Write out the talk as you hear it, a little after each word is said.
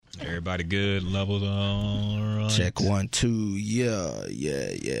Everybody good? Levels all right? Check 1, 2.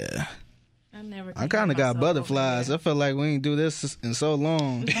 Yeah. I kind of got butterflies. I feel like we ain't do this in so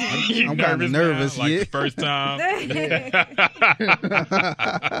long. I'm kind of nervous. Like the first time.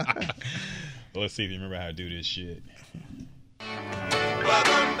 Let's see if you remember how to do this shit.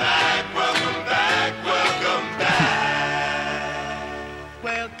 Welcome back, welcome back, welcome back.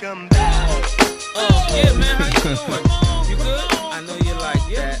 Welcome back. Oh, yeah, man, how you doing? You good? I know you like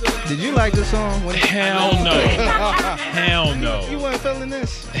that. Did you like the song? Hell no. Hell no. You weren't feeling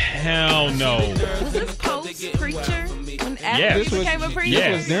this? Hell no. Was this post-Preacher? When Yeah. after This he became a preacher?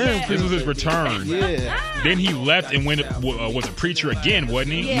 Yeah. was during This was his return. Yeah. Then he left and went was a preacher again,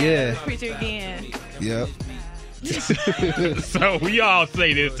 wasn't he? Yeah. Preacher again. Yep. So we all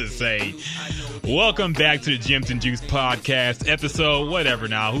say this to say, welcome back to the Gems and Juice podcast episode, whatever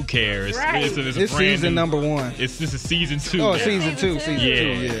now, who cares? Right. It's It's season number 1. This is season 2. Oh, now. season 2.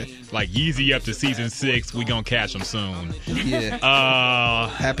 Yeah. Like Yeezy up to season 6. We gonna catch them soon. Yeah.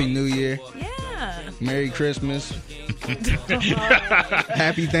 Happy New Year. Yeah. Merry Christmas.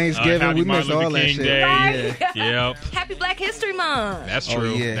 Happy Thanksgiving. Happy We missed Martin all Luther that King shit. Day. Right. Yeah. Yep. Happy Black History Month. That's Oh,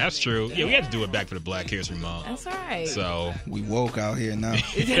 true. yeah. That's true. Yeah, we had to do it back for the Black History Month. That's all right. So We woke out here now.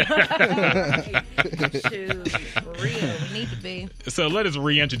 Shoot, for real, we need to be. So let us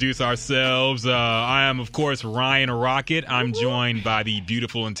reintroduce ourselves. I am, of course, Ryan Rocket. I'm joined by the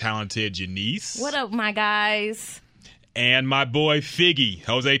beautiful and talented Janice. What up, my guys? And my boy Figgy,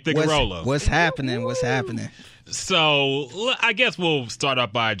 Jose Figueroa. What's happening? What's happening? So I guess we'll start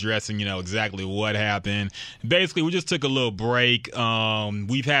off by addressing, exactly what happened. Basically, we just took a little break.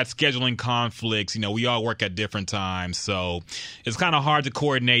 We've had scheduling conflicts. We all work at different times, so it's kind of hard to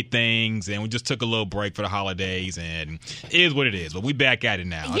coordinate things. And we just took a little break for the holidays, and it is what it is. But we back at it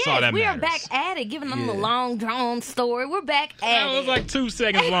now. That's all Yes, that we are matters. back at it, giving them the long drawn story. We're back at It was it. like 2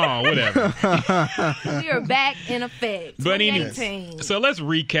 seconds long, whatever. We are back in effect. But 2018. so let's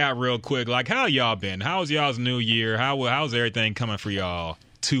recap real quick. Like, how y'all been? How's y'all's new year? How's everything coming for y'all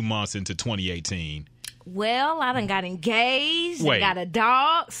 2 months into 2018? Well, I done got engaged. Wait. Got a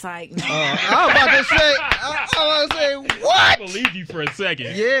dog. Psych. No. I was about to say, I was about to say, what? I believe you for a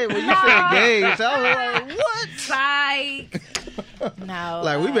second. Yeah, when you said engaged, I was like, what? Psych. No.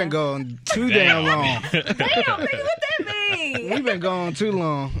 Like, we've been going too damn long. Damn, nigga, what that mean? We've been going too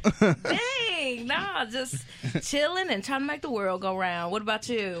long. Dang, nah, just chilling and trying to make the world go round. What about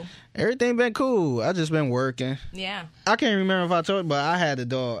you? Everything been cool. I just been working. Yeah. I can't remember if I told you, but I had a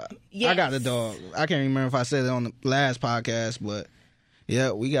dog. Yes. I got a dog. I can't remember if I said it on the last podcast, but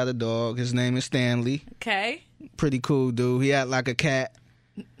yeah, we got a dog. His name is Stanley. Okay. Pretty cool dude. He act like a cat.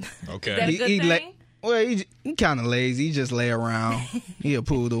 Okay. That a good thing? He kind of lazy. He just lay around. He a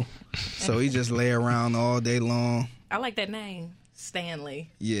poodle. So he just lay around all day long. I like that name, Stanley.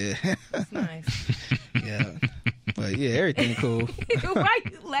 Yeah. It's nice. Yeah. But yeah, everything cool. Why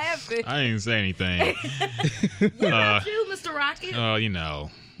you laughing? I didn't say anything. What about you, Mr. Rocket?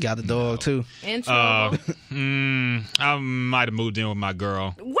 Got a dog too. In trouble. I might have moved in with my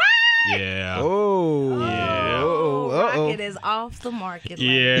girl. What? Yeah. Oh. Yeah. Uh-oh. Rocket is off the market.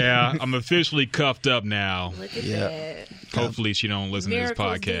 Yeah, I'm officially cuffed up now. Look at Yeah. that. Hopefully she don't listen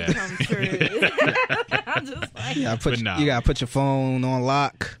Miracles to this do podcast. come true. I'm just like, You gotta But nah. you gotta put your phone on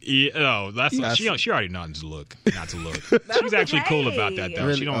lock. Yeah, that's Yes. she already not to look. She's actually cool about that though.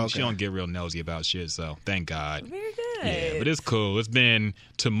 Really? She Okay. don't get real nosy about shit, so thank God. very good. Yeah, but it's cool. It's been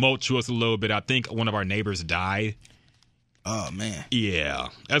tumultuous a little bit. I think one of our neighbors died. Oh man. Yeah,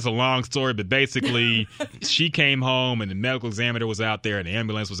 that's a long story, but basically, she came home and the medical examiner was out there and the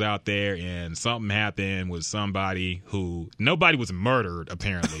ambulance was out there, and something happened with somebody who nobody was murdered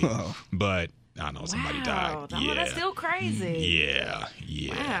apparently, Oh. but I don't know, somebody died. Oh, that's still crazy. Yeah.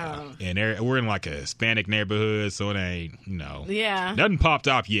 Wow. And we're in like a Hispanic neighborhood, so it ain't Yeah. nothing popped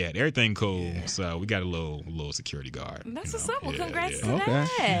off yet. Everything cool, so we got a little security guard. That's what's up. Well, Yeah, congrats yeah. to Okay.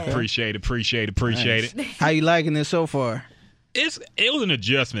 that. Appreciate it. How you liking it so far? It was an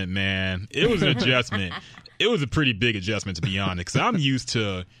adjustment, man. It was an adjustment. It was a pretty big adjustment, to be honest, because I'm used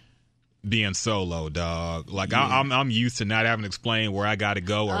to being solo, dog. Like I'm used to not having to explain where I got to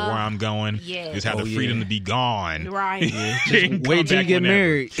go or where I'm going. yeah. Just have the Oh, freedom yeah. to be gone. Right. And Wait come till you back get whenever.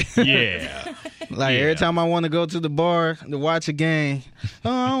 married. Yeah. Like Yeah. every time I want to go to the bar to watch a game, oh,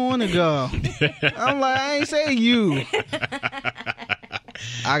 I don't want to go. I'm like, I ain't say you.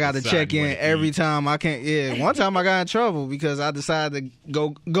 I got to Decide check where in to every eat. time I can't. Yeah, one time I got in trouble because I decided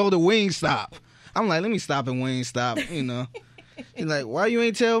to go to Wingstop. I'm like, let me stop at Wingstop. He's like, why you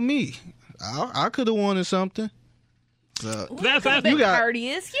ain't tell me? I could have wanted something. So That's You got-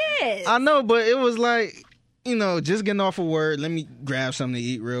 courteous, yes. I know, but it was like just getting off of work. Let me grab something to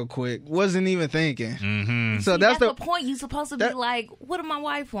eat real quick. Wasn't even thinking. Mm-hmm. So See, that's the point. You're supposed to be like, what do my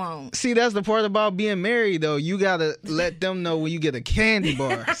wife want? See, that's the part about being married, though. You gotta let them know when you get a candy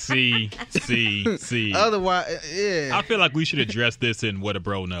bar. See. Otherwise, yeah. I feel like we should address this in What a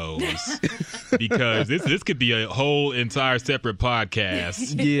Bro Knows, because this could be a whole entire separate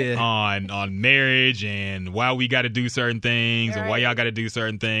podcast Yeah. on marriage and why we got to do certain things and why y'all got to do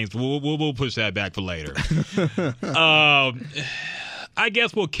certain things. We'll push that back for later. I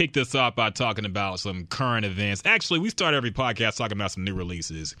guess we'll kick this off by talking about some current events. Actually, we start every podcast talking about some new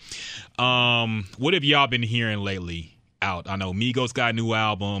releases. What have y'all been hearing lately out? I know Migos got a new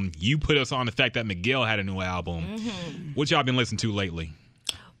album. You put us on the fact that Miguel had a new album. Mm-hmm. What y'all been listening to lately?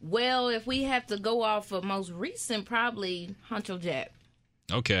 Well, if we have to go off of most recent, probably Huncho Jack.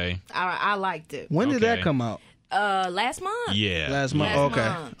 Okay. I liked it. When did Okay. that come out? Last month. Yeah. Last month. Last Okay.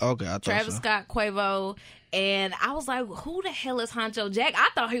 month. Okay. I thought Travis so. Scott, Quavo, and I was like, "Who the hell is Huncho Jack?" I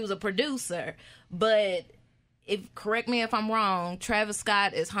thought he was a producer, but correct me if I'm wrong. Travis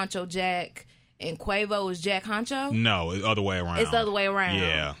Scott is Huncho Jack, and Quavo is Jack Huncho. No, it's the other way around. It's the other way around.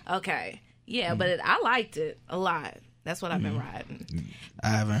 Yeah. Okay. Yeah, but I liked it a lot. That's what I've been Mm-hmm. riding. I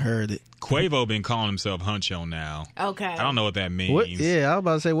haven't heard it. Quavo been calling himself Huncho now. Okay. I don't know what that means. What? Yeah, I was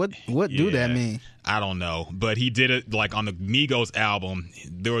about to say, what do that Yeah. mean? I don't know, but he did it like on the Migos album.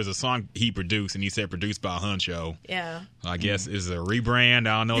 There was a song he produced, and he said produced by Huncho. Yeah. I guess it's a rebrand.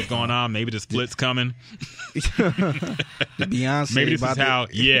 I don't know what's going on. Maybe the split's coming. Beyonce. Maybe this is about to- how.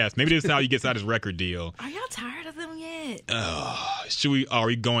 Yes, maybe this is how he gets out his record deal. Are y'all tired of them yet? Should we? Are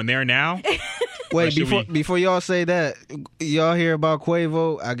we going there now? Wait, should before y'all say that, y'all hear about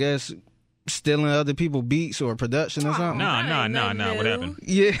Quavo? I guess stealing other people's beats or production or something. No. Ain't nothing What new. happened?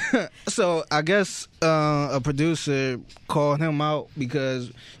 Yeah, so I guess a producer called him out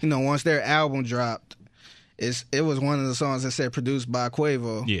because once their album dropped, it was one of the songs that said produced by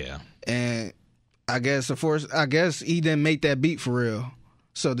Quavo, Yeah. and I guess he didn't make that beat for real,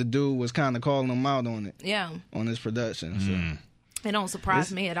 so the dude was kind of calling him out on it Yeah. on his production. So. It don't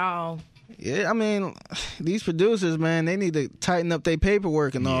surprise me at all. Yeah, I mean, these producers, man, they need to tighten up their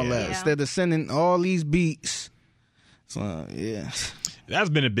paperwork and all that Yeah. instead of sending all these beats. So yeah. That's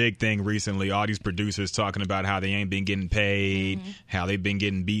been a big thing recently. All these producers talking about how they ain't been getting paid, how they've been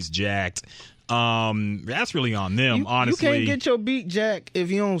getting beats jacked. That's really on them, honestly. You can't get your beat jack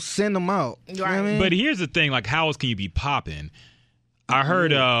if you don't send them out. You know what I Right. mean? But here's the thing: like, how else can you be popping? I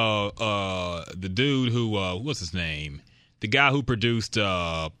heard the dude who what's his name? The guy who produced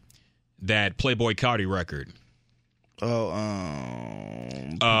that Playboy Cardi record.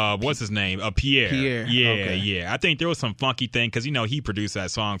 What's his name? Pierre. Pierre, Yeah, okay. yeah. I think there was some funky thing because he produced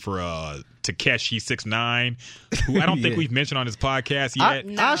that song for Takeshi 6ix9ine, who I don't think Yeah. we've mentioned on this podcast yet.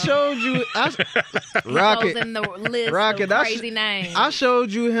 I showed you Goes Rocket. in the list Rocket, of I crazy names. I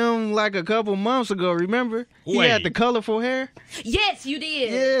showed you him like a couple months ago. Remember? He Wait. had the colorful hair. Yes, you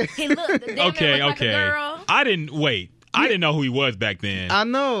did. Yeah. He looked damn near Okay, looked like okay. a girl. I didn't know who he was back then. I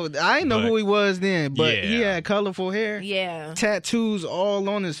know. I didn't know But- who he was then, but he Yeah. had colorful hair, Yeah. tattoos all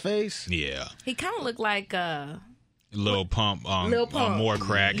on his face. yeah. He kind of looked like Lil Pump, Lil Pump. more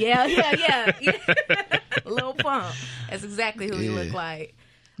crack. yeah. Lil Pump. That's exactly who he Yeah. looked like.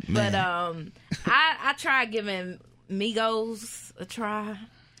 But I tried giving Migos a try.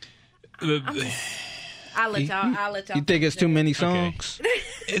 I'll let y'all. You think it's too many Okay. songs?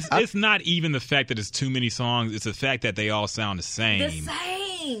 It's not even the fact that it's too many songs. It's the fact that they all sound the same. The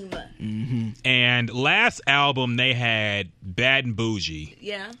same. And last album they had Bad and Bougie.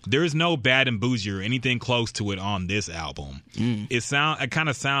 Yeah. There's no Bad and Bougie or anything close to it on this album. It kind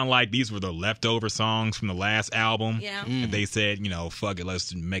of sound like these were the leftover songs from the last album. Yeah. And they said, fuck it,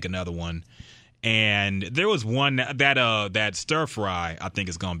 let's make another one. And there was one that Stir Fry, I think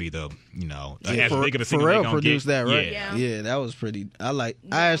is gonna be the as big of a single they Pharrell gonna produced get. that, right? Yeah. Yeah, that was pretty. I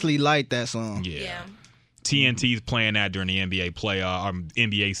actually liked that song. Yeah. Yeah. TNT's playing that during the NBA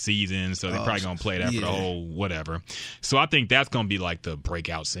NBA season, so they're probably gonna play that for the yeah. whole whatever. So I think that's gonna be like the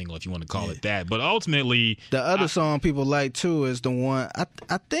breakout single, if you want to call it that. But ultimately, The other song people like too is the one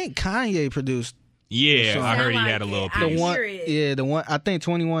I think Kanye produced. yeah, song. I heard he Sound had a like little it. I The piece. one, hear it. yeah, the one. I think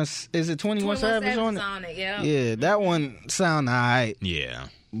 21. Is it 21 Savage on it? Yeah. Yeah, that one sound alright, Yeah,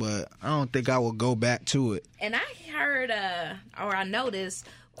 but I don't think I will go back to it. And I heard, or I noticed,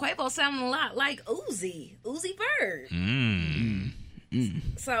 Quavo sounding a lot like Uzi Vert.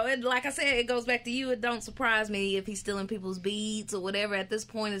 So, like I said, it goes back to you. It don't surprise me if he's stealing people's beats or whatever. At this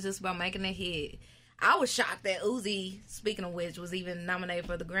point, it's just about making a hit. I was shocked that Uzi, speaking of which, was even nominated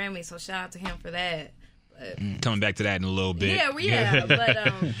for the Grammy. So shout out to him for that. But, coming back to that in a little bit. yeah.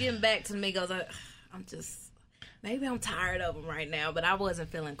 But getting back to the Migos, I'm just Maybe I'm tired of them right now, but I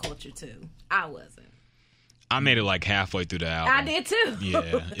wasn't feeling Culture 2. I wasn't. I made it like halfway through the album. I did too. Yeah,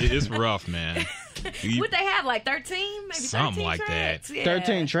 it's rough, man. What they have, like 13? Maybe Something 13 like tracks? that. Yeah.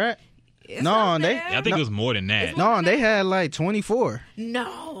 13 track? It's No, up they- there. I think it was more than that. No, they had like 24.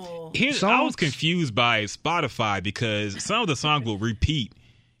 No. I songs. was confused by Spotify because some of the songs will repeat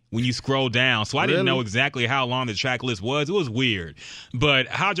when you scroll down. So I didn't Really? know exactly how long the track list was. It was weird. But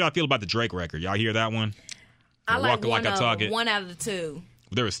how'd y'all feel about the Drake record? Y'all hear that one? I like Walking Like one I of Talk them. It. One out of the two.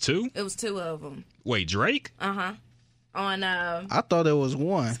 There was two? It was two of them. Wait, Drake? On I thought it was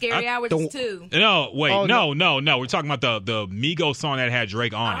one. Scary Hours don't- is two. No, wait, Oh, no. We're talking about the Migos song that had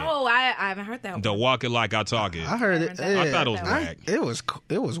Drake on it. Oh, I haven't heard that one. The Walk It Like I Talk It. I heard it. I thought it was I- whack. It was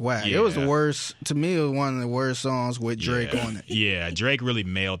whack. It was the Yeah. worst. To me, it was one of the worst songs with Drake Yeah. on it. Yeah, Drake really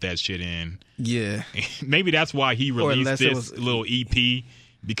mailed that shit in. Yeah. Maybe that's why he released unless it this was- little EP,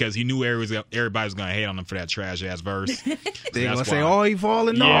 because he knew everybody was going to hate on him for that trash ass verse. They That's gonna say, why. "Oh, he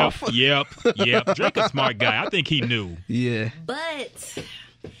falling off." Yep. Drake a smart guy. I think he knew. Yeah. But,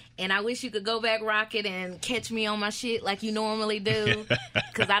 and I wish you could go back, Rocket, and catch me on my shit like you normally do.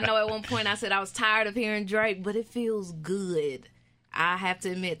 Because I know at one point I said I was tired of hearing Drake, but it feels good. I have to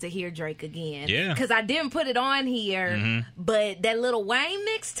admit to hear Drake again. Yeah. Because I didn't put it on here, but that little Wayne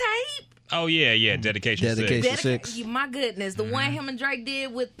mixtape. Oh, yeah. Dedication 6. Dedication. Six. My goodness. The one him and Drake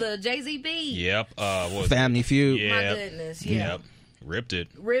did with the Jay-Z beat. Yep. What was it? Family Feud. Yeah. My goodness. Yeah. Yep. Ripped it.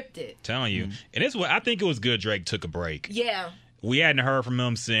 Ripped it. Telling you. And it's what I think it was good Drake took a break. Yeah. We hadn't heard from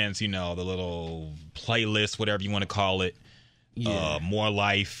him since, the little playlist, whatever you want to call it. Yeah. More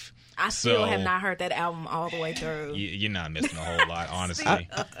Life. I still So- have not heard that album all the way through. You're not missing a whole lot, honestly.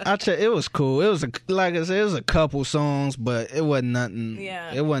 I tell you, it was cool. It was like I said, it was a couple songs, but it wasn't nothing.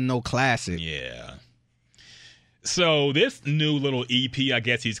 Yeah. It wasn't no classic. Yeah. So this new little EP, I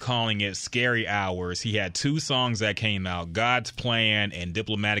guess he's calling it Scary Hours. He had 2 songs that came out, God's Plan and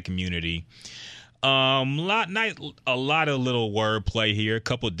Diplomatic Immunity. A lot of little wordplay here, a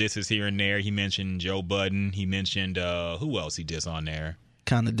couple of disses here and there. He mentioned Joe Budden. He mentioned who else he dissed on there?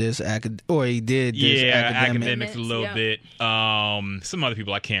 Kind of he did this academics a little Yeah. bit. Some other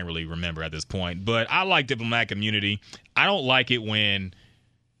people I can't really remember at this point. But I like Diplomatic Immunity. I don't like it when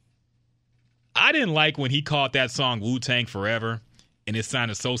I didn't like when he called that song Wu-Tang Forever, and it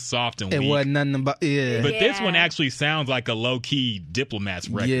sounded so soft and It weak. wasn't nothing about But this Yeah. one actually sounds like a low-key Diplomats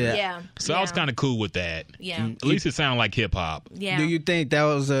record. Yeah. Yeah. So I was kind of cool with that. Yeah. At least it sounded like hip-hop. Yeah. Do you think that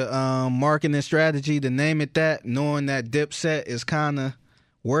was a marketing strategy to name it that, knowing that Dipset is kind of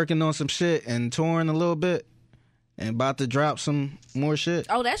working on some shit and touring a little bit and about to drop some more shit?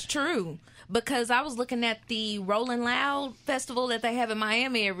 Oh, that's true. Because I was looking at the Rolling Loud festival that they have in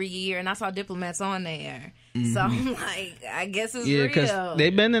Miami every year, and I saw Diplomats on there. So I'm like, I guess it's Yeah, real. because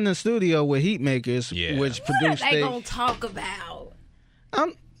they've been in the studio with Heatmakers, Yeah. which What are produced they gonna talk about?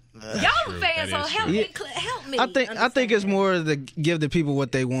 I'm- Y'all fans, so That is help true. me. Help me. I think it's understand. more to give the people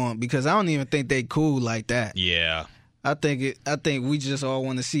what they want, because I don't even think they cool like that. Yeah. I think we just all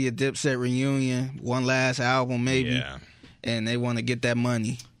want to see a Dipset reunion, one last album maybe, Yeah. and they want to get that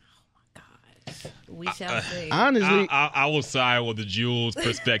money. We shall see. Honestly, I will side with the Jules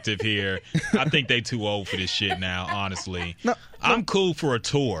perspective here. I think they too old for this shit now, honestly. No, I'm cool for a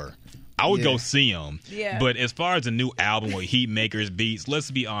tour. I would go Yeah. see them. Yeah. But as far as a new album with Heatmakers beats,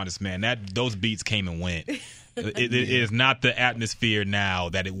 let's be honest, man. Those beats came and went. It is not the atmosphere now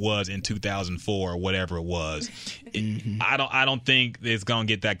that it was in 2004 or whatever it was. I don't think it's gonna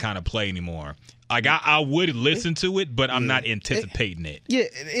get that kind of play anymore. Like I would listen to it, but I'm not anticipating it. yeah,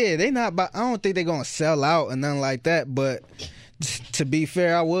 they not. I don't think they're gonna sell out or nothing like that. But to be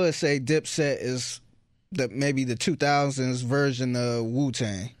fair, I would say Dipset is maybe the 2000s version of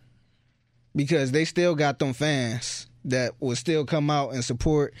Wu-Tang, because they still got them fans that will still come out and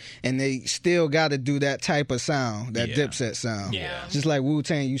support, and they still got to do that type of sound, that Yeah. Dipset sound. Yeah. Just like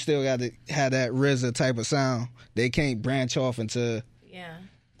Wu-Tang, you still got to have that RZA type of sound. They can't branch off into, Yeah.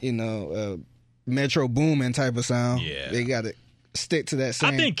 Metro Boomin type of sound. Yeah. They got to stick to that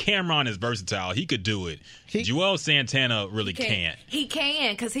same. I think Cameron is versatile. He could do it. Joel Santana really can't. He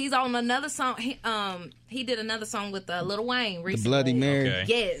can, because he's on another song. He did another song with Lil Wayne recently. Bloody Mary. Okay.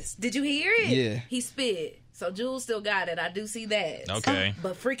 Yes. Did you hear it? Yeah. He spit. So Jules still got it. I do see that. Okay.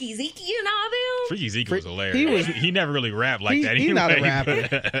 But Freaky Zeke and all them. Freaky Zeke was hilarious. he was- He never really rapped like that. He's not a anyway.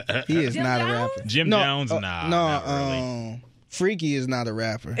 rapper. He is Jim not a Jones? rapper. Jim Jones? Nah, no. not really. Freaky is not a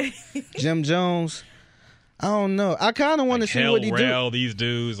rapper. Jim Jones, I don't know. I kind of want to see Hell what he do. Rel, these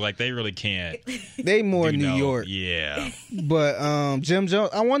dudes, like they really can't. They more do New no- York, Yeah. but Jim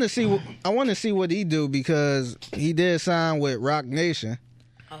Jones, I want to see what he do, because he did sign with Rock Nation.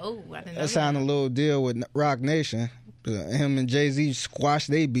 Oh, I didn't know That signed a that. little deal with Rock Nation. Him and Jay-Z squashed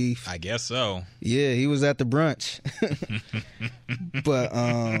their beef. I guess so. Yeah, he was at the brunch. But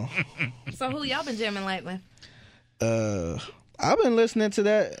So who y'all been jamming lately? I've been listening to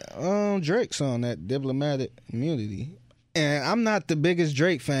that Drake song, that Diplomatic Immunity. And I'm not the biggest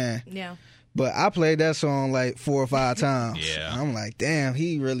Drake fan, Yeah. but I played that song like 4 or 5 times. Yeah. I'm like, damn,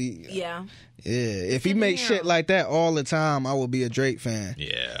 he really... Yeah. Yeah, if he good to makes hear shit him. like that all the time, I would be a Drake fan.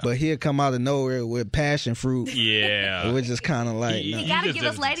 Yeah. But he'll come out of nowhere with Passion Fruit, Yeah. which is kind of like... He- nah. You gotta just give does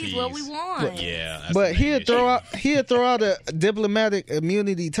us the ladies what we tease. want. Yeah. that's But the he'll main throw out a Diplomatic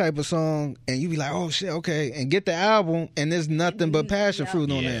Immunity type of song, and you be like, oh shit, okay, and get the album, and there's nothing but Passion Yeah.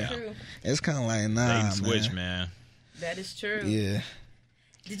 Fruit on Yeah. there. True. It's kind of like, issue. nah, Bait and man. switch, man. That is true. Yeah.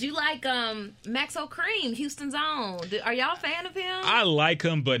 Did you like Maxo Cream, Houston's own? Are y'all a fan of him? I like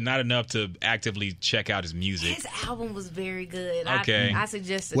him, but not enough to actively check out his music. His album was very good. Okay. I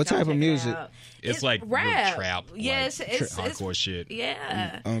suggest What y'all type of check it music? out. It's like real rap. trap, Yes, like, it's hardcore shit.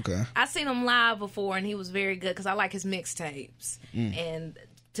 Yeah. Okay. I seen him live before, and he was very good because I like his mixtapes. And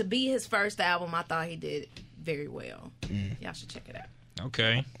to be his first album, I thought he did very well. Y'all should check it out.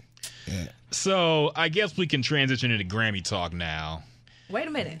 Okay. Yeah. So I guess we can transition into Grammy talk now. Wait a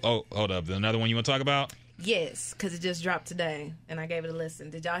minute. Oh, hold up. Another one you want to talk about? Yes, because it just dropped today, and I gave it a listen.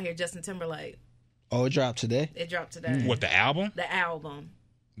 Did y'all hear Justin Timberlake? Oh, it dropped today? It dropped today. What, the album? The album.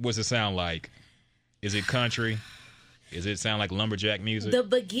 What's it sound like? Is it country? Does it sound like lumberjack music? The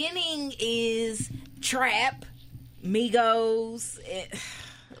beginning is trap, Migos.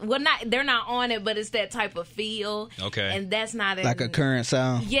 They're not on it, but it's that type of feel. Okay. And that's not Like a current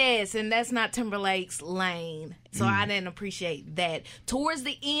sound? Yes, and that's not Timberlake's lane. So I didn't appreciate that. Towards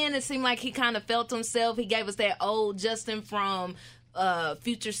the end, it seemed like he kind of felt himself. He gave us that old Justin from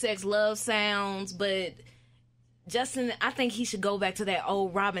Future Sex Love Sounds, but Justin, I think he should go back to that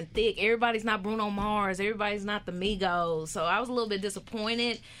old Robin Thicke. Everybody's not Bruno Mars. Everybody's not the Migos. So I was a little bit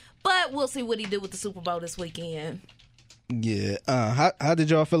disappointed, but we'll see what he do with the Super Bowl this weekend. Yeah. How did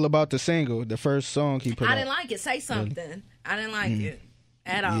y'all feel about the single, the first song he put out? I didn't like it. Say something. I didn't like it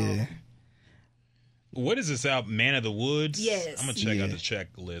at all. Yeah. What is this album? Man of the Woods? Yes. I'm going to check Yeah. out the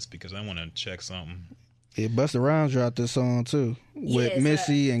checklist because I want to check something. Yeah, Busta Rhymes dropped this song too with Yes,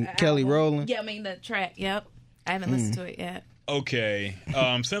 Missy and a Kelly album. Rowland. Yeah, I mean the track. Yep. I haven't listened to it yet. Okay.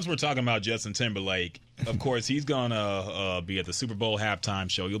 Since we're talking about Justin Timberlake, of course, he's going to be at the Super Bowl halftime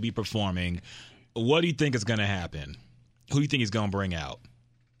show. He'll be performing. What do you think is going to happen? Who do you think he's going to bring out?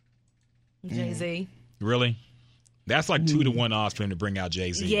 Jay-Z. Really? That's like 2-1 odds for him to bring out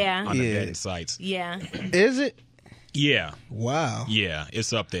Jay-Z. Yeah. On the Yeah. betting sites. Yeah. Is it? Yeah. Wow. Yeah.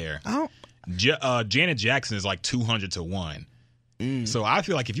 It's up there. I don't, Janet Jackson is like 200-1. So I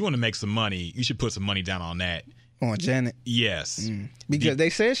feel like if you want to make some money, you should put some money down on that. on Janet. Yes. Because they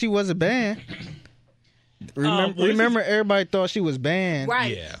said she was a band. well, this Remember, everybody thought she was banned.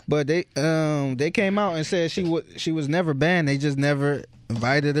 Right. Yeah. But they came out and said she was never banned. They just never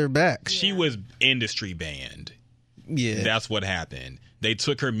invited her back. She was industry banned. Yeah. That's what happened. They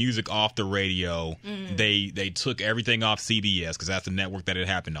took her music off the radio. They took everything off CBS because that's the network that it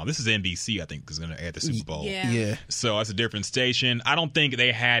happened on. This is NBC, I think, is going to air the Super Bowl. Yeah. Yeah. So that's a different station. I don't think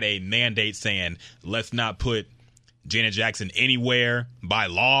they had a mandate saying let's not put Janet Jackson anywhere by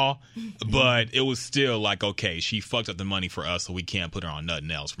law, but it was still like, okay, she fucked up the money for us, so we can't put her on nothing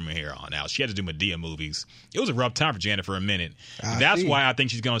else from here on out. She had to do Medea movies. It was a rough time for Janet for a minute. That's see. why I think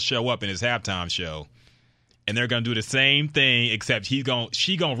she's going to show up in his halftime show. And they're gonna do the same thing, except she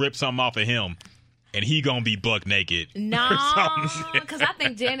gonna rip something off of him, and he gonna be buck naked. No, or something. because I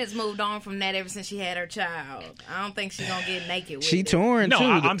think Janet's moved on from that ever since she had her child. I don't think she's gonna get naked with She it. torn No, too.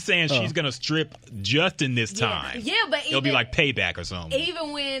 I'm saying she's gonna strip Justin this time. Yeah, but It'll be even- like Payback or something.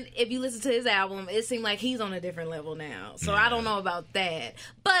 Even when, if you listen to his album, it seemed like he's on a different level now. So I don't know about that.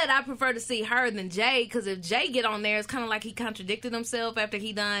 But I prefer to see her than Jay, because if Jay get on there, it's kind of like he contradicted himself after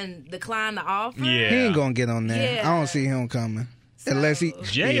he done declined the offer. Yeah. He ain't gonna get on there. Yeah. I don't see him coming. Unless he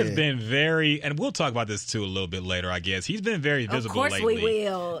Jay has yeah. been very, and we'll talk about this too a little bit later, I guess. He's been very Of visible course lately. we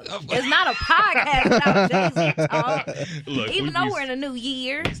will. It's not a podcast without Jay-Z talk. Look, Even though we're in a new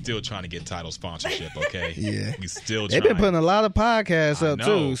year. still trying to get title sponsorship, okay? Yeah. We still They've trying. been putting a lot of podcasts I up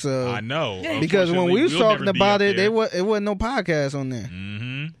know, too. So I know. because when we was Unfortunately, we'll talking never be about up it, there. it wasn't no podcast on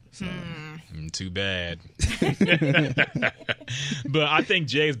there. Too bad. But I think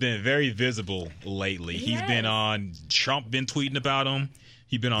Jay's been very visible lately. He's Yes. been on, Trump been tweeting about him.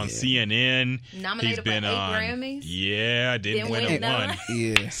 He's been on CNN. Nominated He's for been 8 on Grammys. Yeah, didn't win win a one. none.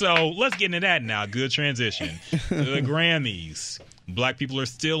 Yeah. So let's get into that now. Good transition. The Grammys. Black people are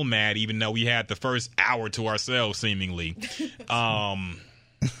still mad, even though we had the first hour to ourselves, seemingly.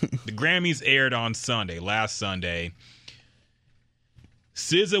 The Grammys aired on Sunday, last Sunday.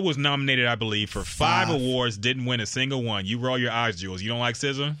 SZA was nominated, I believe, for 5 awards, didn't win a single one. You roll your eyes, Jules. You don't like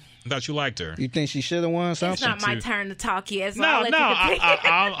SZA? I thought you liked her. You think she should have won something? It's not my turn to talk yet. So No, I'll let you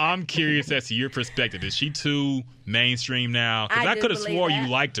continue. I'm curious as to your perspective. Is she too mainstream now? Because I do could have believe swore that.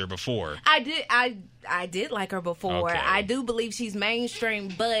 you liked her before. I did like her before. Okay. I do believe she's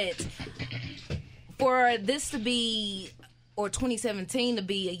mainstream, but for this to be, or 2017 to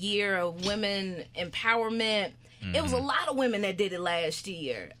be a year of women empowerment, it was a lot of women that did it last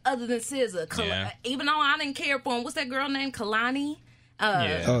year, other than SZA. Yeah. Even though I didn't care for him, what's that girl named? Kalani?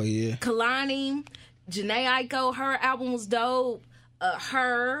 Yeah. Oh yeah. Kalani, Janae Aiko, her album was dope.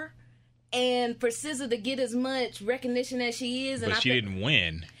 Her, and for SZA to get as much recognition as she is, and But I she think, didn't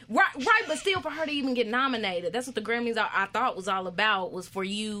win. right, but still for her to even get nominated, that's what the Grammys I thought was all about, was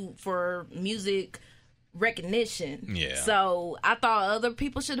for music recognition. Yeah. So I thought other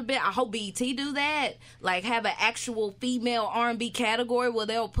people should have been. I hope BET do that, like have an actual female R&B category where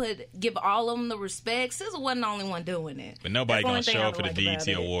they'll give all of them the respect. SZA wasn't the only one doing it. But nobody That's the gonna only show thing up I for the don't like BET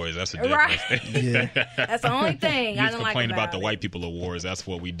about it. Awards. That's the Right. difference. Yeah. That's the only thing You I just didn't like complain about about the it. White People Awards. That's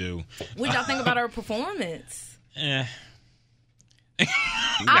what we do. What y'all think about her performance? Eh.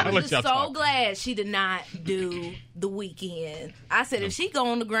 I Now was let just so y'all talk. glad she did not do The Weeknd. I said, if she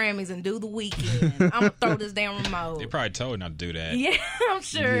go on the Grammys and do The Weeknd, I'm going to throw this damn remote. They probably told her not to do that. Yeah, I'm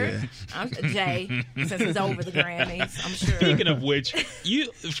sure. Yeah. Jay, since he's over the Grammys, I'm sure. Speaking of which,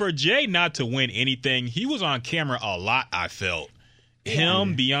 for Jay not to win anything, he was on camera a lot, I felt.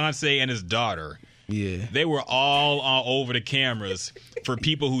 Him, Beyonce, and his daughter. Yeah. They were all over the cameras for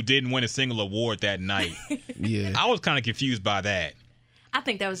people who didn't win a single award that night. Yeah. I was kind of confused by that. I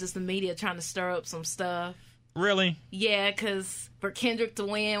think that was just the media trying to stir up some stuff. Really? Yeah, because for Kendrick to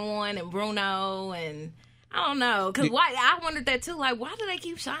win one and Bruno and... I don't know, because why? I wondered that too. Like, why do they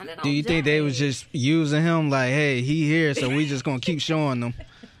keep shining on Do you think Jay? they was just using him like, hey, he here, so we just gonna keep showing them?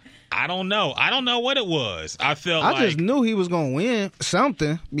 I don't know. I don't know what it was. I felt I like... just knew he was gonna win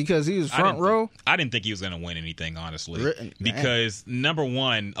something because he was front row. I didn't think he was going to win anything, honestly. Written- Because, number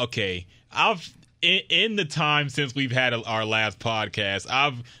one, okay, in the time since we've had our last podcast,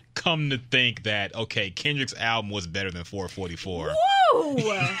 I've come to think that, okay, Kendrick's album was better than 444. Woo!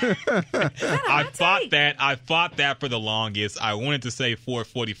 I thought that for the longest. I wanted to say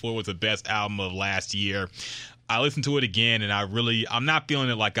 444 was the best album of last year. I listened to it again, and I'm not feeling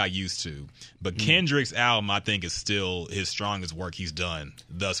it like I used to. But Kendrick's album, I think, is still his strongest work he's done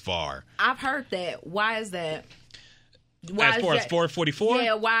thus far. I've heard that. Why is that? As far as 444?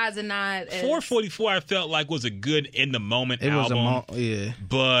 Yeah, why is it not? 444, I felt like was a good in the moment It was album. yeah.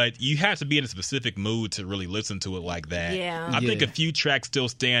 But you have to be in a specific mood to really listen to it like that. Yeah. I think Yeah. a few tracks still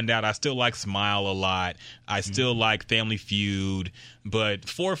stand out. I still like Smile a lot. I still like Family Feud. But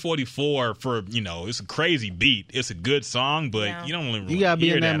 444, it's a crazy beat. It's a good song, but Yeah. you don't really gotta be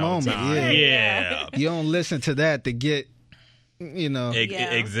hear in that all the moment, time. yeah. Yeah. You don't listen to that to get, Yeah.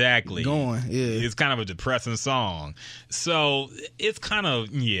 Exactly. going. Yeah. It's kind of a depressing song. So it's kind of,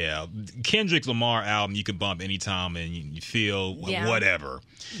 Kendrick Lamar album you can bump anytime and you feel Yeah. whatever.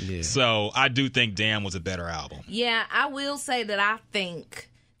 Yeah. So I do think Damn was a better album. Yeah, I will say that I think,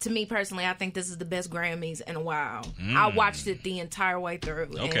 to me personally, I think this is the best Grammys in a while. I watched it the entire way through.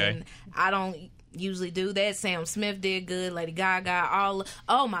 Okay. And I don't usually do that. Sam Smith did good. Lady Gaga,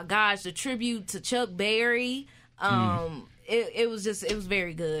 oh my gosh, the tribute to Chuck Berry. It was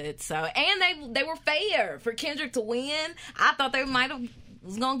very good. So, and they were fair for Kendrick to win. I thought they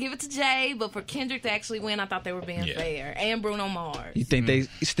was gonna give it to Jay, but for Kendrick to actually win, I thought they were being Yeah. fair. And Bruno Mars. You think they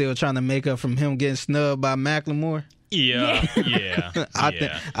still trying to make up from him getting snubbed by Macklemore? Yeah.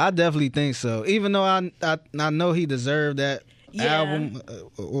 I definitely think so. Even though I know he deserved that Yeah. album,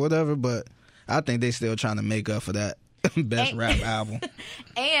 or whatever, but I think they still trying to make up for that best rap album.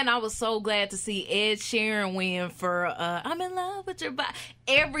 And I was so glad to see Ed Sheeran win for I'm in love with your body.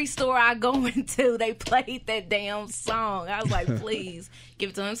 Every store I go into, they played that damn song. I was like, please give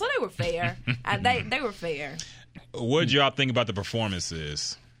it to him. So they were fair. They were fair. What did y'all think about the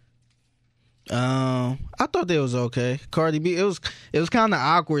performances? I thought they was okay. Cardi B, it was kind of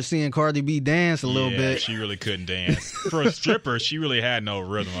awkward seeing Cardi B dance a little bit. She really couldn't dance. For a stripper, she really had no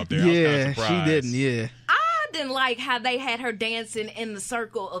rhythm up there. I was Yeah, kinda she surprised. didn't. Yeah, I didn't like how they had her dancing in the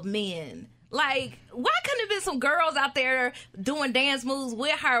circle of men. Like, why couldn't there been some girls out there doing dance moves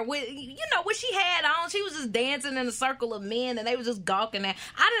with her? With what she had on, she was just dancing in a circle of men, and they was just gawking at.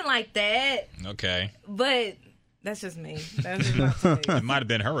 I didn't like that, Okay. but That's just me. That's just my It take. might have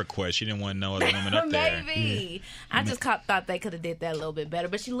been her request. She didn't want no other women up there. Maybe. I just thought they could have did that a little bit better,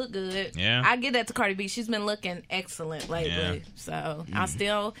 but she looked good. Yeah. I give that to Cardi B. She's been looking excellent lately. Yeah. So I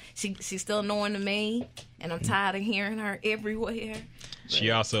still, she's still annoying to me, and I'm tired of hearing her everywhere.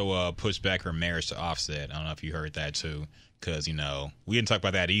 She also pushed back her marriage to Offset. I don't know if you heard that too, because we didn't talk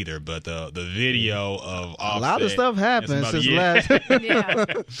about that either. But the video of Offset, A lot of stuff happened and some since other- last. Yeah.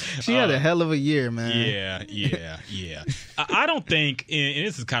 She had a hell of a year, man. Yeah. I don't think, and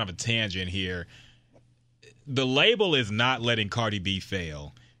this is kind of a tangent here, the label is not letting Cardi B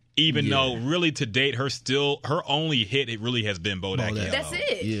fail. Even though, really, to date, her only hit, it really has been Bodak Bodak. Yellow. That's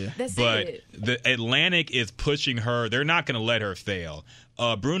it. Yeah. That's But it. the Atlantic is pushing her. They're not going to let her fail.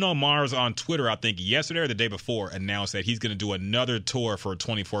 Bruno Mars on Twitter, I think yesterday or the day before, announced that he's going to do another tour for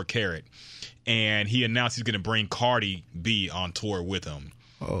 24 Karat. And he announced he's going to bring Cardi B on tour with him.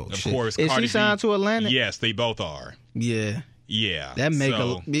 Oh, Of shit. course, Is Cardi she signed B, to Atlantic? Yes, they both are. Yeah. Yeah. That make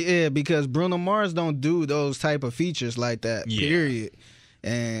so, because Bruno Mars don't do those type of features like that. Yeah. Period.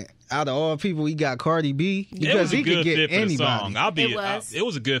 And out of all people, he got Cardi B it because was a he good could get fit for the anybody. song. It It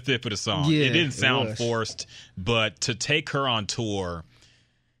was a good fit for the song. Yeah, it didn't it sound was. forced, but to take her on tour,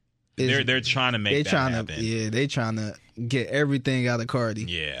 It's- they're trying to make that happen. they trying to get everything out of Cardi.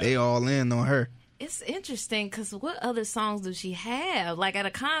 Yeah. They all in on her. It's interesting because what other songs does she have? Like at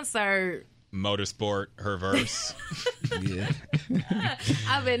a concert, Motorsport, her verse. Yeah.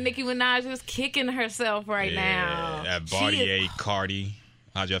 I bet Nicki Minaj was kicking herself right now. That She Body is- 8 Cardi.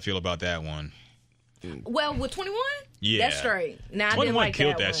 How'd y'all feel about that one? Well, with 21? Yeah. That's straight. Now, I didn't 21 like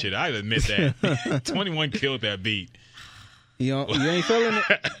killed that, one. shit. I admit that. 21 killed that beat. You ain't feeling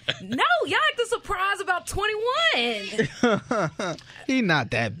it? No, y'all acting surprised about 21. He not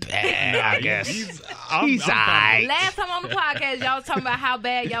that bad, I guess. He's aight. Last time on the podcast, y'all was talking about how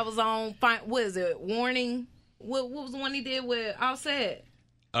bad y'all was on, what is it, Warning? What was the one he did with Offset?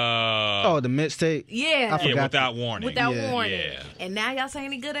 Oh, the mixtape. Yeah. I forgot Without warning. Without Yeah. warning. Yeah. And now y'all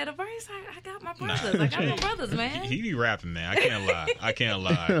saying he good at a verse? I got my brothers. I got my brothers, man. He be rapping, man. I can't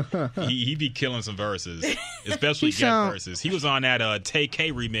lie. He be killing some verses, especially He guest sound- verses. He was on that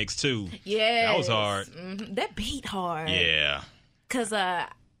Tay-K remix too. Yeah. That was hard. That beat hard. Yeah. Because I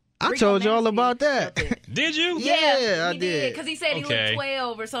Rico told y'all Nasty about that. felt it. Did you? Yeah, I he did. Because he said he Okay. looked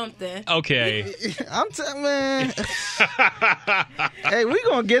 12 or something. Okay. Man. Hey, we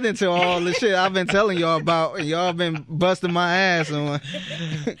gonna get into all the shit I've been telling y'all about, and y'all been busting my ass on.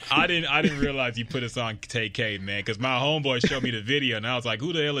 I didn't realize you put us on Tay-K, man, because my homeboy showed me the video, and I was like,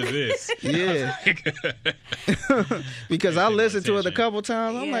 who the hell is this? Yeah, because I Get listened to it a attention. couple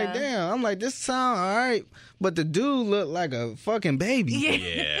times. I'm like, Yeah. damn. I'm like, this sound all right, but the dude looked like a fucking baby.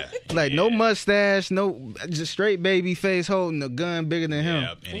 Yeah. Like no mustache, no just straight baby face, holding a gun bigger than him.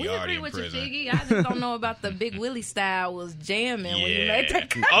 Yep, and he We already agree in with you, prison. Figgy. I just don't know about the Big Willie style was jamming when you made that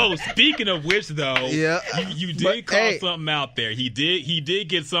cut. Oh, speaking of which, though, Yeah. you did But, call hey. something out there. He did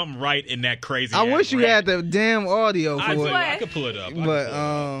get something right in that crazy. I ass wish you rap. had the damn audio I, for it. I could pull it up.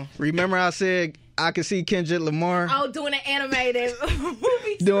 But remember I said I could see Kendrick Lamar Oh, doing an animated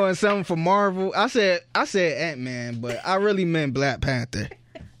movie. doing something for Marvel. I said Ant-Man, but I really meant Black Panther.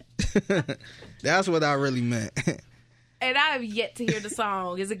 That's what I really meant. And I have yet to hear the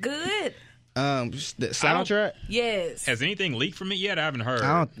song. Is it good? The soundtrack. Yes. Has anything leaked from it yet? I haven't heard.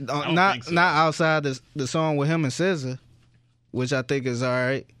 I don't not think so. not outside the song with him and SZA, which I think is all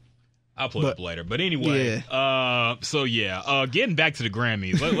right. I'll pull it up later. But anyway, getting back to the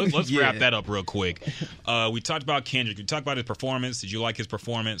Grammys, let's wrap Yeah. that up real quick. We talked about Kendrick. We talked about his performance. Did you like his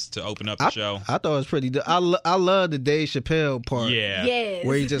performance to open up the show? I thought it was pretty. I love the Dave Chappelle part. Yeah. Yes.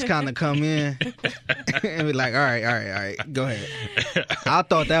 Where he just kind of come in and be like, all right, go ahead. I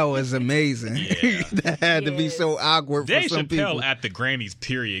thought that was amazing. Yeah. That had to be so awkward Dave for some Chappelle people. at the Grammys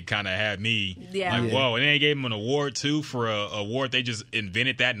period kind of had me Yeah. like, Yeah. whoa. And then they gave him an award, too, for a award they just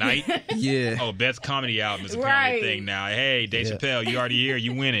invented that night. Yeah. Oh, best comedy album is apparently a Right. thing now. Hey, Dave Yeah. Chappelle, you already here.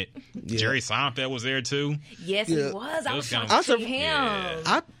 You win it. Jerry Seinfeld was there, too. Yes, Yeah. he was. I was Those trying to kinda- see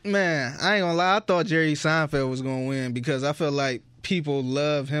him. Yeah. I ain't gonna lie. I thought Jerry Seinfeld was gonna win because I feel like people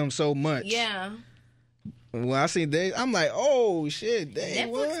love him so much. Yeah. When I see Dave, I'm like, oh shit, Dave.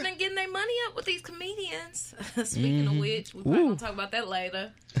 Netflix What? been getting their money up with these comedians. Speaking of which, we're probably going to talk about that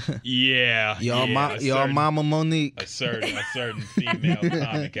later. Yeah. Y'all, yeah, y'all Mama Monique. a certain female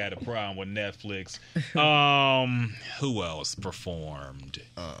comic had a problem with Netflix. Who else performed?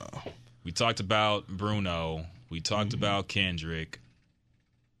 We talked about Bruno. We talked about Kendrick.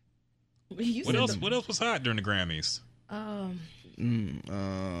 You What said else? What else was hot during the Grammys?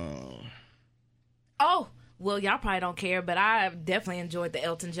 Oh, Well, y'all probably don't care, but I definitely enjoyed the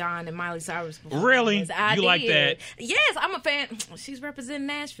Elton John and Miley Cyrus performance. Really? I You did. like that? Yes, I'm a fan. She's representing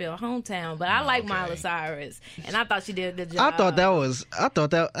Nashville, hometown, but I like okay. Miley Cyrus, and I thought she did a good I job. thought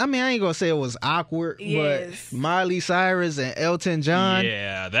that. I mean, I ain't gonna say it was awkward, Yes. but Miley Cyrus and Elton John.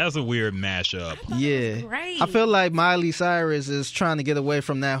 Yeah, that's a weird mashup. Yeah. great. I feel like Miley Cyrus is trying to get away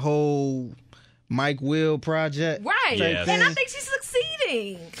from that whole Mike Will project. Right, Yes. and I think she's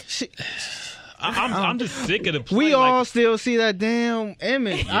succeeding. I'm just sick of the. We like, all still see that damn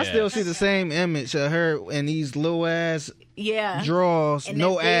image. I Yeah. still see the same image of her in these little ass Yeah. drawers, And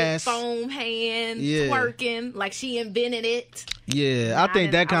no that big ass. foam hand, Yeah. twerking like she invented it. Yeah, I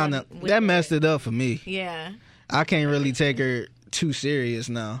think that kind of with that messed it up for me. Yeah, I can't really take her too serious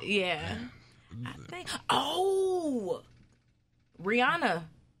now. yeah. I think. Oh, Rihanna,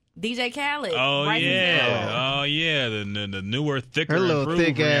 DJ Khaled. Oh Rising Sun. yeah, oh yeah, the newer, thicker, Her little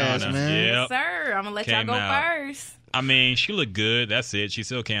improved thick ass, Rihanna. man. Yep. Yes, sir. I'm gonna let y'all Came go out. first. I mean, she looked good. That's it. She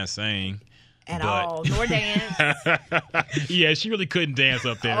still can't sing. At But- all, nor dance. Yeah, she really couldn't dance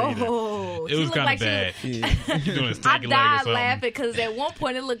up there either. Oh, It she was looked kind like of she bad. was- She doing a I stanky leg or died something. laughing because at one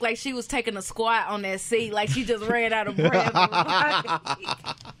point it looked like she was taking a squat on that seat, like she just ran out of breath.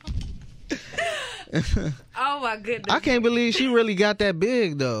 Oh my goodness! I can't believe she really got that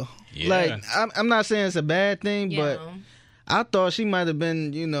big though. Yeah. Like I'm not saying it's a bad thing, but Yeah. I thought she might have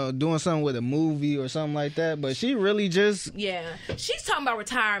been, doing something with a movie or something like that. But she really just Yeah, she's talking about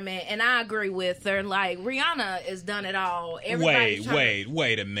retirement, and I agree with her. Like Rihanna has done it all. Everybody's trying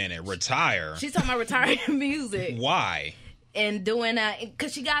Wait a minute. Retire? She's talking about retiring music Why? and doing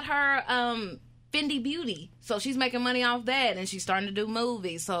because she got her Fendi Beauty, so she's making money off that, and she's starting to do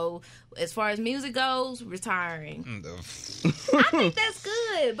movies. So as far as music goes, retiring. I think that's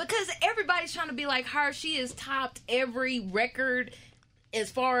good because everybody's trying to be like her. She has topped every record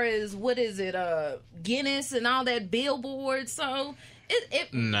as far as Guinness and all that Billboard. So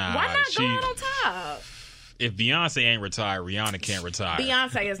Nah, why not she- go out on top? If Beyonce ain't retired, Rihanna can't retire.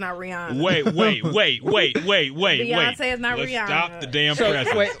 Beyonce is not Rihanna. Wait. Beyonce is not Let's Rihanna. stop the damn so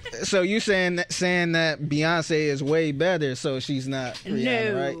presses. wait. So you saying that Beyonce is way better, so she's not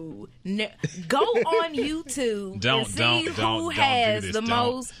Rihanna, right? No. Go on YouTube Don't- and see don't who do has this. the Don't-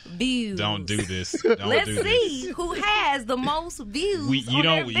 most views. Don't do this. Don't Let's do see this. who has the most views. You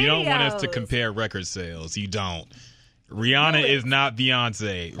don't want us to videos. compare record sales. You don't. Rihanna Do it. is not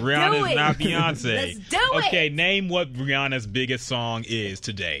Beyonce. Do Rihanna is it. not Beyonce. Let's do it. Okay, name what Rihanna's biggest song is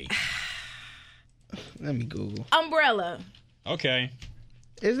today. Let me Google. Umbrella. Okay.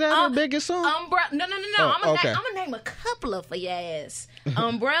 Is that her biggest song? Umbrella. No. Oh, I'm okay. gonna name a couple of for your ass.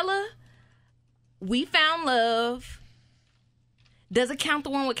 Umbrella. We Found Love. Does it count the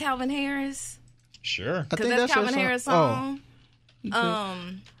one with Calvin Harris? Sure. I Because think that's her Calvin Harris' Oh,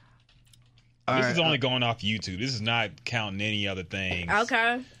 song. This is only going off YouTube. This is not counting any other things.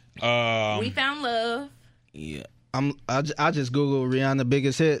 Okay. We Found Love. yeah. I just Google Rihanna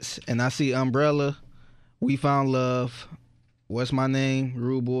biggest hits and I see Umbrella, We Found Love, What's My Name,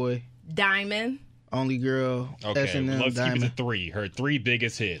 Rude Boy, Diamond. Only Girl, Okay, S&M, let's keep it Diamond. to three. Her three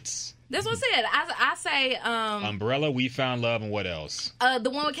biggest hits. That's what I said. I say Umbrella, We Found Love, and what else? the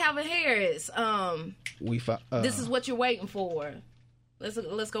one with Calvin Harris. We found. This is what you're waiting for. Let's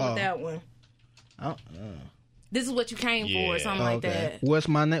go with that one. This is what you came for, or Yeah. something like that. What's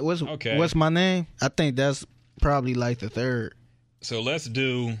my name? Okay. What's my name? I think that's probably like the third. So let's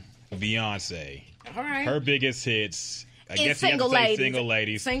do Beyonce. All right. Her biggest hits. I It's guess you have to Single say Ladies. Single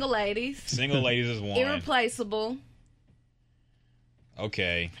Ladies. Single Ladies. Single Ladies is one. Irreplaceable.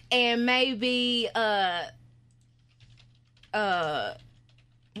 Okay. And maybe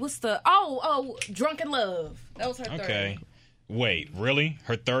what's the Drunken Love. That was her third. Okay. Wait, really?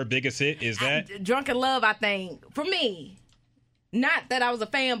 Her third biggest hit is that? Drunken Love, I think. For me. Not that I was a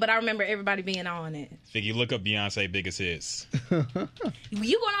fan, but I remember everybody being on it. Figure, look up Beyonce biggest hits. You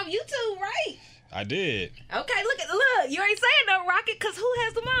going off YouTube, right? I did. Okay, look, you ain't saying no Rocket, because who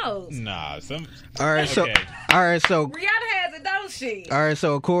has the most? Nah, some. All right, Okay. so Rihanna has it, don't she? all right,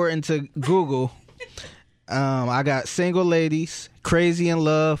 so according to Google, I got Single Ladies, Crazy in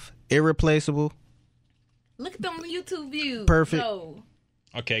Love, Irreplaceable. Look at them YouTube views. Perfect. No.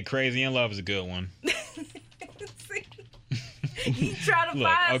 Okay, Crazy in Love is a good one. You try to Look,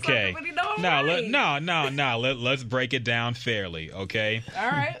 find okay. something, but you know No. Let's break it down fairly, okay? All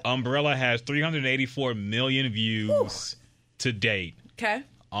right. Umbrella has 384 million views to date Okay.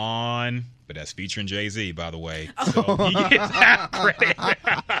 on, but that's featuring Jay-Z, by the way. So he gets half credit.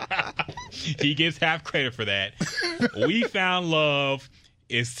 He gets half credit for that. We Found Love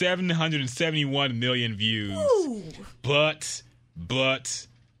is 771 million views. Ooh. But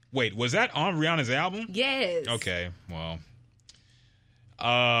Wait, was that on Rihanna's album? Yes. Okay, well.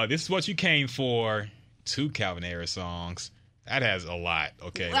 This is what you came for. 2 Calvin Harris songs. That has a lot.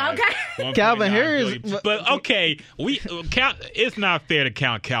 Okay. Okay. Calvin Harris, But okay, it's not fair to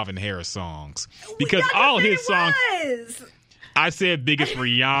count Calvin Harris songs because Y'all all just his said songs. it was. I said biggest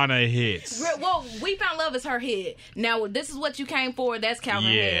Rihanna hits. Well, We Found Love is her hit. Now, This Is What You Came For, that's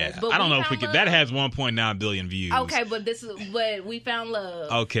Calvin Harris. Yeah, I don't know if we could. That has 1.9 billion views. Okay, but We Found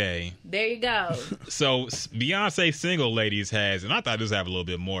Love. Okay. There you go. So Beyonce Single Ladies has, and I thought this would have a little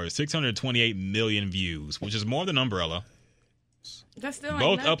bit more, 628 million views, which is more than Umbrella. That's still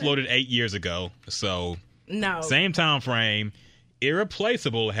Both ain't nothing. uploaded 8 years ago. So No. same time frame.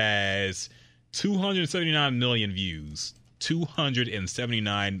 Irreplaceable has 279 million views.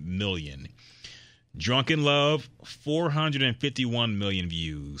 279 million. Drunken Love, 451 million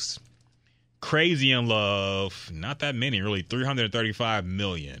views. Crazy in Love, not that many, really, 335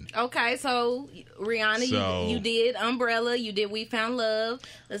 million. Okay, so Rihanna, So- you did Umbrella, you did We Found Love.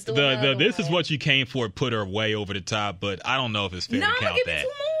 Let's do another This Is one. What You Came For put her way over the top, but I don't know if it's fair No, to I'm gonna count give that.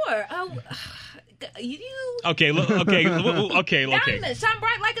 you 2 more. Oh, you. Okay, look, okay. Diamond, shine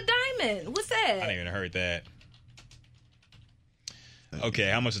bright like a diamond. What's I that? didn't even heard that. Okay,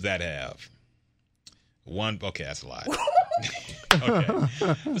 how much does that have? Okay, that's a lot.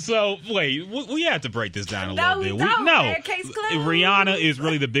 Okay. So, wait, we have to break this down a No, little bit. we don't, No. man. Case closed. Rihanna is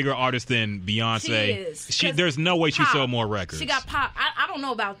really the bigger artist than Beyonce. She is. 'Cause There's no way she pop. sold more records. She got pop. I don't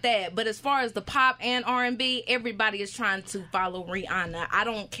know about that, but as far as the pop and R&B, everybody is trying to follow Rihanna. I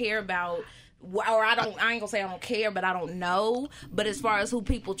don't care about, or I ain't gonna say I don't care, but I don't know. But as far as who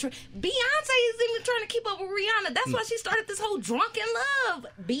people, Beyonce is even trying to keep up with Rihanna. That's why she started this whole Drunken Love.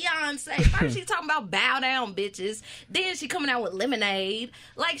 Beyonce. First she's talking about bow down bitches. Then she coming out with Lemonade.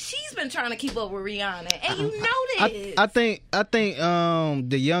 Like, she's been trying to keep up with Rihanna, and you know this. I think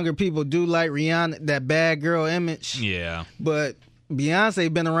the younger people do like Rihanna, that bad girl image. Yeah. But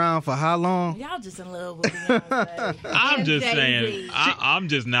Beyonce been around for how long? Y'all just in love with Beyonce. I'm And just Jay-Z. saying, I'm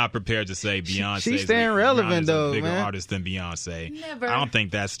just not prepared to say Beyonce. she's staying relevant, Rihanna's though, a bigger man. artist than Beyonce. Never. I don't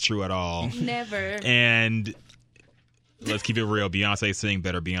think that's true at all. Never. And let's keep it real. Beyonce sing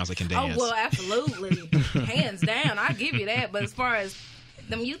better. Beyonce can dance. Oh, well, absolutely. Hands down. I give you that. But as far as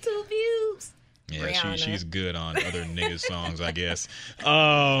them YouTube views, Yeah, Rihanna. she's good on other niggas songs, I guess.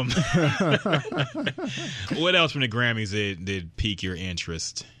 What else from the Grammys did pique your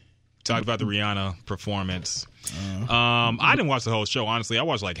interest? Talk about the Rihanna performance. I didn't watch the whole show, honestly. I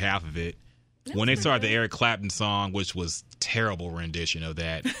watched like half of it. When they started the Eric Clapton song, which was terrible rendition of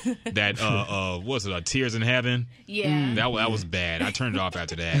that what was it, Tears in Heaven? yeah. That was bad. I turned it off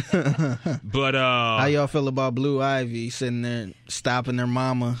after that. But How y'all feel about Blue Ivy sitting there stopping their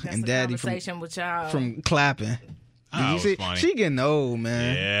mama That's and a daddy conversation with y'all. from clapping? Oh, Did it you was see? funny. She getting old,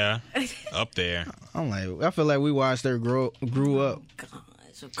 man. yeah, up there. I'm like, I feel like we watched her grew up.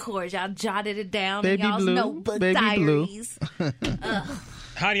 Gosh, of course, y'all jotted it down Baby in y'all's Blue, notebook Baby Blue. diaries.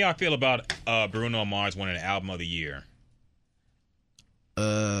 How do y'all feel about Bruno Mars winning Album of the Year?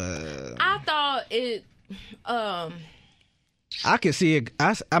 I thought it. I can see it.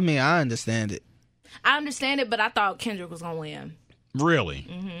 I mean, I understand it. I understand it, but I thought Kendrick was gonna win. Really?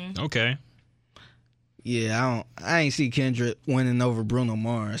 Mm-hmm. Okay. Yeah, I ain't see Kendrick winning over Bruno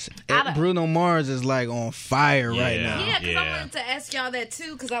Mars. I don't- Bruno Mars is like on fire right Yeah. now. Yeah, because I yeah. wanted to ask y'all that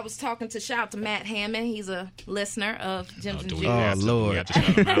too, because I was talking to shout out to Matt Hammond. He's a listener of Gems and Do we Juice. have to- Lord. we have to shout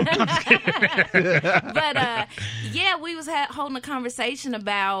him out? But yeah, we was holding a conversation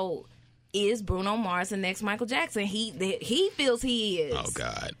about, is Bruno Mars the next Michael Jackson? He feels he is. Oh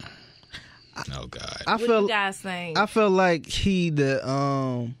God. Oh God. I What do feel you guys think? I feel like he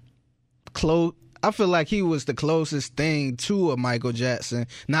I feel like he was the closest thing to a Michael Jackson.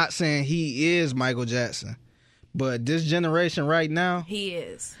 Not saying he is Michael Jackson, but this generation right now, He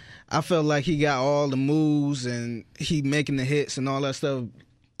is. I feel like he got all the moves and he making the hits and all that stuff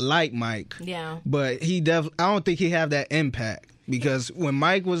like Mike. Yeah. But I don't think he have that impact because when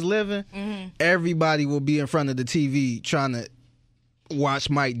Mike was living, everybody will be in front of the TV trying to watch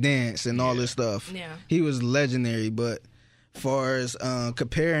Mike dance and all this stuff. Yeah. He was legendary, but far as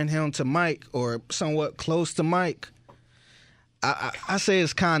comparing him to Mike or somewhat close to Mike, I say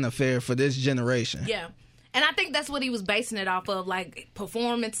it's kind of fair for this generation. Yeah. And I think that's what he was basing it off of, like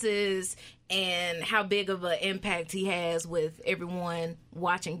performances and how big of an impact he has with everyone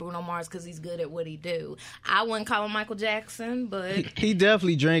watching Bruno Mars because he's good at what he do. I wouldn't call him Michael Jackson, but He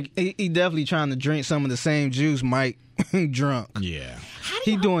definitely he definitely trying to drink some of the same juice Mike drunk. Yeah.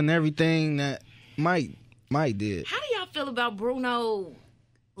 He doing everything that Mike did. how do y'all feel about Bruno,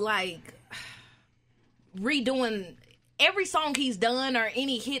 like, redoing every song he's done or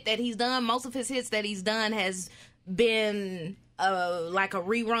any hit that he's done, most of his hits that he's done has been like a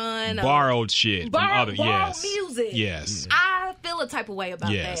rerun, borrowed shit from other. Borrowed music. Yes. I feel a type of way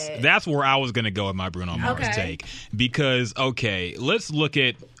about that. That's where I was gonna go with my Bruno Mars take, because let's look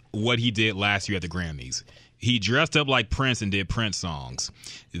at what he did last year at the Grammys. He dressed up like Prince and did Prince songs.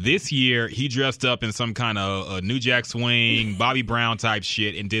 This year, he dressed up in some kind of New Jack Swing, Bobby Brown type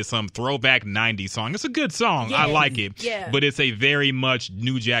shit and did some throwback 90s song. It's a good song. Yes. I like it. Yeah. But it's a very much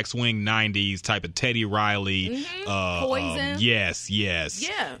New Jack Swing 90s type of Teddy Riley. Poison. Yes. Yeah.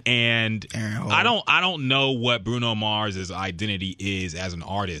 And Aaron Hall. I don't know what Bruno Mars's identity is as an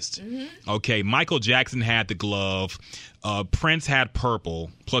artist. Okay, Michael Jackson had the glove. Prince had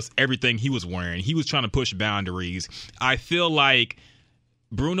purple, plus everything he was wearing. He was trying to push boundaries. I feel like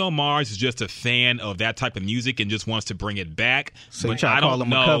Bruno Mars is just a fan of that type of music and just wants to bring it back. So but you try I to call don't him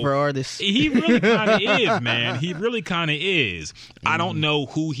know. a cover artist? He really kind of is, man. He really kind of is. I don't know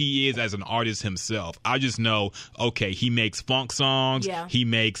who he is as an artist himself. I just know, okay, he makes funk songs. Yeah. He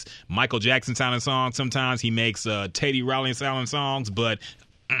makes Michael Jackson sounding songs sometimes. He makes Teddy Riley sounding songs, but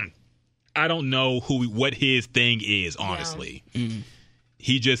I don't know what his thing is, honestly.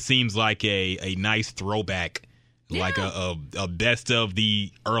 He just seems like a nice throwback, like a best of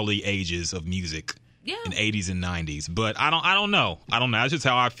the early ages of music. Yeah. In 80s and 90s. But I don't know. That's just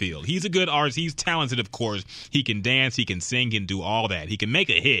how I feel. He's a good artist. He's talented, of course. He can dance, he can sing, he can do all that. He can make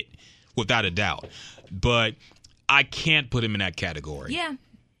a hit, without a doubt. But I can't put him in that category. Yeah.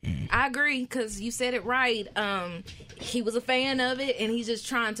 I agree, because you said it right. He was a fan of it, and he's just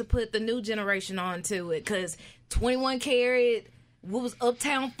trying to put the new generation onto it, because 21 Carat, what was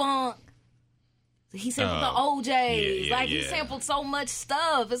Uptown Funk? He sampled the OJs. He sampled so much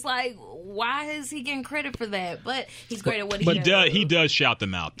stuff. It's like, why is he getting credit for that? But he's great at what he does. But he does shout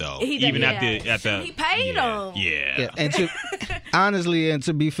them out, though. He does, even yeah. at the He paid him. Yeah. And honestly, and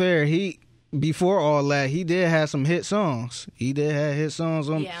to be fair, before all that, he did have some hit songs. He did have hit songs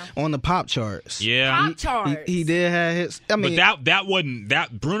on the pop charts. Yeah. Pop charts. He did have hits. I mean, but that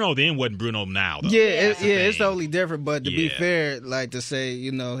wasn't Bruno then wasn't Bruno now, though. It's totally different. But to be fair, like to say,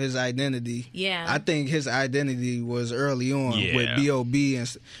 his identity. Yeah. I think his identity was early on with B.O.B.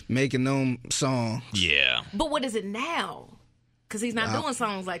 and making them songs. Yeah. But what is it now? Because he's not doing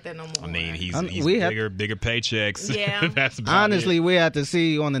songs like that no more. I mean, he's bigger paychecks. Yeah. That's about Honestly, it. we have to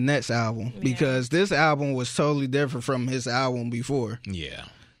see on the next album, because this album was totally different from his album before. Yeah.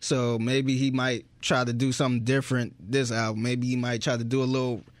 So maybe he might try to do something different this album. Maybe he might try to do a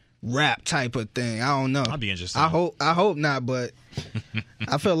little rap type of thing. I don't know. That'd be interesting. I hope not, but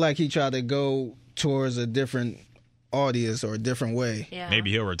I felt like he tried to go towards a different audience or a different way. Yeah. Maybe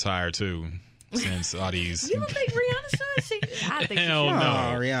he'll retire too, since all these. You don't think Rihanna should? I think Hell she should.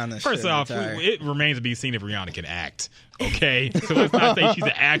 no. Rihanna. First should off, retire. it remains to be seen if Rihanna can act. Okay, so let's not say she's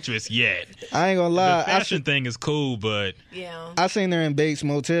an actress yet. I ain't gonna The lie. fashion thing is cool, but Yeah. I seen her in Bates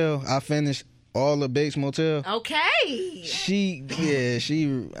Motel. I finished all of Bates Motel. Okay. She,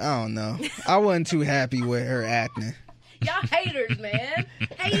 I don't know. I wasn't too happy with her acting. Y'all haters, man.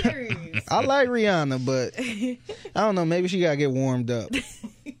 Haters. I like Rihanna, but I don't know. Maybe she gotta get warmed up.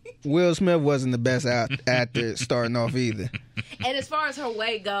 Will Smith wasn't the best actor starting off either. And as far as her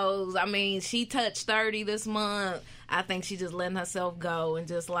weight goes, I mean, she touched 30 this month. I think she just letting herself go and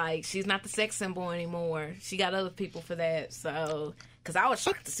just like, she's not the sex symbol anymore. She got other people for that. So, because I was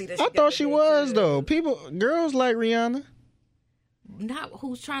shocked to see that. I thought she was though. Girls like Rihanna. Not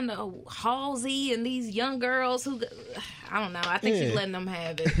who's trying to Halsey and these young girls who, I don't know. I think she's letting them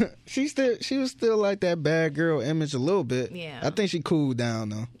have it. She was still like that bad girl image a little bit. Yeah. I think she cooled down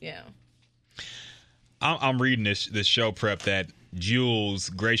though. Yeah. I'm reading this show prep that Jules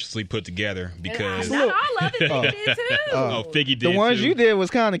graciously put together because Not all of it. He did too. Figgy did The ones too. you did was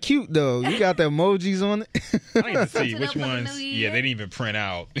kind of cute though. You got the emojis on it. I need to see Touch it which up like a ones. new Yeah, year. they didn't even print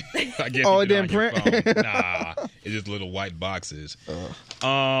out. I guess Oh, you it did didn't on your print? phone. Nah, it's just little white boxes. It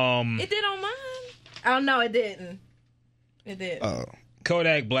did on mine. Oh no, it didn't. It did.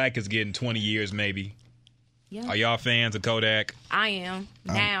 Kodak Black is getting 20 years, maybe. Yeah. Are y'all fans of Kodak? I am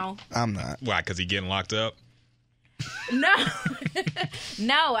now. I'm not. Why? Because he getting locked up? No,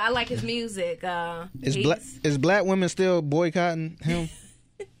 no, I like his music. Is black women still boycotting him?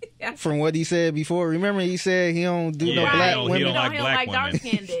 From what he said before, remember he said he don't do no Yeah, black he women. don't like black dark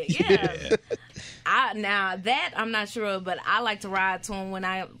women. skinned. Yeah. Now that I'm not sure, but I like to ride to him when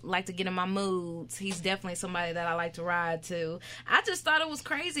I like to get in my moods. He's definitely somebody that I like to ride to. I just thought it was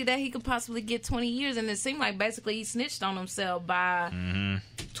crazy that he could possibly get 20 years, and it seemed like basically he snitched on himself by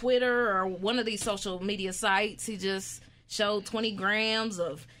Twitter or one of these social media sites. He just showed 20 grams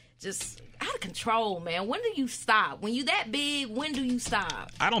of just. I of control, man. When do you stop? When you that big, when do you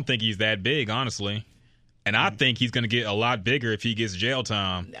stop? I don't think he's that big, honestly. And I think he's going to get a lot bigger if he gets jail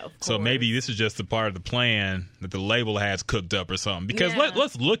time. No, of so course. maybe this is just a part of the plan that the label has cooked up or something. Because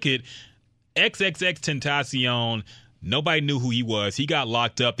let's look at XXX Tentacion. Nobody knew who he was. He got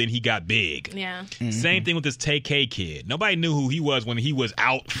locked up, then he got big. Yeah. Same thing with this TK kid. Nobody knew who he was when he was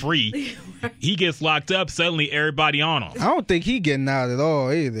out free. He gets locked up, suddenly everybody on him. I don't think he getting out at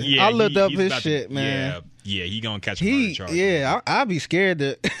all either. Yeah, I looked up he's his about shit, to, man. Yeah, he gonna catch a murder charge. I'd be scared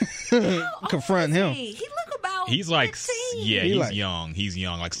to confront him. He look about He's like, 15. yeah, He he's like- young. He's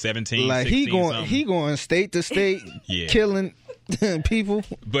young, like 17, Like 16, he going state to state, Yeah. killing people.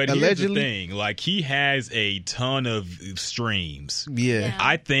 But allegedly. here's the thing, like he has a ton of streams. Yeah.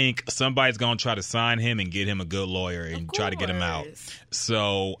 I think somebody's gonna try to sign him and get him a good lawyer and Of try to get him out. course.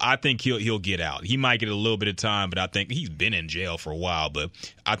 So I think he'll get out. He might get a little bit of time, but I think he's been in jail for a while. But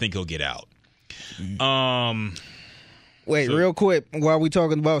I think he'll get out. Wait, So- real quick, while we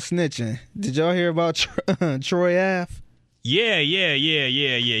talking about snitching, did y'all hear about Troy Ave? Yeah.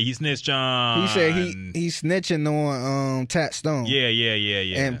 He snitched on. He said he's snitching on Tat Stone. Yeah.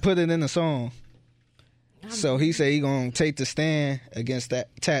 And put it in the song. So he said he gonna take the stand against that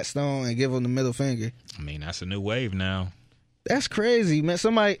Tat Stone and give him the middle finger. I mean, that's a new wave now. That's crazy, man.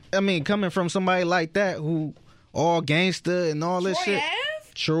 Coming from somebody like that who all gangster and all this Troy shit.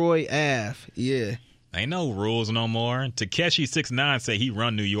 Ave? Troy Ave, yeah. Ain't no rules no more. Takeshi 6ix9ine say he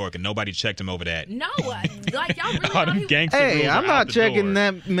run New York and nobody checked him over that. No, like y'all really All thought them he, gangster Hey, rules I'm are not out the checking door.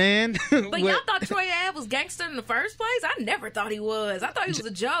 that, man. but y'all thought Troy Ave was gangster in the first place? I never thought he was. I thought he was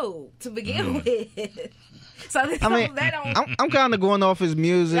a joke to begin with. So I mean, that don't. I'm kind of going off his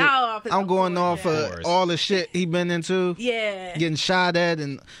music. Y'all off his- I'm going off Of course. all the shit he been into, Yeah. getting shot at,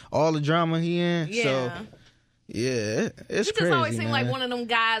 and all the drama he in. Yeah. So yeah, it's He just crazy, always seemed man. like one of them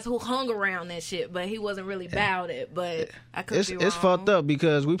guys who hung around that shit, but he wasn't really about it. But I could be wrong. It's fucked up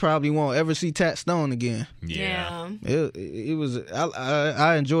because we probably won't ever see Tat Stone again. Yeah. It was.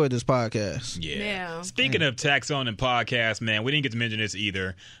 I enjoyed this podcast. Yeah. Speaking of tax on and podcasts, man, we didn't get to mention this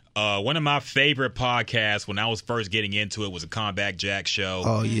either. One of my favorite podcasts when I was first getting into it was a Combat Jack show.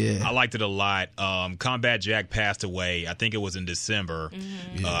 Oh yeah, I liked it a lot. Combat Jack passed away. I think it was in December.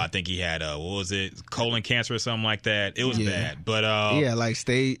 I think he had what was it, colon cancer or something like that. It was bad, but yeah, like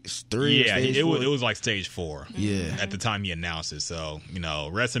stage 3. yeah, stage it 4. was like stage 4. Yeah. at the time he announced it. So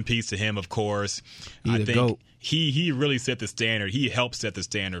rest in peace to him. Of course, He I the think GOAT. he really set the standard. He helped set the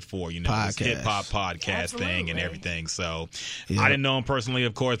standard for this Podcast. hip hop podcast thing and Absolutely. everything. So Yeah. I didn't know him personally,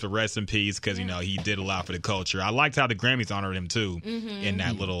 of course, but rest in peace because he did a lot for the culture. I liked how the Grammys honored him too in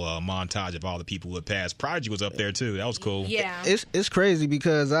that little montage of all the people who had passed. Prodigy was up there too. That was cool. Yeah. It's crazy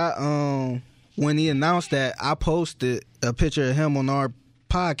because I when he announced that, I posted a picture of him on our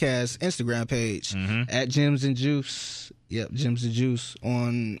podcast Instagram page at Gems and Juice. Yep, Gems and Juice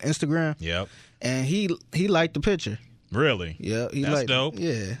on Instagram. Yep. And he liked the picture. Really? Yeah, he That's liked dope.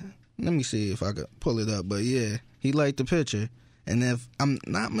 Yeah. Let me see if I could pull it up, but yeah, he liked the picture. And if I'm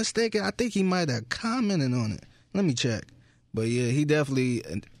not mistaken, I think he might have commented on it. Let me check. But yeah, he definitely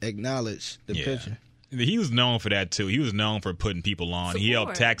acknowledged the Yeah. picture. He was known for that too. He was known for putting people on. He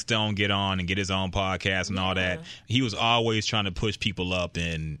helped Support. Tax Stone get on and get his own podcast and all that. He was always trying to push people up,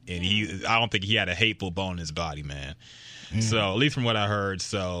 and I don't think he had a hateful bone in his body, man. So at least from what I heard,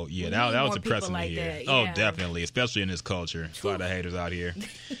 so yeah, We that need was more depressing people like to hear. that, Oh, yeah. definitely, especially in this culture. There's a lot of haters out here.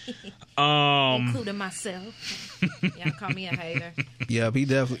 Including myself. Y'all call me a hater. Yep, he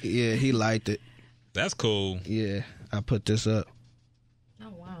definitely, yeah, he liked it. That's cool. Yeah, I put this up. Oh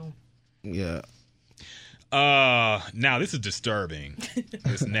wow. Yeah. Now this is disturbing.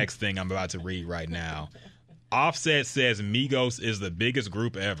 This next thing I'm about to read right now. Offset says Migos is the biggest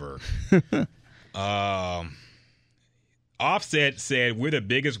group ever. Offset said we're the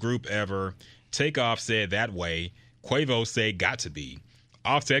biggest group ever. Takeoff said that way. Quavo said got to be.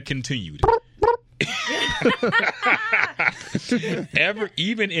 Offset continued.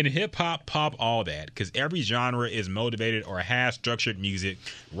 Even in hip hop, pop, all that, because every genre is motivated or has structured music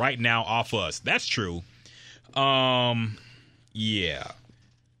right now off us. That's true. Yeah,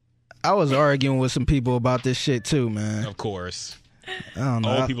 I was arguing with some people about this shit too, man. of course. I don't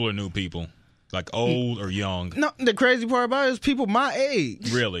know. Old people or new people, like old or young. No, the crazy part about it is people my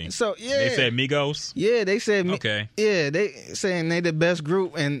age. Really? So yeah, They said Migos. yeah, they said Okay. Yeah, they saying they the best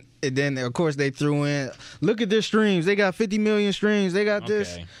group, and then of course they threw in, look at their streams. They got 50 million streams. They got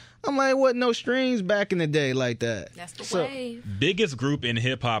this. Okay. I'm like, what? No streams back in the day like that. That's the So, wave. Biggest group in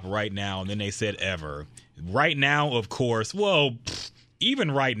hip hop right now, and then they said ever. Right now, of course. Well,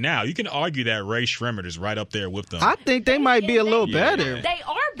 even right now, you can argue that Ray Shremmerd is right up there with them. I think they might be a little Yeah. better. They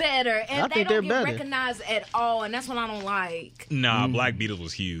are better, and I they think don't they're get better. recognized at all, and that's what I don't like. Nah, Black Beatles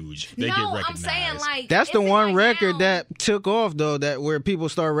was huge. They get No, I'm recognized. saying like That's the it seems one like record now- that took off though, that where people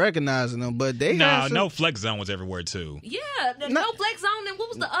start recognizing them. But they Nah, had some- No Flex Zone was everywhere too. Yeah, no Flex Zone. And what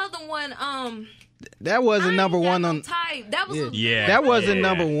was the other one? that I wasn't ain't number got one no on. type. That was Yeah. That wasn't Yeah,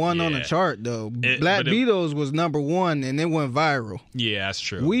 number one on the yeah. chart though. It- Black but it- Beatles was number one, and it went viral. Yeah, that's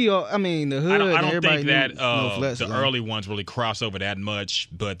true. We all, I mean, the hood. I don't everybody think knew that No Flex the Zone. early ones really cross over that much,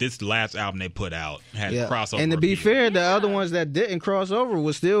 but this last album they put out had crossover. And to be appeal. fair, the other ones that didn't cross over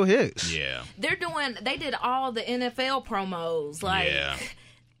was still hits. Yeah. They did all the NFL promos, like, Yeah.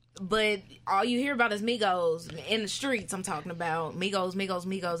 but all you hear about is Migos in the streets. I'm talking about Migos,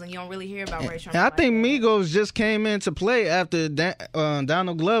 and you don't really hear about Ray Shremmerd. And I think Migos just came into play after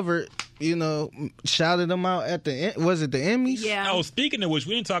Donald Glover, shouted them out at was it the Emmys? Yeah, Oh, speaking of which,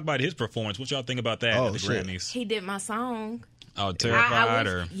 we didn't talk about his performance. What y'all think about that Oh, at the shit. Grammys? he did my song. Oh, Terrified I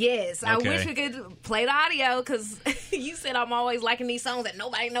or wish, yes, I Okay. wish we could play the audio because you said I'm always liking these songs that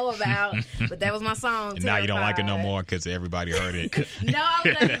nobody know about, but that was my song. now you don't like it no Terrified. more because everybody heard it. No, I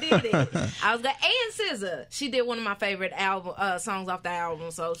was gonna did it. I was gonna, and SZA, she did one of my favorite album songs off the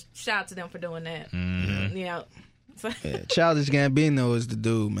album. So shout out to them for doing that. Mm-hmm. Yeah. So, Childish Gambino is the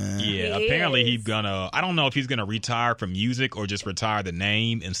dude, man. Yeah, He apparently is. he's gonna. I don't know if he's gonna retire from music or just retire the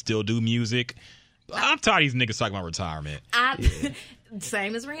name and still do music. I'm tired of these niggas talking about retirement.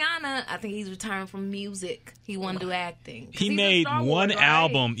 Same as Rihanna. I think he's retiring from music. He want to do acting. 'Cause He he's in made Star Wars, one right?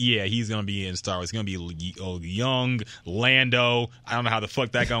 album. Yeah, he's gonna be in Star Wars. He's gonna be young Lando. I don't know how the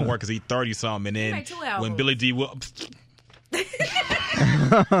fuck that gonna work because he's 30 something. And then made 2 when albums. Billy D. You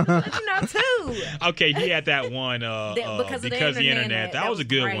know, too. Okay, he had that one Because of the the internet. internet. That That was a was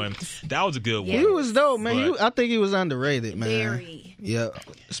good great. one. That was a good Yeah. He one. was dope, man. But- I think he was underrated, man. Very. Yeah,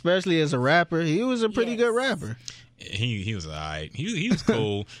 especially as a rapper. He was a pretty Yes. good rapper. He was alright. He was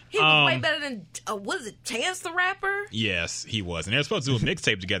cool. He was way better than was it Chance the Rapper? Yes, he was, and they're supposed to do a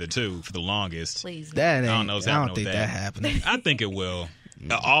mixtape together too for the longest. Please. That ain't. I don't know what's I happening don't think with that that. happening. I think it will.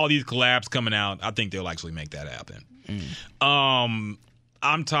 All these collabs coming out, I think they'll actually make that happen.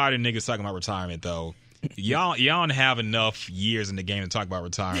 I'm tired of niggas talking about retirement though. Y'all don't have enough years in the game to talk about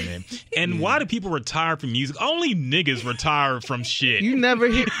retirement. And why do people retire from music? Only niggas retire from shit. You never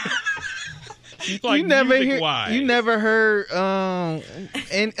hear. Like you never hear. music-wise. You never heard. Paul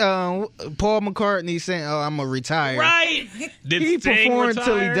McCartney saying, "Oh, I'm gonna retire." Right? Did He Sting performed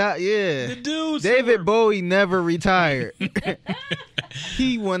till he retire? died. Yeah. The dudes David Bowie never retired.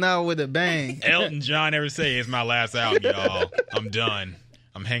 He went out with a bang. Elton John ever say it's my last album, y'all. I'm done.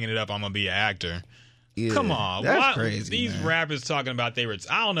 I'm hanging it up. I'm gonna be an actor. Yeah, Come on, that's why- crazy. These man. rappers talking about I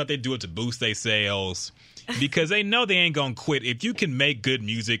don't know if they do it to boost their sales because they know they ain't gonna quit. If you can make good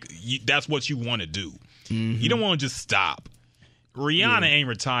music, that's what you want to do. You don't want to just stop. Rihanna ain't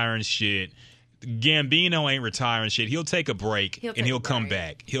retiring shit. Gambino ain't retiring shit. He'll take a break He'll and take he'll a come break.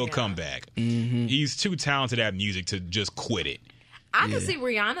 back. He'll Yeah. come back. He's too talented at music to just quit it. I can see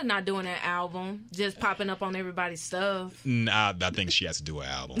Rihanna not doing an album, just popping up on everybody's stuff. Nah, I think she has to do an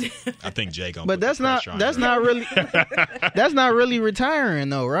album. I think Jay gonna. But put the that's not. pressure on That's her. not really. That's not really retiring,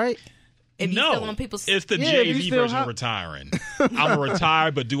 though, right? If you No, still on people's, it's the Yeah, Jay you Z still version of retiring. I'm gonna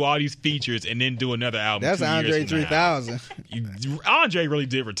retire, but do all these features and then do another album. That's 2 years Andre from now. 3000. Andre really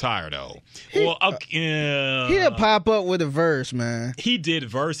did retire though. Well, He'll pop up with a verse, man. he did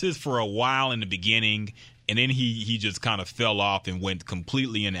verses for a while in the beginning, and then he just kind of fell off and went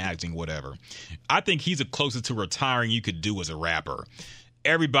completely into acting, whatever. I think he's the closest to retiring you could do as a rapper.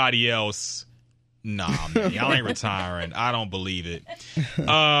 Everybody else. Nah, man, y'all ain't retiring. I don't believe it.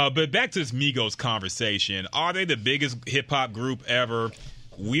 But back to this Migos conversation. Are they the biggest hip-hop group ever?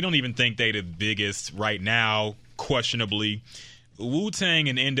 We don't even think they the biggest right now, questionably. Wu-Tang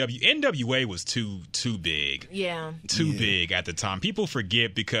and NWA was too big. yeah, Too big at the time. People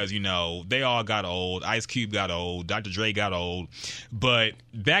forget because, they all got old. Ice Cube got old. Dr. Dre got old. But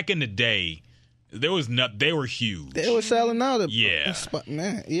back in the day, they were huge. They were selling out. Yeah.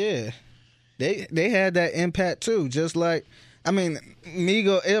 Man, yeah. They had that impact too. Just like,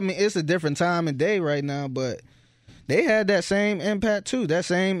 Migos. It's a different time and day right now, but they had that same impact too. That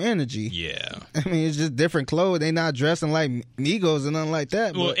same energy. Yeah. It's just different clothes. They not dressing like Migos and nothing like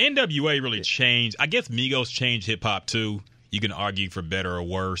that. Well, But NWA really changed. I guess Migos changed hip-hop too. You can argue for better or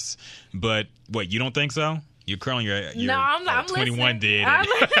worse. But, wait, you don't think so? You're curling your no, I'm 21 listening. did. I'm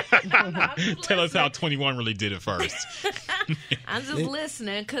just Tell us how listening. 21 really did it first. I'm just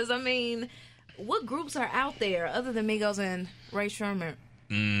listening because what groups are out there other than Migos and Ray Shremmerd?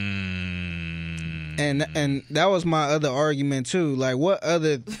 And that was my other argument too. Like, what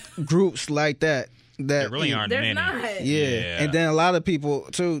other groups like that? There really aren't There's many. not. Yeah. And then a lot of people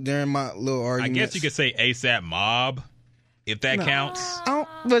too during my little I argument. guess you could say ASAP Mob, if that counts.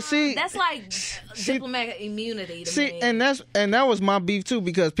 But see, That's like diplomatic immunity to me. and that was my beef too,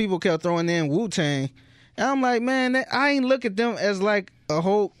 because people kept throwing in Wu-Tang, and I'm like, man, I ain't look at them as like a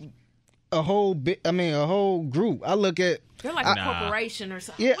whole group. I look at They're like a corporation or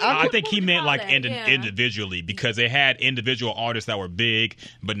something. Yeah, I think he meant like Yeah. individually, because they had individual artists that were big,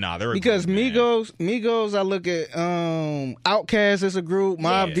 but they were because group, man. Migos, I look at Outkast as a group,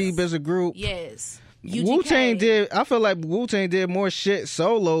 Mobb Yes. Deep as a group. Yes. Wu-Tang UGK. I feel like Wu-Tang did more shit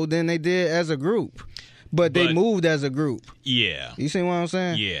solo than they did as a group. But they But- moved as a group. Yeah. You see what I'm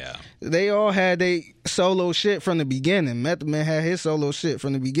saying? Yeah. They all had they solo shit from the beginning. Method Man had his solo shit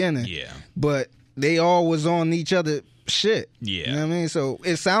from the beginning. Yeah. But they all was on each other shit. Yeah. You know what I mean? So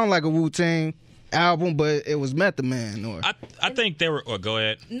it sounded like a Wu-Tang album, but it was Method Man. Or I think they were. Go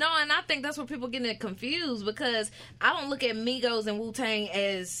ahead. No, and I think that's where people getting it confused, because I don't look at Migos and Wu-Tang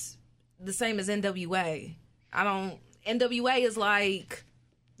as the same as NWA. NWA is like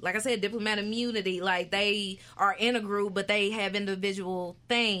I said, diplomatic immunity. Like, they are in a group, but they have individual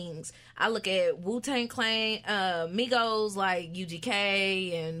things. I look at Wu-Tang Clan, Migos, like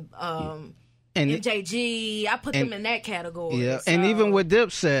UGK and MJG. I put them in that category. yeah, So- and even with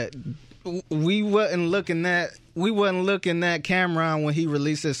Dipset, we wasn't looking at Cameron when he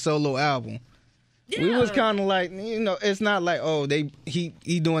released his solo album. yeah. We was kind of like, it's not like, oh,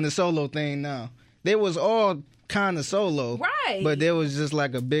 he doing the solo thing now. They was all kind of solo, Right. But there was just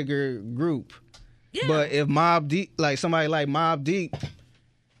like a bigger group. Yeah. But if Mobb Deep, like somebody like Mobb Deep,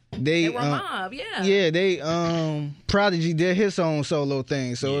 They were Mob, yeah. yeah, they Prodigy did his own solo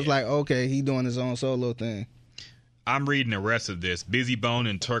thing, so it's Yeah. like, okay, he doing his own solo thing. I'm reading the rest of this. Busy Bone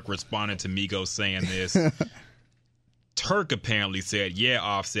and Turk responded to Migos saying this. Turk apparently said, "Yeah,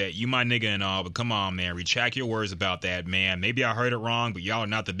 Offset, you my nigga and all, but come on, man, retract your words about that, man. Maybe I heard it wrong, but y'all are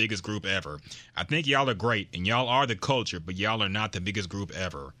not the biggest group ever. I think y'all are great, and y'all are the culture, but y'all are not the biggest group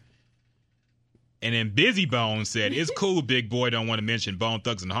ever." And then Busy Bone said, "It's cool, Big Boy don't want to mention Bone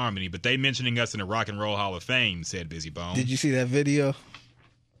Thugs and Harmony, but they mentioning us in the Rock and Roll Hall of Fame," said Busy Bone. Did you see that video?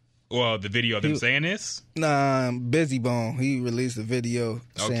 Well, the video of them saying this? Nah, Busy Bone. He released a video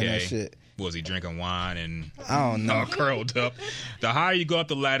saying that Okay. shit. Was he drinking wine and I don't know. all curled up? The higher you go up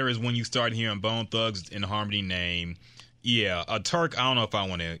the ladder is when you start hearing Bone Thugs and Harmony name. Yeah, a Turk, I don't know if I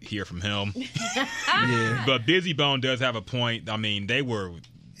want to hear from him. Yeah, But Busy Bone does have a point. I mean, they were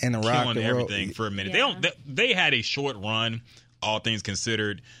and the rock killing and roll. everything for a minute. Yeah. They had a short run, all things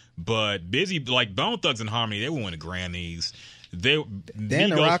considered. But like Bone Thugs and Harmony, they won the Grammys. in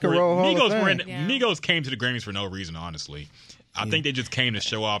the Rock and Roll Hall of Fame. Yeah. Migos came to the Grammys for no reason, honestly. I think they just came to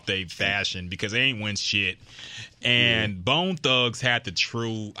show off their fashion because they ain't win shit. And Bone Thugs had the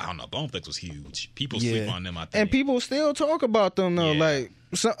true, I don't know, Bone Thugs was huge. People sleep on them, I think. And people still talk about them though. Yeah. Like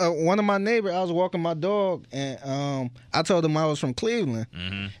one of my neighbors, I was walking my dog, and I told him I was from Cleveland,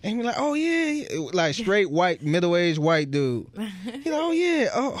 and he was like, "Oh yeah," like straight white, middle-aged white dude. He like, "Oh yeah,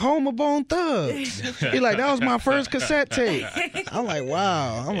 home of Bone Thugs." He like, "That was my first cassette tape." I'm like,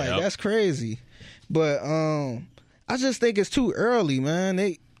 "Wow." I'm like, Yep. "That's crazy," but I just think it's too early, man.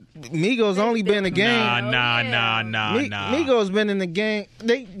 Migos only been in the game. Nah. Migos been in the game.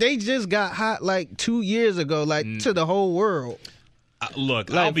 They just got hot like 2 years ago, like to the whole world.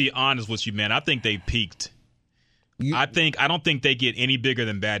 Look, I'll be honest with you, man. I think they peaked. I don't think they get any bigger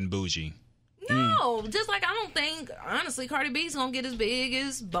than Bad and Bougie. No, just like I don't think, honestly, Cardi B's gonna get as big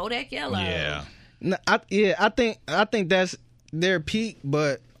as Bodak Yellow. Yeah. No, I think that's their peak,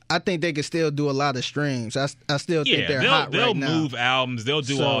 but I think they could still do a lot of streams. I still think they're hot they'll right now. move albums, they'll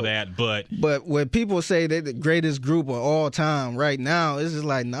do So- all that, but But when people say they're the greatest group of all time right now, it's just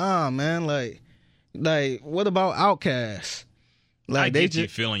like, nah, man. Like what about Outkast? I Like they get you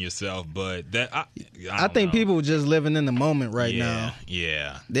just, feeling yourself, but that I I think people just living in the moment right now.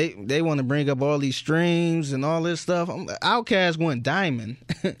 Yeah. They want to bring up all these streams and all this stuff. Outkast went diamond.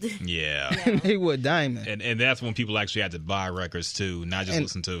 Yeah. They went diamond. And that's when people actually had to buy records too, not just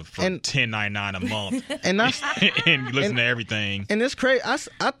listen to for and- $10.99 a month And that's and listen to everything. and it's crazy.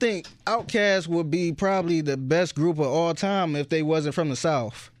 I think Outkast would be probably the best group of all time if they wasn't from the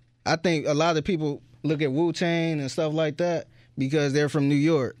South. I think a lot of people look at Wu-Tang and stuff like that because they're from New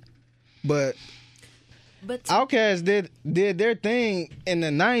York. But Outkast did their thing in the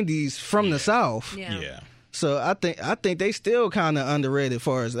 90s from the South. Yeah. So I think they still kind of underrated as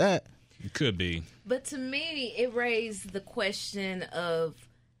far as that. It could be. But to me, it raised the question of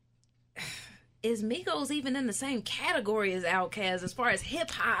is Migos even in the same category as Outkast as far as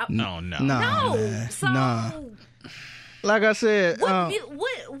hip hop? No. No. man. So Nah. Like I said, what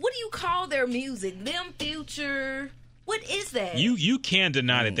do you call their music? Them, Future? What is that? You can't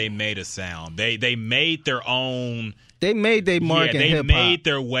deny that they made a sound. They made their own. they made their mark in they hip hop. made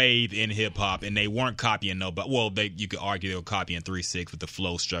their wave in hip hop, and they weren't copying nobody. Well, you could argue they were copying 3-6 with the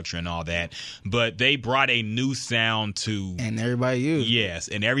flow structure and all that, but they brought a new sound to. And everybody used it. Yes,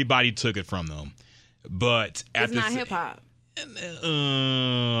 and everybody took it from them. But at it's not hip hop.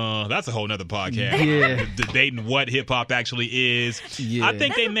 that's a whole nother podcast. Yeah. Debating what hip hop actually is. Yeah. I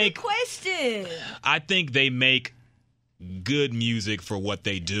think That's they a make. big question. I think they make good music for what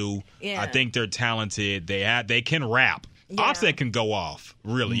they do. Yeah. I think they're talented. They can rap. Yeah. Offset can go off.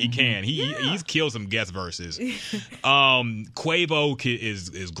 Really, he can. He's killed some guest verses. Quavo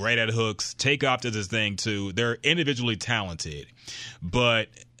is great at hooks. Takeoff does his thing too. They're individually talented, but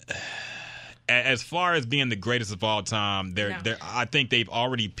as far as being the greatest of all time, I think they've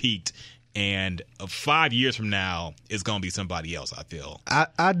already peaked. And 5 years from now, it's going to be somebody else, I feel.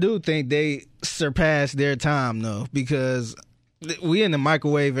 I do think they surpassed their time, though, because we in the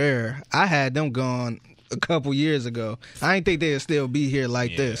microwave era. I had them gone a couple years ago. I didn't think they'd still be here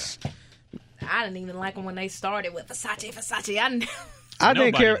like this. I didn't even like them when they started with Versace. I didn't. I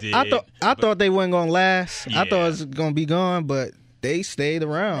didn't care. Nobody I thought they wasn't gonna last. I Yeah. thought it was gonna be gone, but they stayed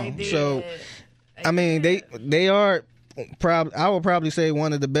around. They did. So I mean, they are I would probably say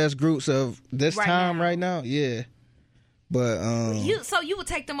one of the best groups of this Right time now. right now. Yeah, but So you would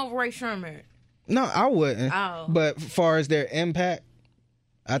take them over Ray Sherman? no, I wouldn't. Oh. But as far as their impact,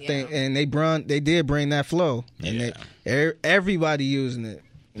 I think, and they did bring that flow, and everybody using it.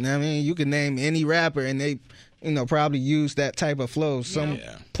 You know what I mean? You can name any rapper, and they, probably use that type of flow some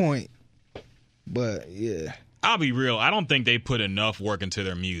point. But yeah, I'll be real. I don't think they put enough work into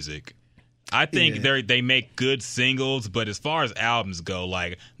their music. I think they make good singles, but as far as albums go,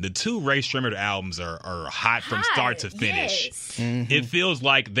 like the 2 Ray Shremmer albums are hot from start to finish. Yes. It feels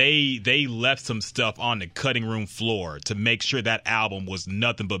like they left some stuff on the cutting room floor to make sure that album was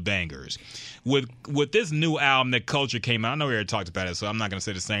nothing but bangers. With this new album that Culture came out, I know we already talked about it, so I'm not going to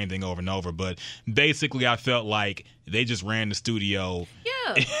say the same thing over and over, but basically I felt like they just ran the studio,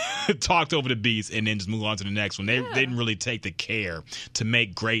 talked over the beats, and then just move on to the next one. They didn't really take the care to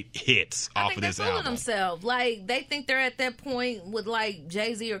make great hits off of this they're fooling album. themselves. Like, they think they're at that point with, like,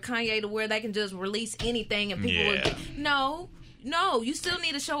 Jay-Z or Kanye to where they can just release anything and people will... No, you still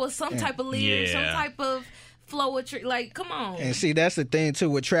need to show us some type of lyrics, some type of flowetry. Like, come on. and see, that's the thing too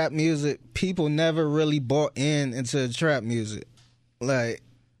with trap music. People never really bought into trap music. Like,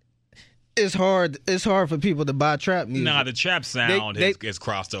 it's hard for people to buy trap music. Nah, the trap sound is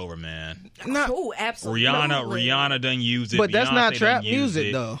crossed over, man. Oh, absolutely. Rihanna done used it. But that's Beyonce not done trap used music,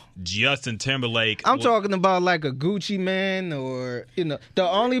 it. though. Justin Timberlake. I'm talking about like a Gucci Man, or the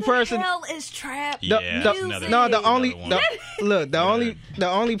only person. What the hell is trap Yeah, music? The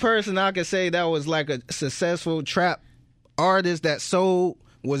only person I could say that was like a successful trap artist that sold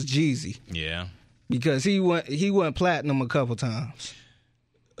was Jeezy, Yeah. because he went platinum a couple times.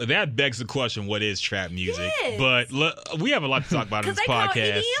 That begs the question, what is trap music? Yes. But look, we have a lot to talk about in Because this they call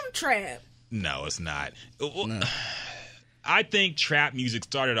podcast. EDM trap. No, it's not. I think trap music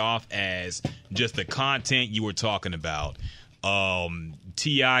started off as just the content you were talking about.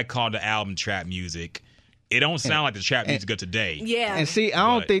 T.I. called the album trap music. It don't sound like the trap music of today. Yeah. And see, I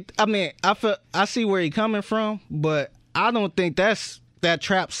don't think. I mean, I see where he's coming from, but I don't think that's that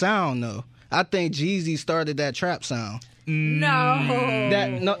trap sound though. I think Jeezy started that trap sound. No.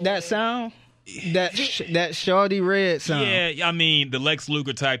 That sound, that Shawty Red sound. Yeah, I mean the Lex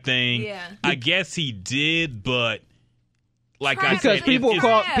Luger type thing. Yeah. I guess he did, but like Trap I Because said,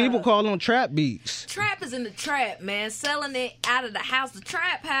 people call them trap beats. Trap is in the trap, man. Selling it out of the house, the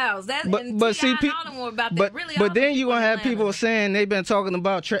trap house. That's But see, but then you gonna have people saying they've been talking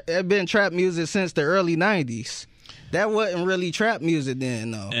about been trap music since the early '90s. That wasn't really trap music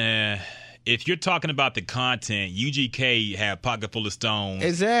then, though. If you're talking about the content, UGK had Pocket Full of Stones.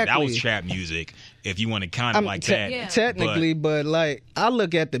 Exactly. That was trap music, if you want to count it like that. Yeah. Technically, but like I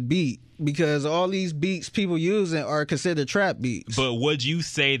look at the beat, because all these beats people using are considered trap beats. But would you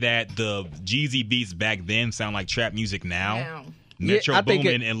say that the Jeezy beats back then sound like trap music now? Metro I think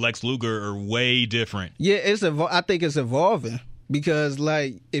Boomin and Lex Luger are way different. Yeah, I think it's evolving, because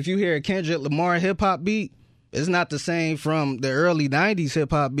like if you hear a Kendrick Lamar hip hop beat, it's not the same from the early '90s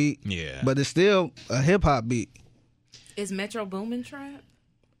hip hop beat. Yeah. But it's still a hip hop beat. Is Metro Boomin trap?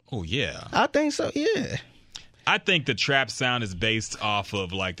 Oh, yeah. I think so, yeah. I think the trap sound is based off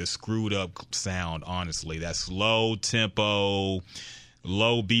of like the screwed up sound, honestly. That slow tempo,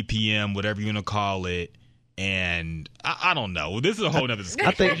 low BPM, whatever you want to call it. And I don't know. This is a whole nother discussion.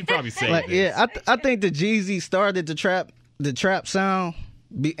 I think- you should probably say Like, this. yeah, I think the Jeezy started the trap sound,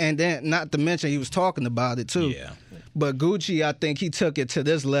 and then not to mention he was talking about it too. Yeah. But Gucci, I think he took it to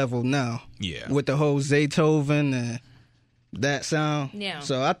this level now. Yeah. With the whole Zaytoven and that sound. Yeah.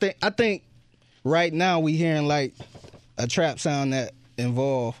 So I think right now we hearing like a trap sound that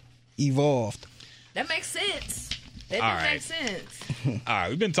evolved. That makes sense. That All does right. make sense. All right,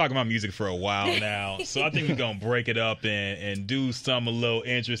 we've been talking about music for a while now, so I think we're going to break it up and do something a little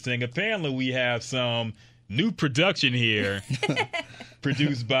interesting. Apparently, we have some new production here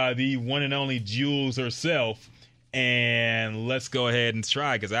produced by the one and only Jules herself. And let's go ahead and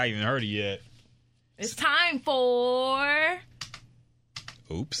try because I haven't even heard it yet. It's time for.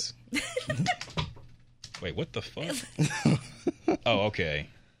 Oops. Wait, what the fuck? Oh, okay.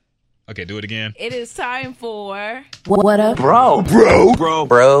 Okay, do it again. It is time for. What a bro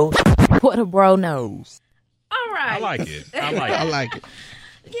what a bro knows. All right. I like it. I like I it. like it.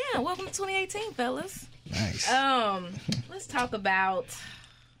 Yeah, welcome to 2018, fellas. Nice. Let's talk about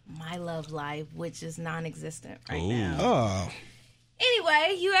my love life, which is non-existent right Ooh. now. Oh,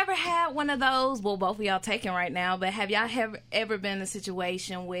 Anyway, you ever had one of those? Well, both of y'all taking right now, but have y'all ever been in a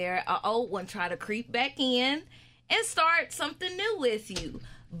situation where an old one try to creep back in and start something new with you?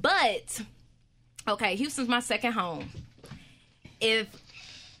 But okay, Houston's my second home. If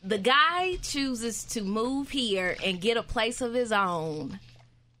the guy chooses to move here and get a place of his own,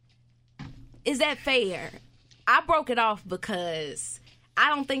 is that fair? I broke it off because I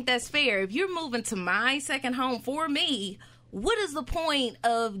don't think that's fair. If you're moving to my second home for me, what is the point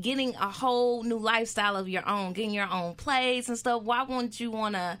of getting a whole new lifestyle of your own, getting your own place and stuff? Why wouldn't you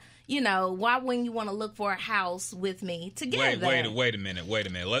want to, why wouldn't you want to look for a house with me together? Wait a minute.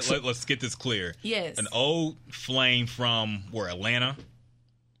 Let's get this clear. Yes. An old flame from where, Atlanta?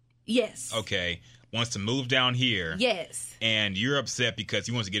 Yes. Okay. Wants to move down here. Yes. And you're upset because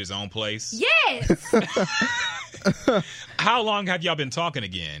he wants to get his own place. Yes. How long have y'all been talking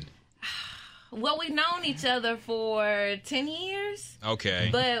again? Well, we've known each other for 10 years, Okay.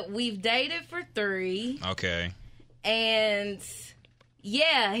 but we've dated for 3. Okay. And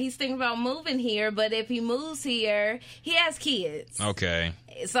yeah, he's thinking about moving here, but if he moves here, he has kids. Okay.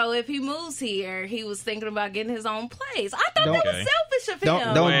 So if he moves here, he was thinking about getting his own place. I thought that Don't- was selfish of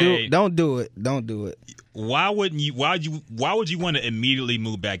him. don't do it. Why would you want to immediately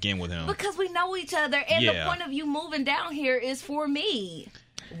move back in with him? Because we know each other, and the Yeah. point of you moving down here is for me,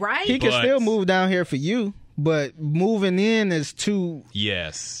 right? He can But- still move down here for you, but moving in is too.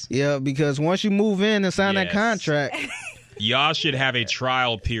 Yes. Yeah, because once you move in and sign that Yes. contract, Y'all should have a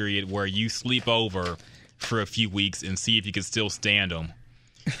trial period where you sleep over for a few weeks and see if you can still stand them.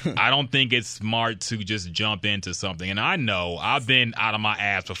 I don't think it's smart to just jump into something. And I know I've been out of my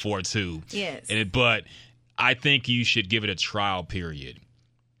ass before too. Yes. But I think you should give it a trial period.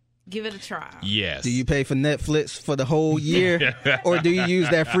 Give it a try. Yes. do you pay for Netflix for the whole year, or do you use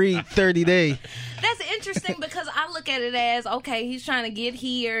that free 30-day? That's interesting because I look at it as, okay, he's trying to get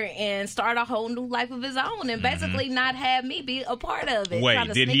here and start a whole new life of his own and basically not have me be a part of it. Wait, Trying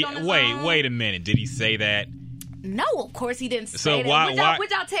to did sneak he? on his own. Wait a minute. Did he say that? No, of course he didn't say So that. why- Would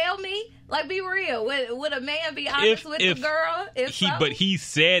y'all tell me? Like, be real. Would a man be honest with the girl? If so? But he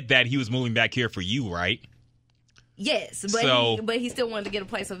said that he was moving back here for you, right? Yes, but, So- but he still wanted to get a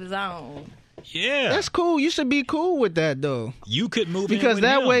place of his own. Yeah. That's cool. You should be cool with that though. You could move in Because with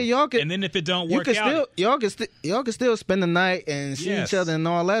that him. way y'all could- And then if it don't You work can out, still y'all can still spend the night and see Yes. each other and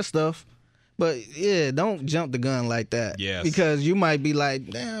all that stuff. But yeah, don't jump the gun like that. Yes. Because you might be like,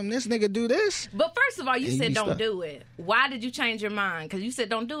 damn, this nigga do this. But first of all, you And said you don't stuck. do it. Why did you change your mind? Because you said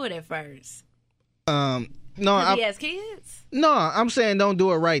don't do it at first. No, Because he has kids. no, I'm saying don't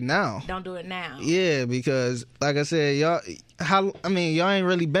do it right now. Don't do it now. Yeah, because like I said, y'all ain't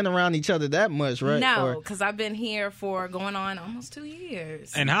really been around each other that much, right? No, Or- because I've been here for going on almost 2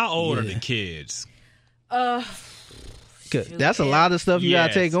 years. and how old are the kids? 'cause that's a lot of stuff you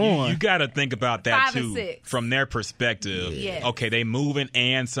gotta take on. You got to think about that 5 and too 6. from their perspective. Yes. Okay, they moving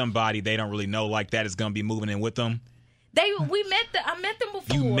and somebody they don't really know like that is going to be moving in with them. I met them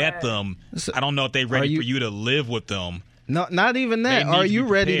before. You met them. I don't know if they ready you- for you to live with them. No, not even that. They need Are to you be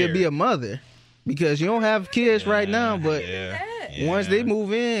ready to be prepared. a mother? Because you don't have kids right now, but once they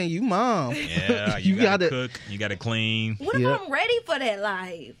move in, you mom. Yeah, you you gotta gotta cook, you gotta clean. What if Yep. I'm ready for that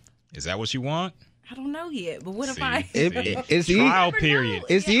life? Is that what you want? I don't know yet, but what if See, I? It's trial never period. know.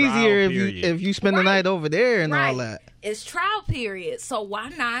 It's Yeah. easier Trial period. if you spend the Right. night over there and all Right. that. It's trial period, so why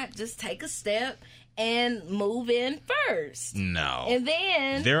not just take a step and move in first. No. And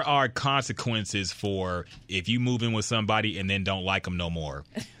then There are consequences for if you move in with somebody and then don't like them no more.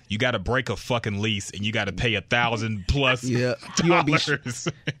 You got to break a fucking lease and you got to pay $1,000+ Yeah. You won't be dollars.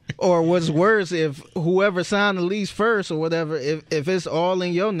 Or what's worse, if whoever signed the lease first or whatever, if it's all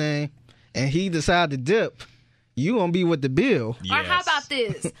in your name and he decide to dip, you gonna be with the bill. Or how Yes. about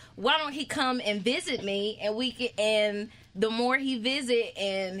this? Why don't he come and visit me, and we can? And the more he visit,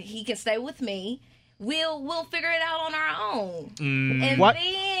 and he can stay with me, we'll figure it out on our own. And What-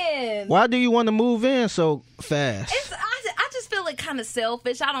 then Why do you want to move in so fast? I just feel it kind of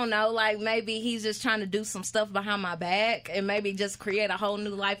selfish. I don't know. Like maybe he's just trying to do some stuff behind my back, and maybe just create a whole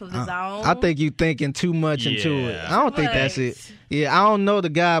new life of his own. I think you thinking too much into it. Yeah. I don't think that's But- it. Yeah, I don't know the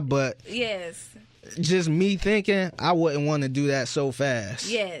guy, but Yes. just me thinking, I wouldn't want to do that so fast.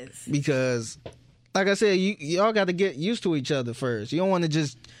 Yes. Because, like I said, y'all got to get used to each other first. You don't want to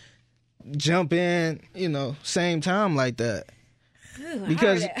just jump in, same time like that.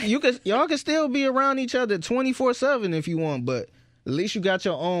 Because y'all can still be around each other 24/7 if you want, but at least you got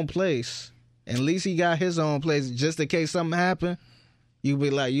your own place. And at least he got his own place just in case something happen. You be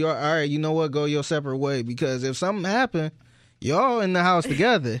like, you're all right, you know what, go your separate way. Because if something happen, y'all in the house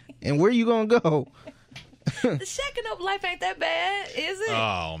together. And where you gonna go? The shacking up life ain't that bad, is it?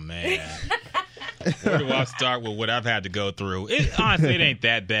 Oh, man. Where do I start with what I've had to go through? Honestly, it ain't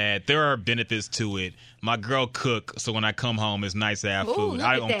that bad. There are benefits to it. My girl cook, so when I come home, it's nice to have Ooh, food. look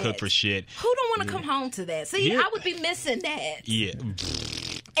I at don't that. cook for shit. Who don't want to come home to that? See, Here- I would be missing that. Yeah. And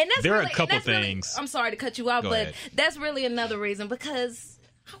that's There are a really, couple that's really- things. I'm sorry to cut you off, Go but ahead. that's really another reason because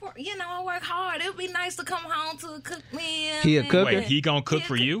I work hard. It would be nice to come home to a cook meal. He a and- cooker? Wait, he gonna cook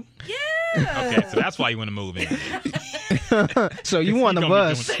for you? Yeah. Okay, so that's why you want to move in. So you want He a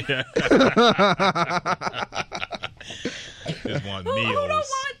gonna be bus. doing shit. Just want Who meals. don't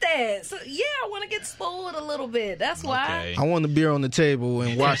want that? So yeah, I want to get spoiled a little bit. That's why. Okay. I want the beer on the table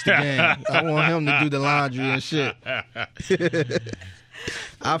and watch the game. I want him to do the laundry and shit.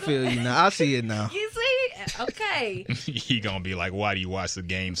 I feel you now. I see it now. You see? Okay. He gonna be like, why do you watch the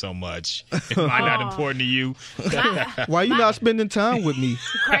game so much? Am I not important to you? Why you not spending time with me?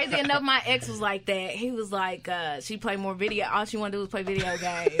 Crazy enough, my ex was like that. He was like, she played more video. All she wanted to do was play video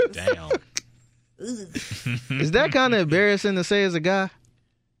games. Damn. Is that kind of embarrassing to say as a guy?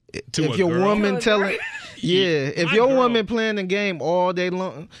 To If a your girl? woman To a telling, girl? yeah, if My your girl- woman playing the game all day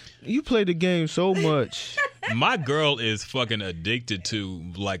long, you play the game so much. My girl is fucking addicted to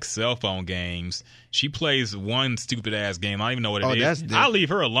like cell phone games. She plays one stupid ass game. I don't even know what it Oh, is. that's different. I'll leave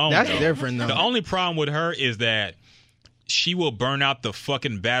her alone. That's though. different, though. The only problem with her is that she will burn out the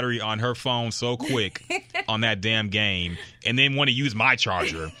fucking battery on her phone so quick on that damn game, and then want to use my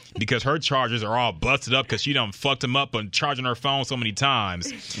charger because her chargers are all busted up because she done fucked them up on charging her phone so many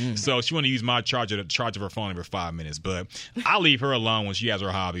times. So she want to use my charger to charge her phone every 5 minutes. But I'll leave her alone when she has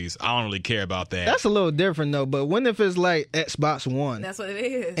her hobbies. I don't really care about that. That's a little different though. But what if it's like Xbox One That's what it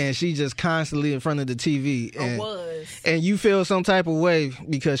is. and she just constantly in front of the TV Or and was. and you feel some type of way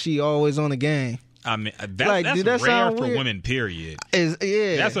because she always on the game? I mean, Like, that's did that rare sound for weird? women, period.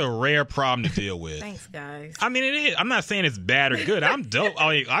 Yeah. That's a rare problem to deal with. Thanks, guys. I mean, it is. I'm not saying it's bad or good. I'm dope.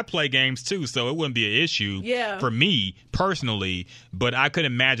 I play games too, so it wouldn't be an issue Yeah. for me personally. But I could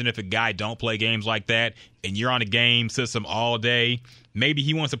imagine if a guy don't play games like that and you're on a game system all day. Maybe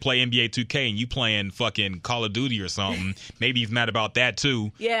he wants to play NBA 2K and you playing fucking Call of Duty or something. Maybe he's mad about that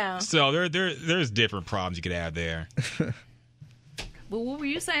too. Yeah. So there's different problems you could have there. Well, what were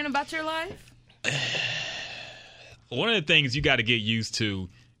you saying about your life? One of the things you got to get used to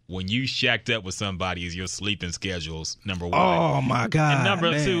when you shacked up with somebody is your sleeping schedules, number one. oh my god. And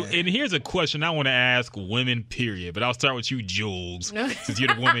number man. two, and here's a question I want to ask women, period. But I'll start with you, Jules, since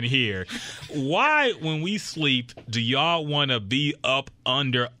you're the woman here. Why, when we sleep, do y'all want to be up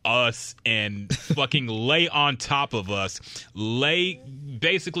under us and fucking lay on top of us?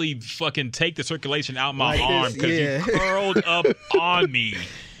 Basically fucking take the circulation out my Like arm this, because yeah. you curled up on me.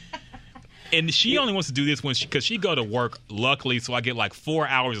 And she only wants to do this because she go to work, luckily, so I get like 4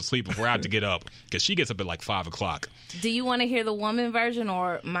 hours of sleep before I have to get up because she gets up at like 5 o'clock. Do you want to hear the woman version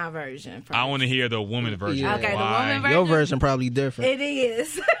or my version? I want to hear the woman version. Yeah. Okay, the Why? woman version. Your version probably different. It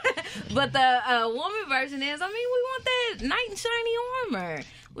is. But the woman version is, we want that knight in shiny armor.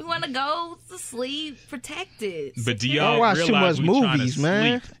 We want to go to sleep protected. But do Don't y'all watch too realize much we're trying movies, to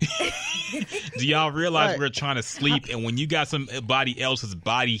man. sleep? Do y'all realize Right. we're trying to sleep, and when you got somebody else's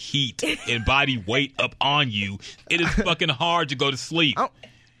body heat and body weight up on you, it is fucking hard to go to sleep. Oh,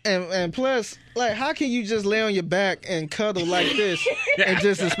 and plus, like, how can you just lay on your back and cuddle like this and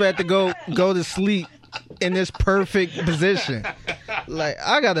just expect to go to sleep in this perfect position? Like,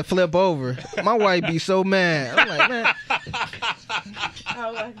 I gotta flip over. My wife be so mad. I'm like, man.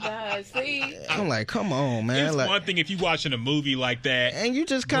 Oh my God! See, I'm like, come on, man. It's Like, one thing if you watching a movie like that. and you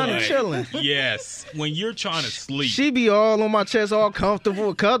just kind of but- chilling. Yes, when you're trying to sleep. She be all on my chest, all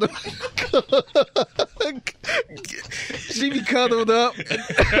comfortable, cuddled. She be cuddled up.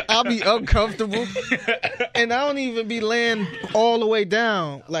 I'll be uncomfortable, and I don't even be laying all the way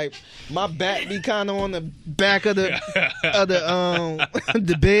down. Like, my back be kind of on the back of the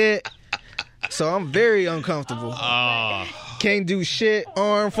the bed, so I'm very uncomfortable. Can't do shit.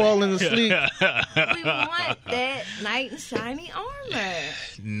 Arm falling asleep. we want that knight in shiny armor.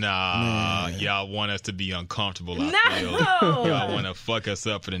 Nah, y'all want us to be uncomfortable. I feel. No, Y'all want to fuck us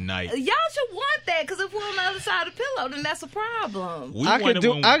up for the night. y'all should want that because if we're on the other side of the pillow, then that's a problem. We I want could it do.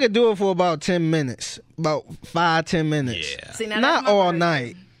 when- I could do it for about 10 minutes, about 5-10 minutes. Yeah. See, now Not that's my all version.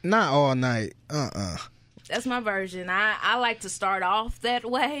 night. Not all night. That's my version. I like to start off that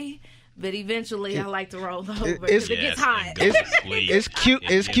way, but eventually I like to roll over because it Yes, gets hot. and go to sleep. It's cute.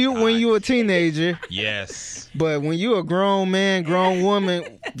 It It's gets cute when hot. you a teenager, Yes. but when you a grown man, grown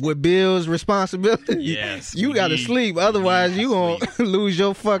woman with bills, responsibility, Yes. you we gotta need- sleep. we Otherwise, need you to gonna sleep. lose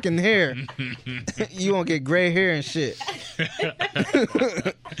your fucking hair. You gonna get gray hair and shit.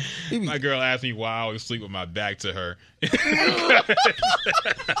 My girl asked me why I always sleep with my back to her.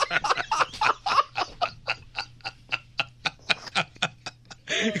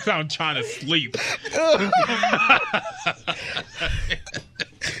 Because I'm trying to sleep.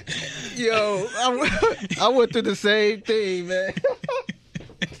 Yo, I went through the same thing, man.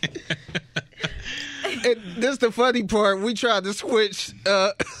 And this the funny part. We tried to switch.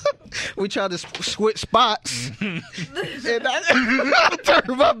 Switch spots, and I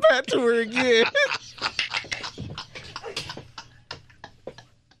turned my back to her again.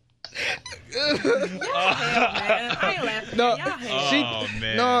 Man, I ain't laughing. No, Y'all hate Oh,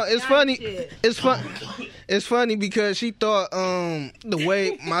 man. No, it's Y'all funny. shit. It's fun. It's funny because she thought the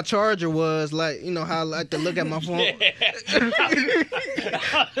way my charger was, like, you know how I like to look at my phone.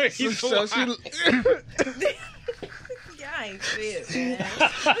 So she Y'all ain't shit, man.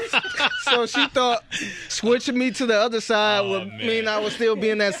 so she thought switching me to the other side would man. mean I would still be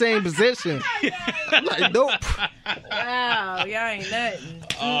in that same position. I'm like, nope. Wow, y'all ain't nothing.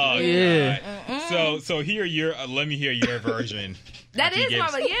 Oh, Yeah. God. So here your let me hear your version. That After is you my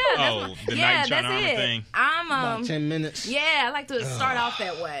get- that's Oh, my, the yeah, night shine that's armor it. thing. I'm About 10 minutes. yeah, I like to start off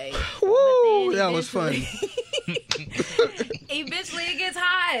that way. Woo, But then that was funny. Eventually it gets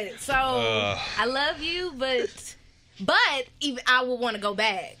hot. So I love you, but even I will want to go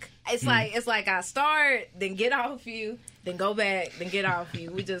back. It's like I start, then get off you, then go back, then get off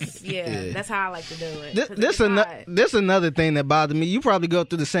you. We just Yeah. that's how I like to do it. 'Cause it This gets hot. this another thing that bothered me. You probably go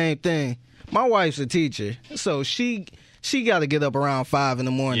through the same thing. My wife's a teacher, so she got to get up around 5 in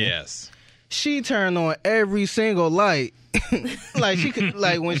the morning. Yes. She turned on every single light. Like she could,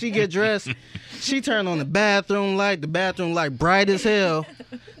 like when she get dressed, she turned on the bathroom light bright as hell.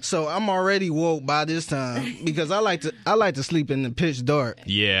 So I'm already woke by this time because I like to sleep in the pitch dark.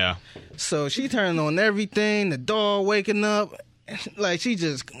 Yeah. So she turned on everything, the dog waking up, like she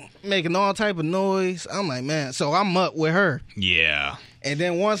just making all type of noise. I'm like, man, so I'm up with her. Yeah. And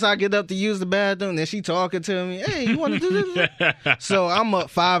then once I get up to use the bathroom, then she talking to me, hey, you want to do this? So I'm up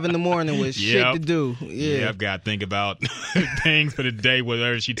 5 in the morning with shit Yep. to do. Yeah. I've got to think about things for the day,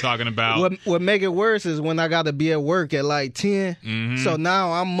 whatever she's talking about. What make it worse is when I got to be at work at like 10. So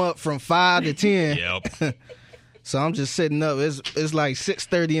now I'm up from 5 to 10. Yep. So I'm just sitting up. It's like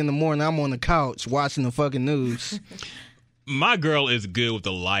 6:30 in the morning. I'm on the couch watching the fucking news. My girl is good with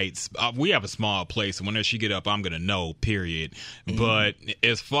the lights. We have a small place, and whenever she get up, I'm gonna know. Period. But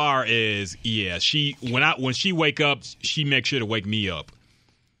as far as when she wake up, she makes sure to wake me up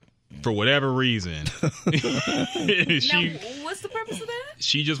for whatever reason. Now, she what's the purpose of that?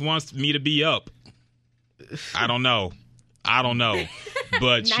 she just wants me to be up. I don't know.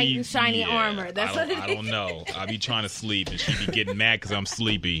 But Knight she in shiny armor. That's I what it don't know. I be trying to sleep, and she be getting mad because I'm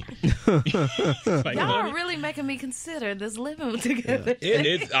sleepy. Like, Y'all are really making me consider this living together.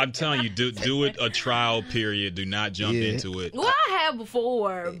 I'm telling you, do it a trial period. Do not jump Yeah. into it. Well, I have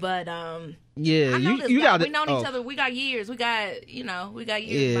before, but Yeah, I know this you guy. got to. We known each other. We got years. We got years.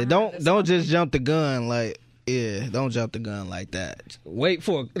 Yeah, behind us. don't just jump the gun like. Yeah, don't jump the gun like that. Wait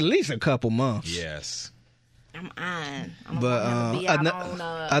for at least a couple months. Yes. I'm on. I don't But want him to be out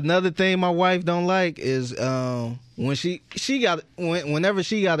on. another thing my wife don't like is when whenever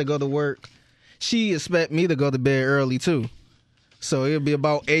she got to go to work, she expect me to go to bed early too. So it'll be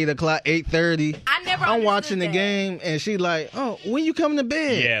about 8:00, 8:30. I never. I'm understood watching the that. game and she like, oh, when you coming to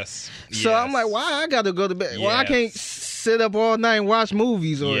bed? Yes. So I'm like, why I got to go to bed? Well, I can't Yes. sit up all night and watch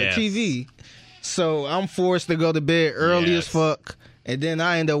movies or Yes. TV. So I'm forced to go to bed early as Yes. fuck, and then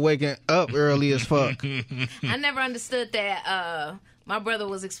I end up waking up early as fuck. I never understood that. My brother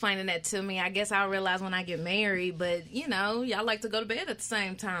was explaining that to me. I guess I'll realize when I get married, but y'all like to go to bed at the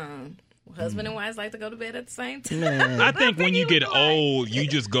same time. Husband and wives like to go to bed at the same time. I think when you get like- old, you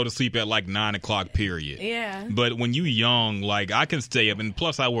just go to sleep at like 9 o'clock, period. Yeah. But when you young, like I can stay up, and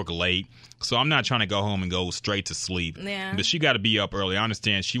plus I work late, so I'm not trying to go home and go straight to sleep. Yeah. But she got to be up early. I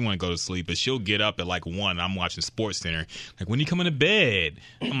understand she want to go to sleep, but she'll get up at like 1. I'm watching Sports Center. Like, when you coming to bed?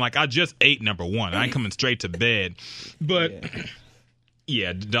 I'm like, I just ate number 1. I ain't coming straight to bed. But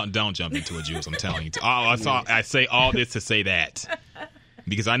yeah, don't jump into it, Jules. I'm telling you. I say all this to say that.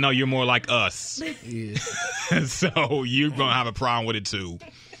 Because I know you're more like us. Yeah. So you're going to have a problem with it too.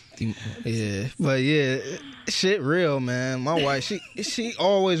 Yeah, but yeah, shit real, man. My wife, she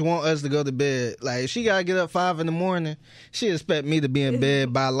always want us to go to bed. Like, if she gotta get up 5 a.m, she expect me to be in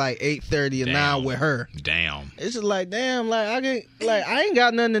bed by like 8:30 and 9 with her. Damn. It's just like, damn, like I ain't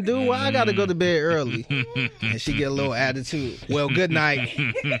got nothing to do. Why I gotta go to bed early? And she get a little attitude. Well, good night.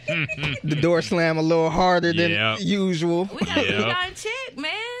 The door slam a little harder than Yep. usual. We gotta keep Yeah. y'all in check,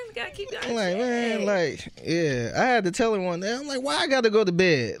 man. Gotta keep y'all in I'm like, check. man, like, yeah. I had to tell her one day. I'm like, why I gotta go to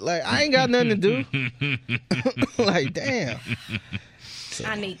bed? Like, I ain't got nothing to do. Like, damn.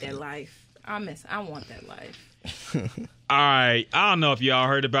 I need that life. I want that life. All right. I don't know if y'all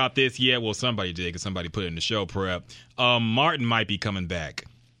heard about this yet. Well, somebody did because somebody put it in the show prep. Martin might be coming back.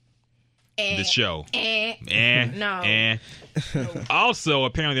 The show. No. Also,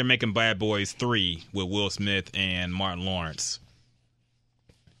 apparently they're making Bad Boys 3 with Will Smith and Martin Lawrence.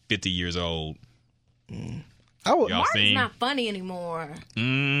 50 years old. I would, Y'all Martin's seen? not funny anymore.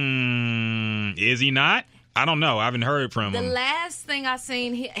 Is he not? I don't know. I haven't heard from The him. last thing I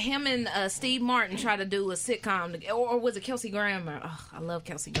seen, him and Steve Martin try to do a sitcom, or was it Kelsey Grammer? Oh, I love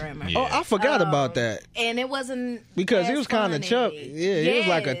Kelsey Grammer. Yeah. oh, I forgot about that. And it wasn't Because he as was kind of funny. chubby. Yeah, he was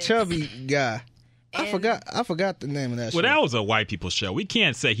like a Yes. chubby guy. I And- forgot the name of that Well, show. that was a white people show. We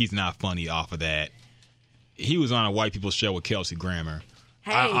can't say he's not funny off of that. He was on a white people show with Kelsey Grammer.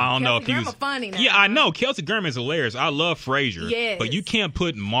 Hey, I don't know if Kelsey he was Grammer funny now. Yeah, I know Kelsey Grammer is hilarious. I love Frasier. Yes. But you can't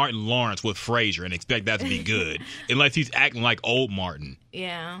put Martin Lawrence with Frasier and expect that to be good unless he's acting like old Martin.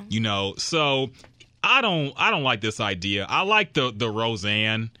 Yeah. You know, so I don't like this idea. I like the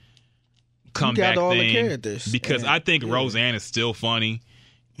Roseanne comeback all the thing characters. because Yeah. I think Roseanne is still funny.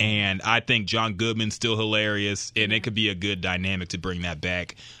 And I think John Goodman's still hilarious, and it could be a good dynamic to bring that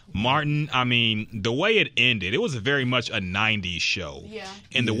back. Martin, I mean, the way it ended, it was very much a 90s show. Yeah.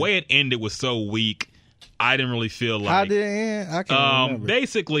 And the way it ended was so weak, I didn't really feel like... How did it end? I can't remember.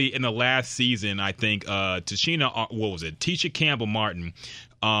 Basically, in the last season, I think Tisha Campbell Martin,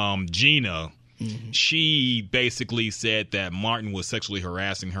 Gina, she basically said that Martin was sexually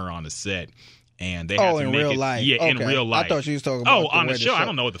harassing her on the set. And they had to in make real it, life. Yeah, in Okay. real life. I thought she was talking about on the the way show. I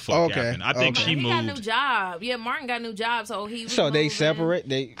don't know what the fuck Okay. happened. I think Okay. she He moved. got a new job. Yeah, Martin got a new job, so he was So they moving. separate?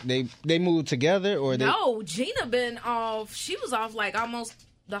 They moved together, or they? No, Gina been off. She was off like almost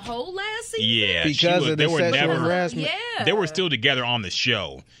the whole last season. Yeah, Because of they the were sexual never. harassment. Yeah. They were still together on the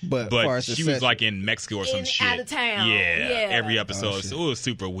show, But far as the she was sex- like in Mexico or some In- shit. out of town. Yeah. every episode. Oh, shit. So it was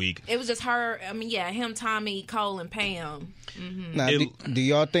super weak. It was just her. I mean, yeah, him, Tommy, Cole, and Pam. Now, It- do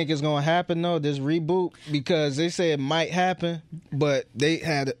y'all think it's gonna happen though? This reboot, because they say it might happen, but they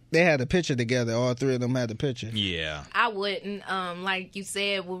had a picture together. All three of them had a picture. Yeah. I wouldn't. Like you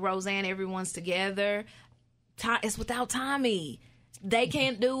said, with Roseanne, everyone's together. It's without Tommy. They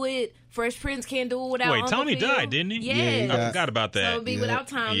can't do it. Fresh Prince can't do it without Wait, Uncle Tommy Phil. died, didn't he? Yes. Yeah, I forgot about So that. it'd be without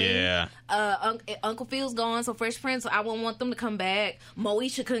Tommy. Yeah. Uncle Phil's gone, so Fresh Prince, I wouldn't want them to come back.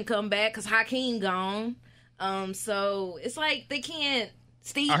 Moesha couldn't come back because Hakeem gone. So it's like they can't.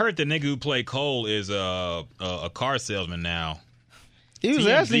 Steve. I heard the nigga who played Cole is a car salesman now. He was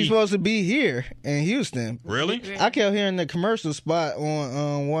TMZ. actually supposed to be here in Houston. Really? I kept hearing the commercial spot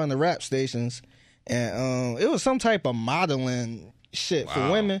on one of the rap stations, and it was some type of modeling shit for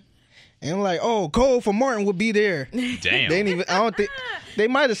Wow. women. And I'm like, oh, Cole from Martin would be there. Damn. They didn't even. I don't think they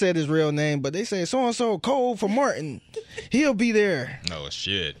might have said his real name, but they said so and so Cole from Martin. He'll be there. Oh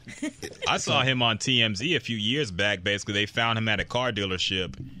shit! I saw him on TMZ a few years back. Basically, they found him at a car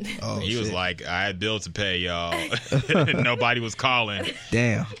dealership. Oh, He was shit. like, "I had bills to pay, y'all." Nobody was calling.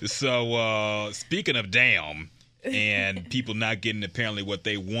 Damn. So, speaking of damn, and people not getting apparently what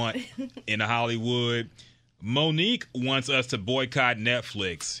they want in Hollywood, Monique wants us to boycott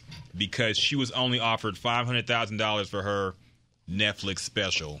Netflix because she was only offered $500,000 for her Netflix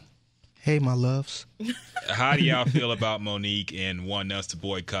special. Hey, my loves. How do y'all feel about Monique and wanting us to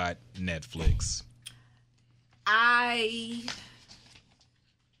boycott Netflix?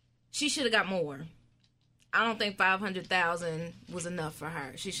 She should have got more. I don't think 500,000 was enough for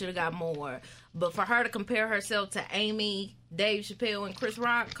her. She should have got more. But for her to compare herself to Amy, Dave Chappelle, and Chris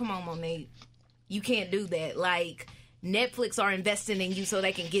Rock, come on, Monique. You can't do that. Like, Netflix are investing in you so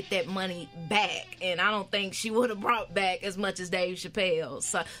they can get that money back. And I don't think she would have brought back as much as Dave Chappelle.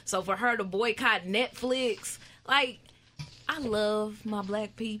 So for her to boycott Netflix, like, I love my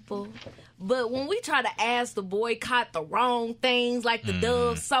black people. But when we try to ask to boycott the wrong things, like the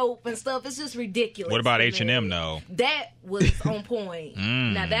Dove soap and stuff, it's just ridiculous. What about H&M, though? That was on point.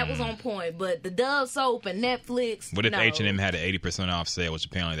 Now, that was on point. But the Dove soap and Netflix, What if no. H&M had an 80% off sale, which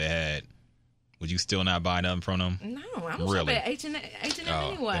apparently they had? Would you still not buy nothing from them? No, I don't Really? shop at H&M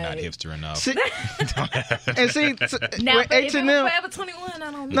anyway. They're not hipster enough. See, and see, Now, with but if it H&M, was Forever 21,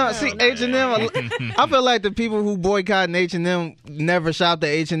 I don't know. no, see, H&M. I feel like the people who boycott H&M never shopped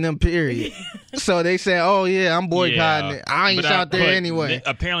at H&M. Period. So they say, "Oh yeah, I'm boycotting it. I ain't but shop there but anyway."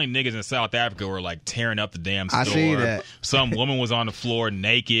 Apparently, niggas in South Africa were like tearing up the damn store. I see that. Some woman was on the floor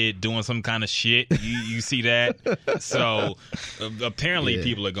naked doing some kind of shit. You see that? So apparently,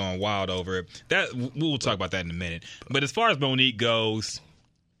 people are going wild over it. That we'll talk about that in a minute. But as far as Monique goes,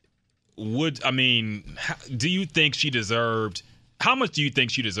 do you think she deserved? How much do you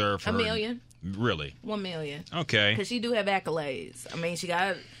think she deserved for $1 million. Really? $1 million. Okay. Because she do have accolades. I mean, she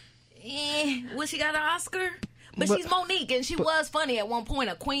got. She got an Oscar? But she's Monique, and she was funny at one point,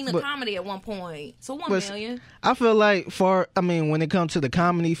 a queen of comedy at one point. So $1 million. I feel like when it comes to the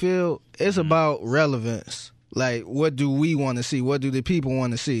comedy field, it's about relevance. Like, what do we want to see? What do the people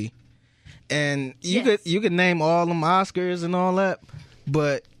want to see? And you could name all them Oscars and all that,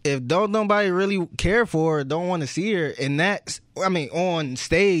 but if nobody really care for her, don't want to see her, and that's on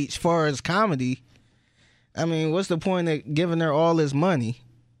stage, far as comedy, what's the point of giving her all this money?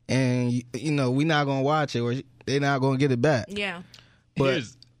 And we're not gonna watch it, or they're not gonna get it back. Yeah.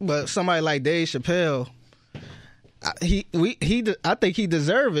 But somebody like Dave Chappelle, I think he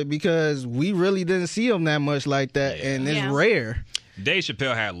deserved it because we really didn't see him that much like that, and it's rare. Dave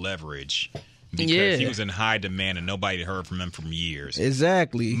Chappelle had leverage because he was in high demand and nobody had heard from him for years.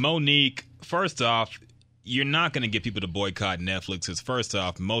 Exactly. Monique, first off, you're not going to get people to boycott Netflix because, first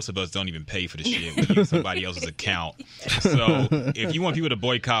off, most of us don't even pay for the shit. We use somebody else's account. So if you want people to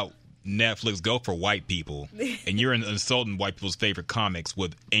boycott Netflix, go for white people. And you're insulting white people's favorite comics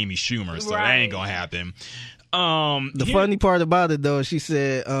with Amy Schumer, so that ain't going to happen. The funny part about it, though, she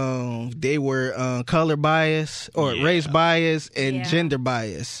said they were color bias or race bias and gender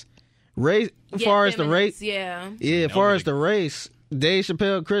bias. Race, as far as the race, as far as the race, Dave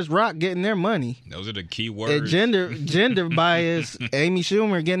Chappelle, Chris Rock getting their money. Those are the key words. And gender bias, Amy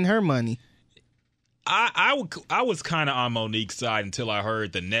Schumer getting her money. I was kind of on Monique's side until I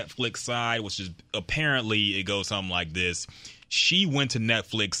heard the Netflix side, which is apparently it goes something like this. She went to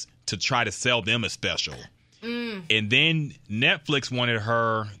Netflix to try to sell them a special. And then Netflix wanted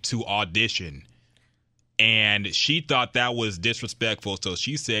her to audition. And she thought that was disrespectful, so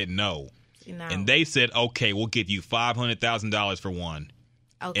she said no. And they said, okay, we'll give you $500,000 for one.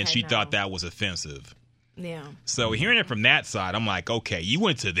 Okay, and she thought that was offensive. Yeah. So hearing it from that side, I'm like, okay, you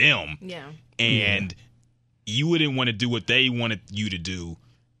went to them. Yeah. And you wouldn't want to do what they wanted you to do,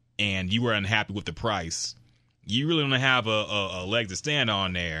 and you were unhappy with the price. You really don't have a leg to stand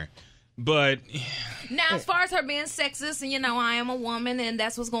on there. But now, as far as her being sexist, and I am a woman, and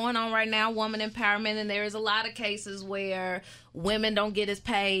that's what's going on right now, woman empowerment, and there is a lot of cases where women don't get as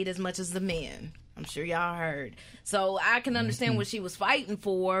paid as much as the men. I'm sure y'all heard. So I can understand what she was fighting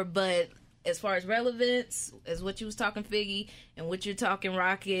for, but as far as relevance, as what you was talking, Figgy, and what you're talking,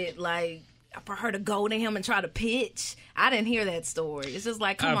 Rocket, like, for her to go to him and try to pitch, I didn't hear that story. It's just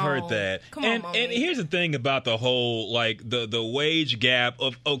like, come on. I've heard that. And here's the thing about the whole, like, the wage gap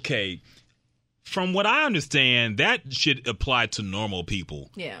of, okay, from what I understand, that should apply to normal people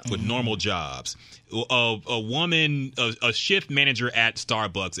with normal jobs. A woman, a shift manager at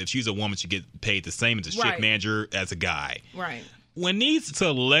Starbucks, if she's a woman, should get paid the same as a shift manager as a guy. Right. When these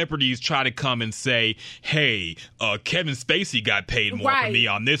celebrities try to come and say, hey, Kevin Spacey got paid more for me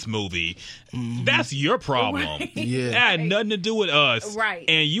on this movie, that's your problem. Right. That had nothing to do with us. Right.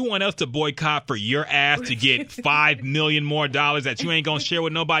 And you want us to boycott for your ass to get $5 million more that you ain't going to share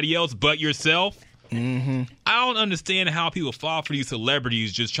with nobody else but yourself? I don't understand how people fall for these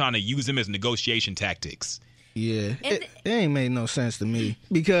celebrities just trying to use them as negotiation tactics. Yeah, it ain't made no sense to me.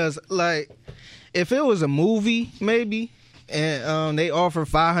 Because, like, if it was a movie, maybe, and they offer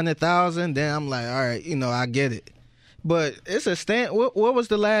 $500,000, then I'm like, all right, I get it. But it's a stand. What was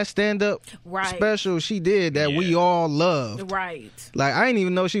the last stand-up Right. special she did that we Yeah. all loved? Right. Like, I didn't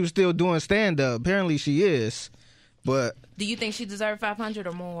even know she was still doing stand-up. Apparently she is. But Do you think she deserved 500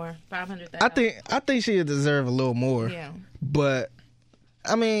 or more? 500,000. I think she deserve a little more. Yeah. But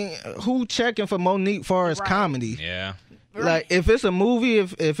I mean, who checking for Monique far as Right. comedy? Yeah. Like, if it's a movie,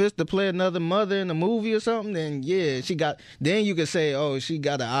 if it's to play another mother in a movie or something, then yeah, she got. Then you could say, oh, she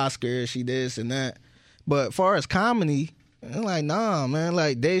got an Oscar, she this and that. But far as comedy, I'm like, nah, man.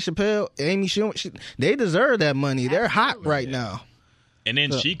 Like Dave Chappelle, Amy Schumer, they deserve that money. They're hot right now. And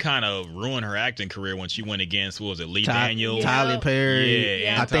then she kind of ruined her acting career when she went against, what was it, Lee Daniels? Tyler Perry.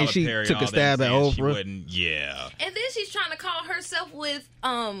 Yeah, I think Tyler she Perry, took all a that, stab at saying she Oprah. wouldn't- Yeah. And then she's trying to call herself with,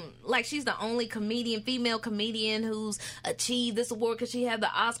 like she's the only female comedian who's achieved this award because she had the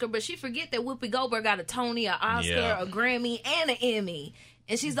Oscar. But she forget that Whoopi Goldberg got a Tony, an Oscar, Yeah. a Grammy, and an Emmy.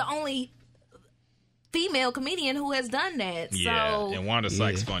 And she's the only female comedian who has done that. Yeah. So, And Wanda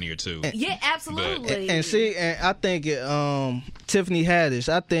Sykes funnier, too. yeah, absolutely. And see, and I think Tiffany Haddish.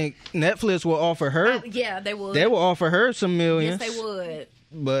 I think Netflix will offer her. Yeah, they would. They will offer her some millions. Yes, they would.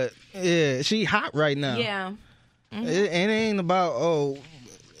 But yeah, she hot right now. Yeah. It ain't about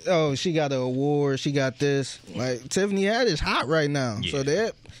oh she got an award, she got this. Like Tiffany Haddish hot right now, so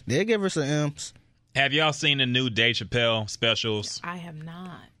they give her some M's. Have y'all seen the new Dave Chappelle specials? I have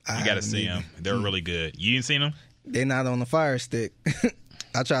not. You got to see them. They're really good. You ain't seen them? They not on the Fire Stick.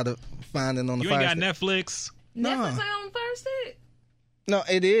 I try to find it on the You Fire ain't got Stick. Netflix? Netflix ain't on the first stick? No,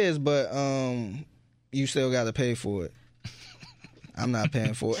 it is, but you still got to pay for it. I'm not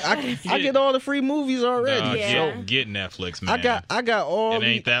paying for it. I get all the free movies already. Yeah. Get Netflix, man. I got all. It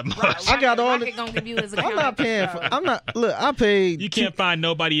ain't that much. I got all the. Rocket gonna give you his account. I'm not paying for. I'm not. Look, I paid. You can't find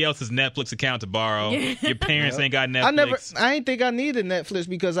nobody else's Netflix account to borrow. Your parents ain't got Netflix. I ain't think I needed Netflix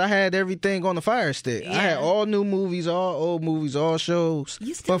because I had everything on the Fire Stick. I had all new movies, all old movies, all shows.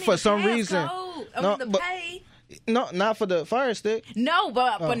 You still But for need a some reason, passcode. no, The but- pay. no, not for the Fire Stick. No,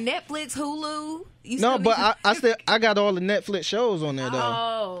 but for Netflix, Hulu, you No, still but need to- I got all the Netflix shows on there though.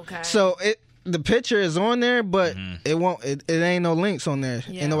 Oh, okay. So the picture is on there, but it won't. It ain't no links on there.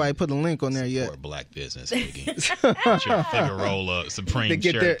 Yeah. Ain't nobody put a link on there yet. Support black business, Biggie. Put your Figueroa To Supreme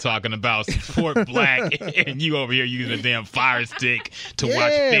get shirt their- talking about support black, and you over here using a damn Fire Stick to watch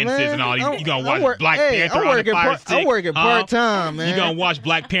Yeah, Fences man. and all these. You gonna I'm watch Black Panther I'm on the working Fire Stick? I'm working part time, man. You gonna watch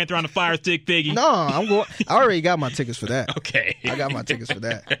Black Panther on the Fire Stick, Biggie? No, I'm going. I already got my tickets for that. Okay. I got my tickets for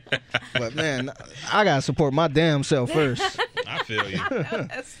that. But man, I gotta support my damn self first. I feel you.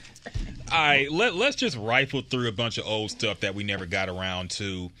 All right, let's just rifle through a bunch of old stuff that we never got around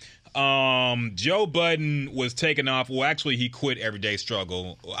to. Joe Budden was taken off. Well, actually, he quit Everyday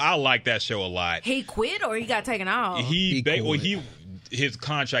Struggle. I like that show a lot. he quit or he got taken off? He quit. his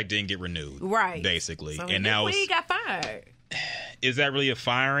contract didn't get renewed, Right. Basically, So and that's now when he got fired. is that really a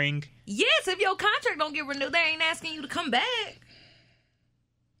firing? Yes, if your contract don't get renewed, they ain't asking you to come back.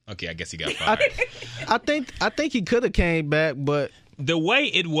 Okay, I guess he got fired. I think he could have came back, but The way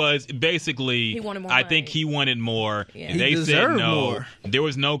it was, basically, He wanted more I think money. he wanted more. Yeah. He They said deserved no. more. There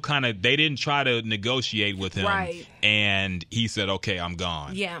was no they didn't try to negotiate with him. Right. And he said, okay, I'm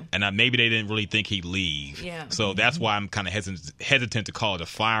gone. Yeah. And maybe they didn't really think he'd leave. Yeah. So that's why I'm kind of hesitant to call it a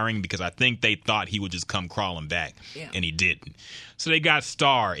firing, because I think they thought he would just come crawling back. Yeah. And he didn't. So they got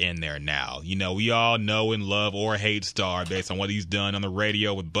Star in there now. You know, we all know and love or hate Star based on what he's done on the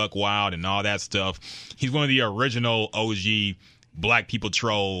radio with Buck Wild and all that stuff. He's one of the original OG black people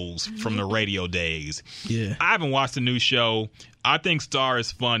trolls from the radio days. yeah, I haven't watched the new show. I think Star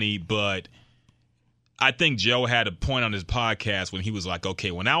is funny, but I think Joe had a point on his podcast when he was like, okay,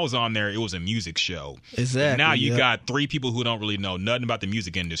 when I was on there, it was a music show. exactly. Now you yeah. got three people who don't really know nothing about the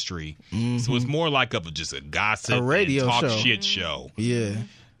music industry. So it's more like just a gossip, A radio and talk show. shit show. Yeah.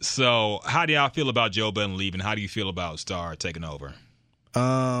 So how do y'all feel about Joe Budden leaving? How do you feel about Star taking over?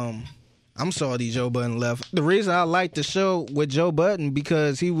 I'm salty Joe Budden left. The reason I like the show with Joe Budden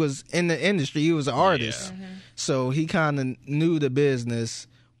because he was in the industry. He was an artist. Yeah. So he kind of knew the business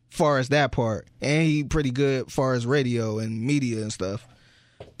far as that part. And he pretty good far as radio and media and stuff.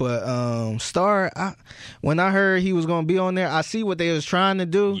 But Star, when I heard he was going to be on there, I see what they was trying to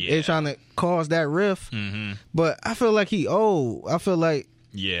do. Yeah. They're trying to cause that rift. Mm-hmm. But I feel like he old. I feel like,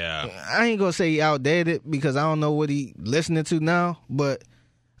 Yeah. I ain't going to say he outdated because I don't know what he listening to now. But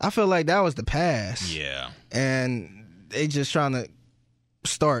I feel like that was the past. Yeah. And they just trying to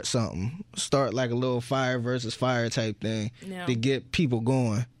start something. Start like a little fire versus fire type thing Yeah. to get people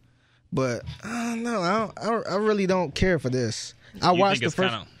going. But I don't know. I really don't care for this. I You watched think the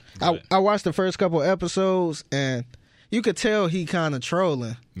it's first. kinda- I watched the first couple episodes, and you could tell he kind of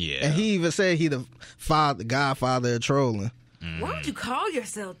trolling. Yeah. And he even said he the godfather of trolling. Why would you call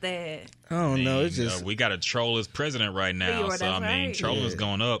yourself that? I don't know. It's just we got a troll as president right now, Yeah, so I that's mean, right. trolling's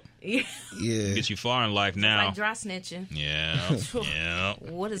going up. Yeah. yeah. Get you far in life now. Like dry snitching. Yeah, yeah.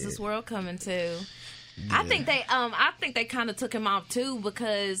 What is this world coming to? I think they kind of took him off too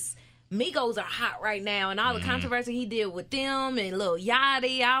because Migos are hot right now, and all the controversy he did with them and Lil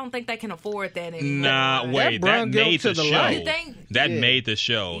Yachty. I don't think they can afford that anymore. Nah, wait, that brung him made to the the show. light. You think? That Yeah. made the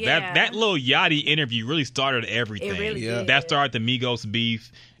show. Yeah. That Lil Yachty interview really started everything. It really Yeah. did. That started the Migos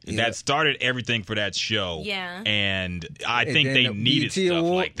beef. Yeah. That started everything for that show. Yeah. And I And think then they the needed BET stuff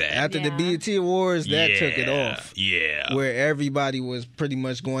Award- like that. After the Yeah. BET Awards, that took it Yeah, off. Yeah. Where everybody was pretty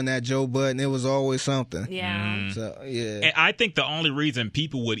much going at Joe Budden. It was always something. Yeah. So, yeah. And I think the only reason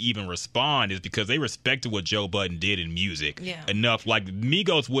people would even respond is because they respected what Joe Budden did in music Yeah. enough. Like,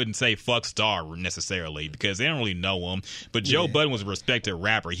 Migos wouldn't say fuck Star necessarily because they don't really know him. But Joe Budden was a respected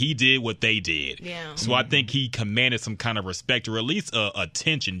rapper. He did what they did. Yeah. So I think he commanded some kind of respect or at least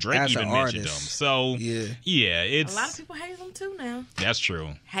attention. Drake As even an mentioned him. artist. So, Yeah. it's... A lot of people hate them too now. That's true.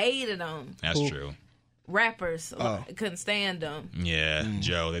 Hated them. That's Who? true. Rappers Oh. couldn't stand them. Yeah,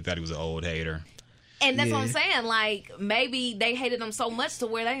 Joe, they thought he was an old hater. And that's what I'm Yeah. saying. Like, maybe they hated him so much to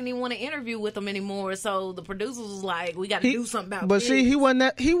where they didn't even want to interview with him anymore. So the producers was like, we got to do something about But this. see, he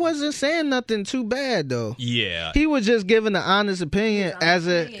wasn't saying nothing too bad though. Yeah. He was just giving an honest opinion His as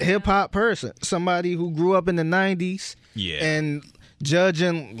a opinion, hip hop person, somebody who grew up in the '90s, Yeah. and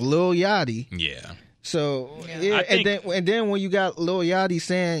judging Lil Yachty. Yeah. So Yeah. yeah, I think- and then when you got Lil Yachty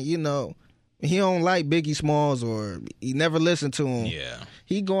saying, you know, he don't like Biggie Smalls or he never listened to him. Yeah.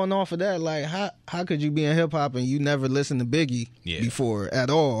 He going off of that like how could you be in hip hop and you never listened to Biggie before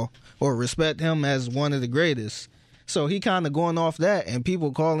at all or respect him as one of the greatest? So he kind of going off that and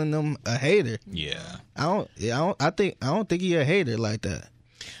people calling him a hater. Yeah. I don't think he a hater like that.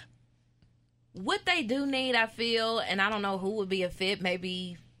 What they do need, I feel, and I don't know who would be a fit.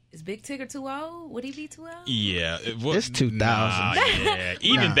 Maybe is Big Tigger too old? Would he be too old? Yeah. It's 2000. Nah, yeah.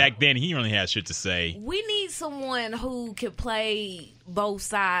 Even Nah. back then, he really had shit to say. We need someone who could play both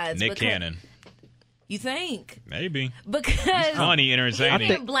sides. Nick because- Cannon. You think? Maybe. Because Funny, you entertaining.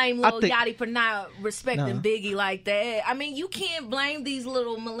 can't blame I Lil think- Yachty for not respecting No. Biggie like that. I mean, you can't blame these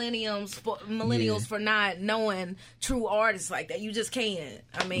little millennials for not knowing true artists like that. You just can't.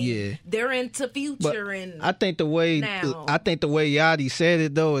 I mean, Yeah. they're into But Future and I think the way now. Yachty said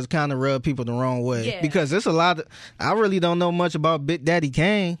it though is kind of rubbed people the wrong way Yeah. because there's a lot of I really don't know much about Big Daddy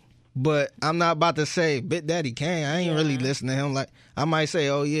Kane, but I'm not about to say Big Daddy Kane. I ain't really listening to him. Like I might say,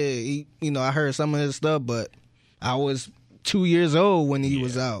 oh yeah, I heard some of his stuff, but I was 2 years old when he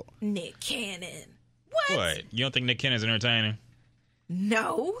was out. Nick Cannon. What? You don't think Nick Cannon's entertaining?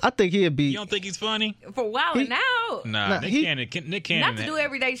 No, I think he'd be. You don't think he's funny? for wilding out. Nah, Nah, Nick he- Cannon. Not to do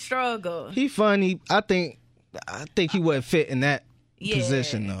everyday struggle. He funny. I think he wouldn't fit in that Yeah.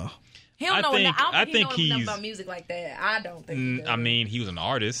 position though. He don't I know. think- I I don't think he knows think enough he's- about music like that. I don't think. He does. I mean, he was an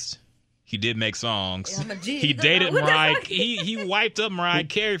artist. He did make songs. Yeah, I'm a G. He dated What the Mariah. fuck? He wiped up Mariah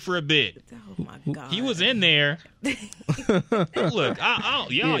Carey for a bit. Oh my god. He was in there. Look, y'all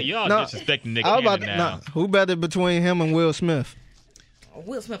No, disrespecting Nick I was Cannon about now. who better between him and Will Smith?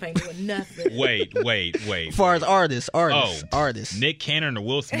 Will Smith ain't doing nothing. Wait. As far as artists. Nick Cannon or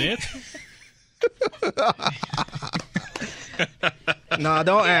Will Smith? No,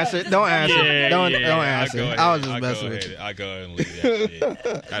 don't answer. Don't answer. Yeah, don't yeah, I'll answer. go ahead. I was just I'll messing go with ahead. you. I'll go ahead and leave that shit.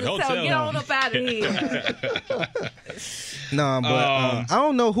 That So hotel. get on up out of here. No, but I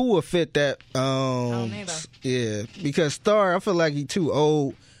don't know who would fit that. don't either. Yeah, because Star, I feel like he too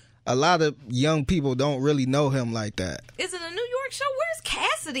old. A lot of young people don't really know him like that. Is it a New York show? Where's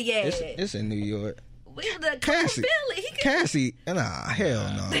Cassidy at? It's in New York. We the Cassie. Philly. He can, Cassie, nah,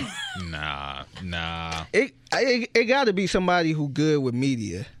 hell no. Nah. It got to be somebody who good with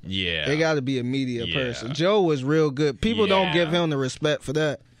media. Yeah. It got to be a media Yeah. person. Joe was real good. People don't Yeah. give him the respect for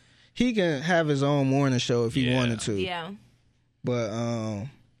that. He can have his own morning show if he Yeah. wanted to. yeah. But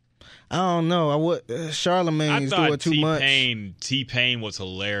I don't know. I would I Charlemagne's doing thought too much. T-Pain was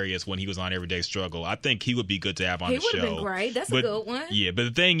hilarious when he was on Everyday Struggle. I think he would be good to have on He the would show. have been great. That's a good one. Yeah, but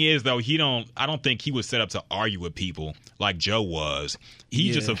the thing is, though, I don't think he was set up to argue with people like Joe was.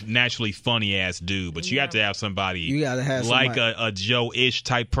 He's just a naturally funny-ass dude, but you have to have somebody You gotta have like somebody- a Joe-ish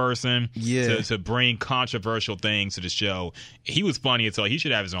type person Yeah. to bring controversial things to the show. He was funny, so he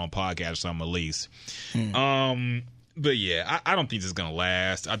should have his own podcast or something at least. But yeah, I don't think this is going to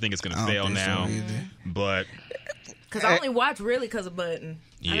last. I think it's going to fail think so now. either. But Because I only watched really because of Button.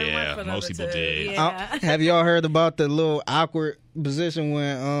 I didn't Yeah, watch for the most other people two. did. Yeah. Have y'all heard about the little awkward position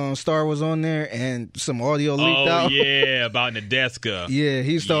when Star was on there and some audio leaked out? Oh, yeah, about Nadeska. Yeah,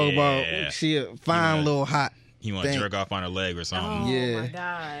 he's talking Yeah. about she a fine little hot. He want to thing. jerk off on her leg or something. Oh Yeah. my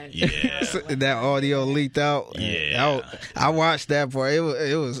God. Yeah. That audio leaked out. and Yeah. I watched that part.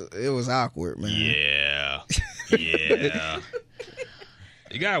 It was awkward, man. Yeah. Yeah.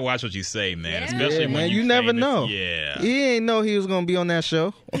 You gotta watch what you say, man. Yeah. Especially Yeah, when man, you you never famous. know. Yeah. He ain't know he was gonna be on that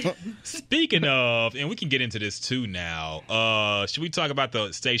show. Speaking of, and we can get into this too now. Should we talk about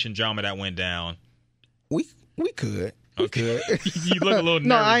the station drama that went down? we could. Okay. You look a little nervous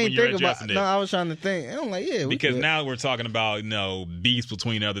No, I when ain't you're thinking about. addressing it. No, I was trying to think. I'm like, yeah, we Because could. now we're talking about, beefs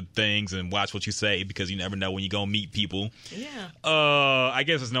between other things and watch what you say because you never know when you're going to meet people. Yeah. I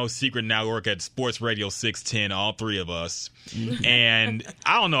guess it's no secret now we work at Sports Radio 610, all three of us. And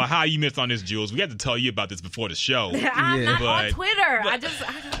I don't know how you missed on this, Jules. We had to tell you about this before the show. I'm not on But- Twitter.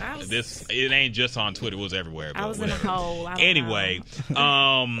 I was It ain't just on Twitter. It was everywhere. I but was in a whatever. hole. I don't Anyway,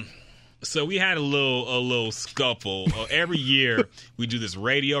 so we had a little scuffle. Every year we do this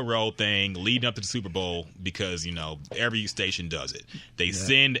Radio Row thing leading up to the Super Bowl because every station does it. They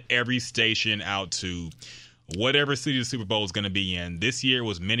send every station out to whatever city the Super Bowl is going to be in. This year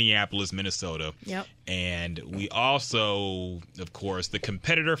was Minneapolis, Minnesota. Yep. And we also, of course, the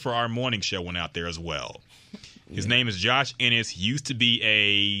competitor for our morning show went out there as well. His name is Josh Ennis. He used to be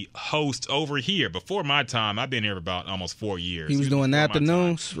a host over here. Before my time, I've been here about almost 4 years. He was doing before my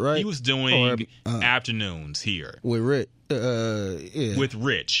afternoons, time. right? He was doing Or, afternoons here with Rick. Yeah. with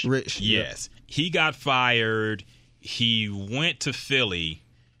Rich. Rich, yeah. Yes. He got fired. He went to Philly.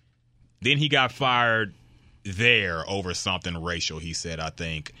 Then he got fired there over something racial, he said, I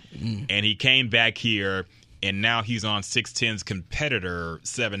think. And he came back here, and now he's on 610's competitor,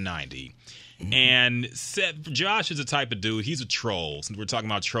 790. And Josh is the type of dude, he's a troll. Since we were talking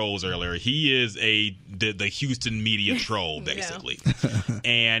about trolls earlier, he is the Houston media troll, basically.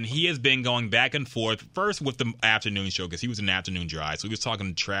 And he has been going back and forth, first with the afternoon show, because he was an afternoon drive. So he was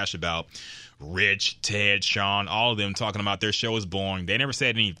talking trash about Rich, Ted, Sean, all of them, talking about their show is boring. They never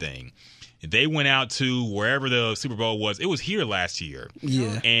said anything. They went out to wherever the Super Bowl was. It was here last year.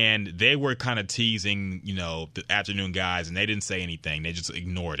 Yeah. And they were kind of teasing, the afternoon guys, and they didn't say anything. They just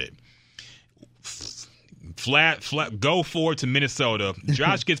ignored it. Flat, go forward to Minnesota.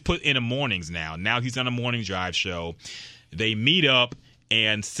 Josh gets put in the mornings now. Now he's on a morning drive show. They meet up,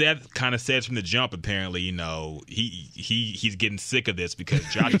 and Seth kind of says from the jump, apparently, he's getting sick of this because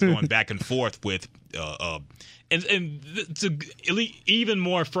Josh is going back and forth with and to even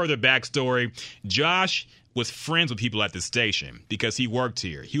more further backstory, Josh was friends with people at the station because he worked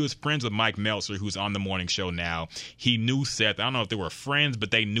here. He was friends with Mike Meltzer, who's on the morning show now. He knew Seth. I don't know if they were friends,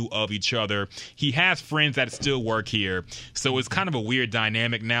 but they knew of each other. He has friends that still work here. So it's kind of a weird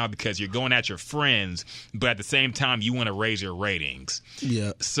dynamic now because you're going at your friends, but at the same time, you want to raise your ratings.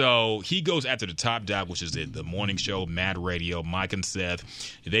 Yeah. So he goes after the top dog, which is the morning show, Mad Radio, Mike and Seth.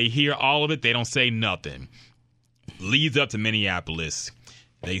 They hear all of it. They don't say nothing. Leads up to Minneapolis.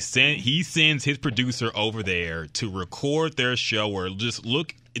 He sends his producer over there to record their show or just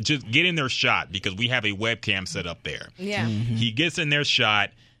get in their shot because we have a webcam set up there. Yeah. He gets in their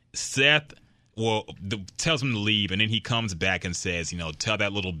shot. Seth tells him to leave, and then he comes back and says, tell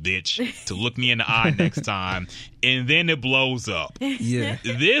that little bitch to look me in the eye next time. And then it blows up. Yeah.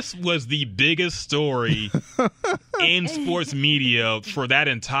 This was the biggest story in sports media for that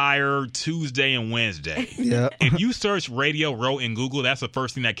entire Tuesday and Wednesday. Yeah. If you search Radio Row in Google, that's the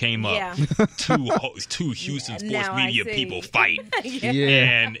first thing that came up. Yeah. Two Houston sports Now I media see. people fight. Yeah.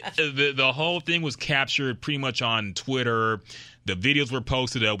 And the whole thing was captured pretty much on Twitter. The videos were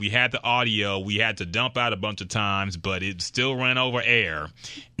posted up. We had the audio. We had to dump out a bunch of times, but it still ran over air.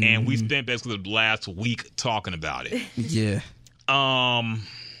 And we spent basically the last week talking about it. Yeah.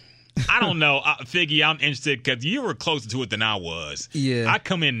 I don't know. Figgy, I'm interested because you were closer to it than I was. Yeah. I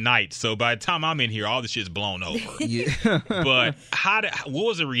come in night, so by the time I'm in here, all this shit's blown over. Yeah. But what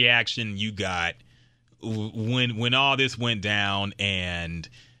was the reaction you got when all this went down? And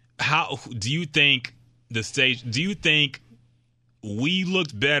how do you think do you think we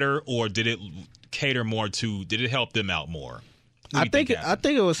looked better, or did it cater more to? Did it help them out more? I think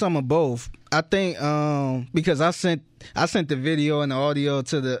it was some of both. I think because I sent the video and the audio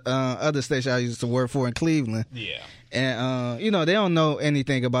to the other station I used to work for in Cleveland. Yeah. And they don't know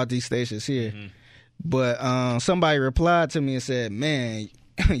anything about these stations here. Mm-hmm. But somebody replied to me and said, "Man,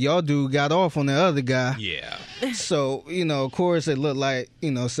 y'all dude got off on the other guy." Yeah. So, of course it looked like,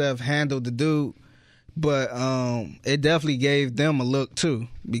 Seth handled the dude. But it definitely gave them a look too,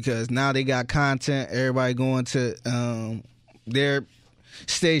 because now they got content. Everybody going to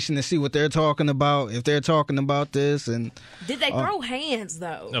station to see what they're talking about, if they're talking about this. And Did they throw hands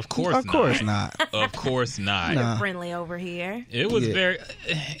though? Of course of course not. Of course not. Nah. Friendly over here. It was Yeah. very.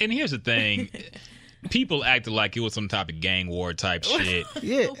 And here's the thing. People acted like it was some type of gang war type shit.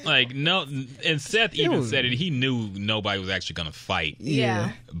 Yeah. Like, no. And Seth even was- said it. He knew nobody was actually going to fight.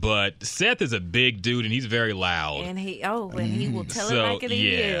 Yeah. But Seth is a big dude and he's very loud. And he will tell it So, like it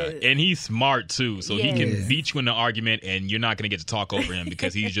is. and he's smart too, so he Yeah. can beat you in the argument, and you're not going to get to talk over him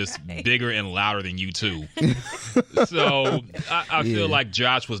because he's just bigger and louder than you too. So I feel like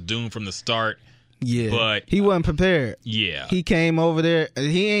Josh was doomed from the start. Yeah. But- he wasn't prepared. Yeah, He came over there.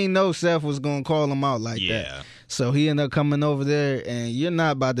 He ain't know Seth was going to call him out like that. yeah, So he ended up coming over there, and you're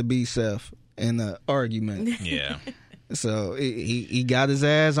not about to beat Seth in an argument. yeah. So he got his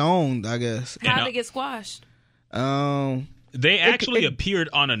ass owned, I guess. How'd it get squashed? They actually appeared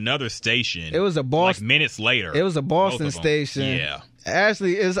on another station. It was a Boston. like minutes later. It was a Both Boston of them. station. Yeah.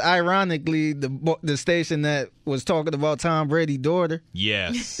 Actually, it's ironically the station that was talking about Tom Brady's daughter.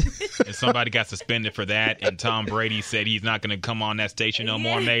 Yes. And somebody got suspended for that, and Tom Brady said he's not going to come on that station no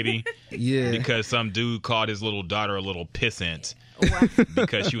more, maybe, Yeah. because some dude called his little daughter a little pissant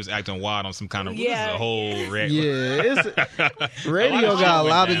because she was acting wild on some kind of. This is Yeah. a whole. Radio got a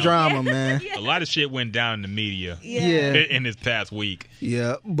lot of drama, man. A lot of shit went down in the media Yeah. in this past week.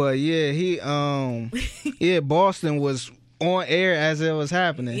 Yeah, but yeah, Boston was on air as it was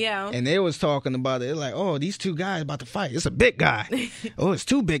happening. Yeah. And they was talking about it. They're like, oh, these two guys about to fight. It's a big guy. Oh, it's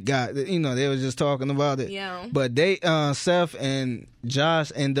two big guys. You know, they was just talking about it. Yeah. But they, Seth and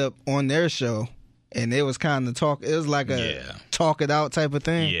Josh end up on their show, and they was kind of talk. It was like a Yeah. talk it out type of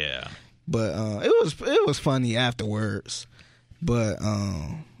thing. Yeah. But it was funny afterwards. But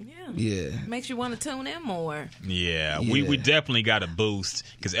yeah. Makes you want to tune in more. Yeah. Yeah. We definitely got a boost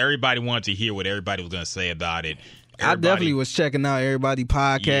because everybody wanted to hear what everybody was going to say about it. I definitely was checking out everybody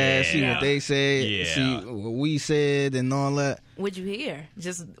podcast, see Yeah. what they said, Yeah. see what we said, and all that. What'd you hear?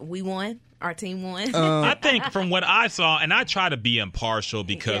 Just we won? Our team won? I think from what I saw, and I try to be impartial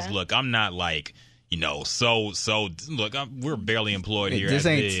because, Yeah. look, I'm not like, so look, we're barely employed here This as it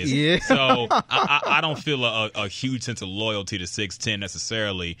ain't- is. yeah. So I don't feel a huge sense of loyalty to 610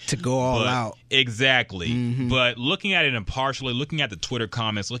 necessarily. To go all But- out. Exactly. But looking at it impartially, looking at the Twitter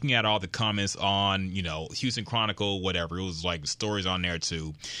comments, looking at all the comments on, Houston Chronicle, whatever, it was like stories on there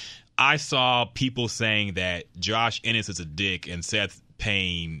too. I saw people saying that Josh Ennis is a dick and Seth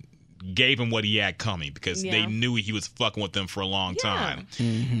Payne gave him what he had coming because they Yeah. knew he was fucking with them for a long Yeah. time.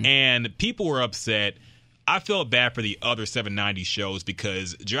 And people were upset. I felt bad for the other 790 shows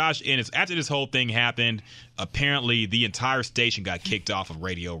because Josh Ennis, after this whole thing happened, apparently the entire station got kicked off of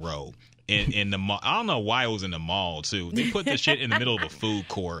Radio Row. In the mall. I don't know why it was in the mall too. They put this shit in the middle of a food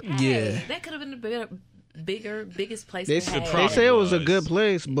court. Yeah. That could have been the biggest place They, to they have. probably say it was a was. good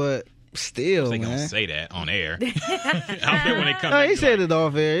place, but still, They gonna man. say that on air. I bet when they come No, back, he be said like, it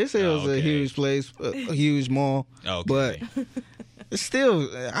off air. He said it was Oh, a okay. huge place, a huge mall. Okay. But it's still,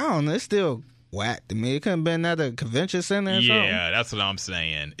 I don't know, it's still whack to me. It couldn't have been at a convention center or something. Yeah, that's what I'm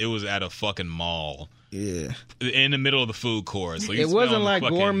saying. It was at a fucking mall Yeah. in the middle of the food court. So you It wasn't smell like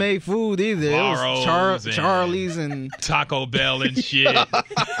fucking gourmet food either. It was Barrows and- Charlie's and Taco Bell and shit.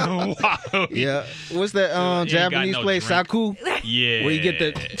 Wow. yeah. What's that ain't got Japanese no place? drink. Saku? Yeah. Where you get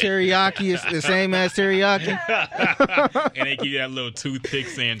the teriyaki, it's the same as teriyaki. And they give you that little toothpick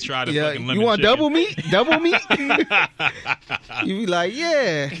saying, try the Yeah, fucking lemon you want chicken. double meat? Double meat? You be like,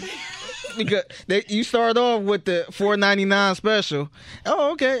 yeah. Because you start off with the $4.99 special.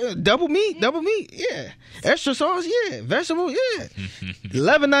 Oh, okay. Double meat, yeah. Extra sauce, yeah. Vegetables, yeah.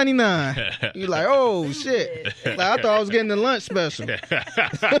 $11.99. You like, oh shit. Like, I thought I was getting the lunch special.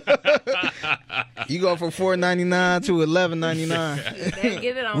 You go from $4.99 to $11.99. They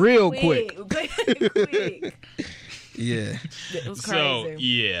give it on Real quick. Yeah. It was So, crazy.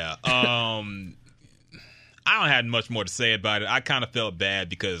 yeah. I don't have much more to say about it. I kind of felt bad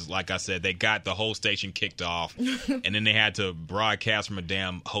because, like I said, they got the whole station kicked off, and then they had to broadcast from a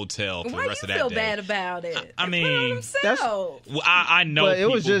damn hotel for Why the rest you of that feel day. bad about it? I They mean, put it on themselves. Well, I know, But it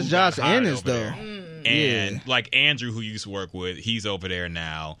was people just who got Josh hired Ennis, over there. though. And Yeah. like Andrew, who you used to work with, he's over there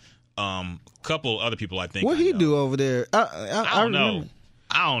now. Couple other people, I think. What I he know. do over there? I don't know. remember.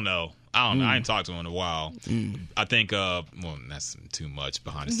 I don't know. I ain't talked to him in a while. I think, well, that's too much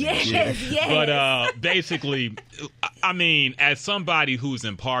behind the scenes. Yes. But basically, I mean, as somebody who's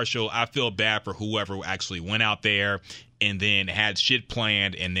impartial, I feel bad for whoever actually went out there and then had shit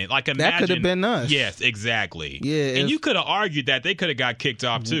planned, and then like imagine could have been us. Yes, exactly. Yeah, and it's- you could have argued that they could have got kicked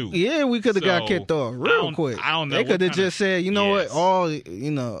off too. Yeah, we could have got So, kicked off I real don't- quick. I don't know They what could have kinda- just said, you know Yes.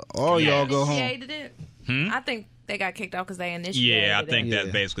 what, all y'all go home. Initiated it. I think they got kicked off because they initiated. Yeah, I think Yeah.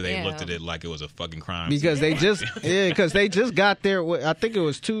 that basically they Yeah. looked at it like it was a fucking crime. because they just got there. I think it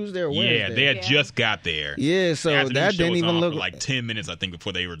was Tuesday or Wednesday. Yeah, they had Yeah. just got there. Yeah, so The afternoon that show didn't was even on look for like 10 minutes, I think,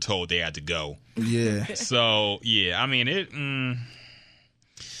 before they were told they had to go. Yeah, So yeah, I mean it.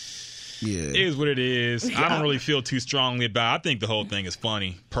 yeah. It is what it is. I don't really feel too strongly about it. I think the whole thing is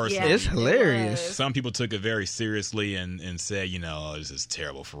funny, personally. Yeah. It's hilarious. Some people took it very seriously and said, you know, oh, this is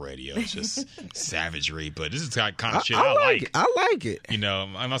terrible for radio. It's just savagery. But this is the kind of shit I like. it. I like it. You know,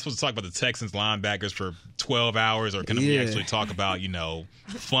 I'm not supposed to talk about the Texans linebackers for 12 hours, or can we Yeah. actually talk about, you know,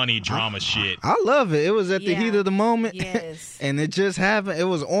 funny drama shit? I love it. It was at the Yeah. heat of the moment. Yes. And it just happened. It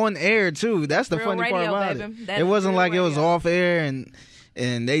was on air too. That's the Real funny part radio, about baby. it. That It is wasn't real like it was radio. off air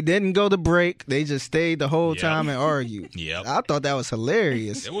and they didn't go to break. They just stayed the whole Yep. time and argued. Yep. I thought that was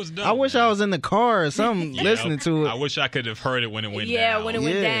hilarious. It was dope, I wish man. I was in the car or something You listening know, to I it. wish I could have heard it when it went Yeah, down. when it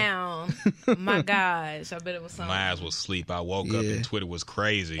went Yeah. down. My gosh, I bet it was something. My ass was asleep. I woke up Yeah. and Twitter was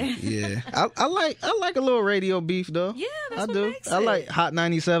crazy. Yeah, I like a little radio beef though. Yeah, that's I what do. makes I it. like Hot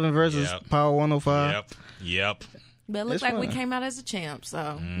 97 versus Yep. Power 105. Yep. But it looks It's like we fun. came out as a champ,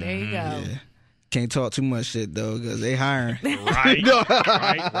 so there you go. Yeah. Can't talk too much shit though because they hiring.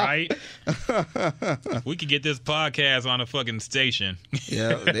 Right. We could get this podcast on a fucking station.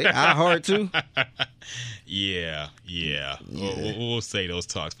 Yeah, I heart too. Yeah. We'll say those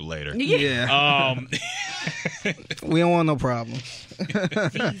talks for later. Yeah, we don't want no problems.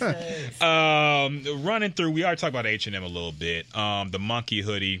 Running through, we already talked about H&M a little bit. The monkey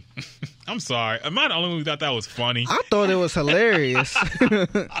hoodie. I'm sorry. Am I the only one who thought that was funny? I thought it was hilarious.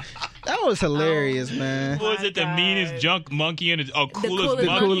 That was hilarious, man. Was it the God. meanest junk monkey in the coolest coolest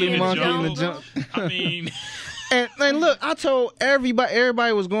monkey monkey in in the the jungle? jungle. I mean, And look, I told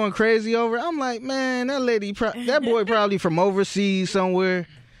everybody was going crazy over it. I'm like, man, that boy probably from overseas somewhere.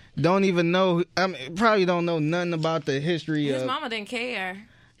 Don't even know. I mean, probably don't know nothing about the history His of. mama didn't care.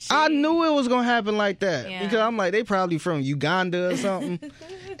 I knew it was gonna happen like that Yeah. because I'm like, they probably from Uganda or something.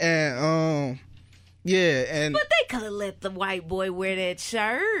 And yeah, and But they could have let the white boy wear that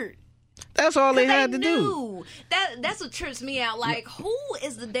shirt. that's all they 'Cause had to do. knew. That's what trips me out. Like, who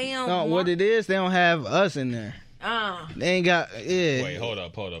is the damn? No, what it is, they don't have us in there. They ain't got. Yeah. wait, hold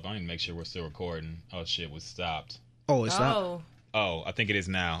up. I need to make sure we're still recording. Oh shit, was stopped. Oh, it's not. Oh, Oh, I think it is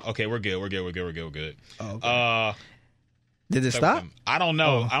now. Okay, we're good. Oh, okay. Did it stop? I don't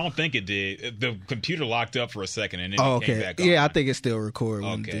know. Oh. I don't think it did. The computer locked up for a second and then Oh, it came okay. back on. Yeah, I think it's still recording.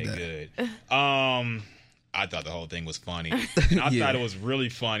 when it Okay, did that. good. I thought the whole thing was funny. And I Yeah. thought it was really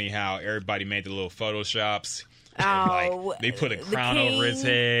funny how everybody made the little photoshops. Oh, Like they put a the crown over his king.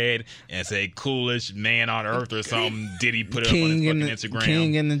 head and say "coolest man on earth" or something. Did he put it up on King in his the fucking Instagram?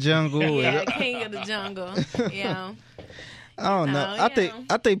 King in the jungle. yeah, king of the jungle. Yeah. I don't know. Oh,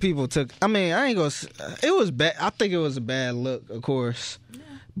 I think people took. I mean, I ain't gonna. It was bad. I think it was a bad look, of course,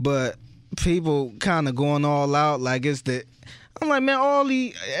 but people kind of going all out like it's the. I'm like, man,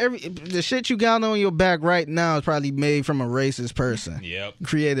 the shit you got on your back right now is probably made from a racist person. Yep.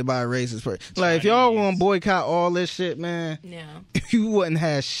 Created by a racist person. Like, if y'all want to boycott all this shit, man, Yeah. you wouldn't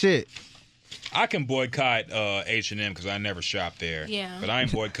have shit. I can boycott H&M because I never shop there. Yeah. But I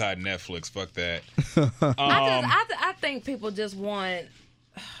ain't boycotting Netflix. Fuck that. I think people just want.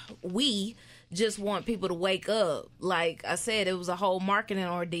 We just want people to wake up. Like I said, it was a whole marketing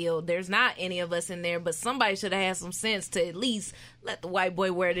ordeal. There's not any of us in there, but somebody should have had some sense to at least let the white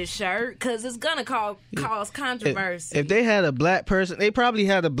boy wear this shirt because it's gonna cause controversy. If they had a black person, they probably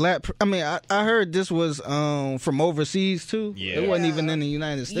had a black. I mean, I heard this was from overseas too. Yeah. It wasn't even in the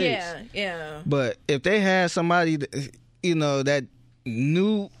United States. yeah. But if they had somebody, that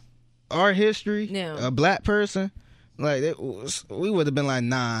knew our history, Yeah. a black person, like we would have been like,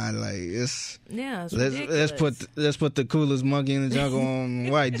 nah, like It's let's ridiculous. let's put the coolest monkey in the jungle on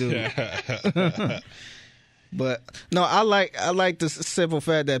white dude. But no, I like the simple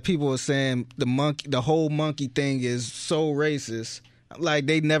fact that people are saying the whole monkey thing is so racist. Like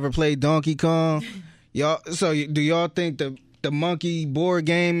they never played Donkey Kong. Y'all, so do y'all think the monkey board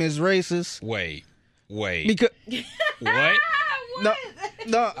game is racist? Wait. Because What?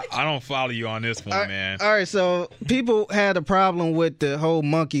 no. I don't follow you on this one, man. All right, so people had a problem with the whole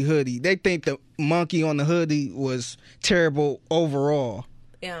monkey hoodie. They think the monkey on the hoodie was terrible overall.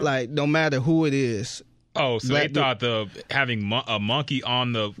 Yeah. Like no matter who it is. Oh, so Black they thought having a monkey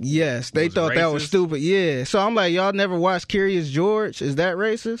on the Yes, they Was thought that was racist? stupid. Yeah. So I'm like, y'all never watched Curious George? Is that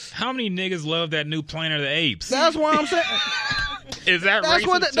racist? how many niggas love that new Planet of the Apes? That's what I'm saying. Is that That's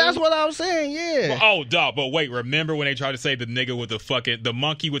racist? that's too? what I was saying. Yeah. Oh, duh. But wait, remember when they tried to say the nigga with the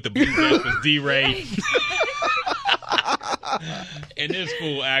monkey with the blue vest was D-Ray? And this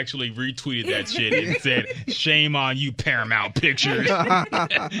fool actually retweeted that shit and said, "Shame on you, Paramount Pictures,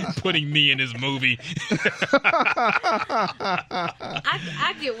 putting me in this movie."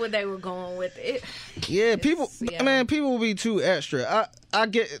 I get where they were going with it. Yeah, people, yeah. man, people will be too extra. I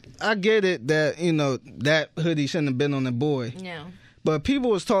get it that that hoodie shouldn't have been on the boy. Yeah. But people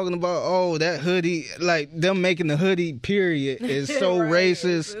was talking about, oh, that hoodie, like them making the hoodie period is so Right.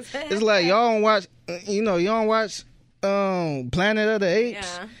 racist. It's like y'all don't watch, Planet of the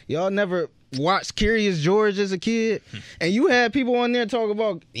Apes. Yeah. Y'all never watched Curious George as a kid, and you had people on there talking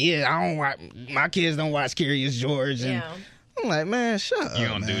about, my kids don't watch Curious George, and Yeah. I'm like, man, shut up. You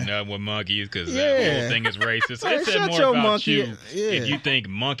don't man. do nothing with monkeys because Yeah. that whole thing is racist. Hey, It said shut more your about monkey- you yeah. if you think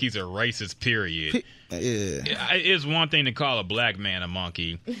monkeys are racist, period. Yeah. It's one thing to call a black man a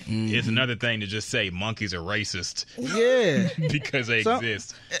monkey. It's another thing to just say monkeys are racist Yeah. because they So-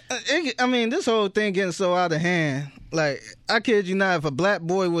 exist. This whole thing getting so out of hand. Like, I kid you not, if a black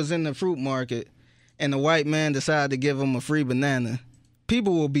boy was in the fruit market and the white man decided to give him a free banana,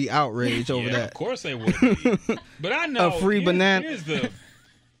 people will be outraged over Yeah, that. of course they would be. But I know A free banana.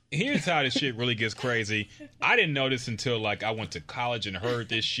 Here's how this shit really gets crazy. I didn't know this until like I went to college and heard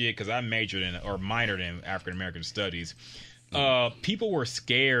this shit because I minored in African American studies. People were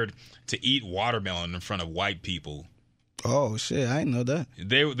scared to eat watermelon in front of white people. Oh shit, I didn't know that.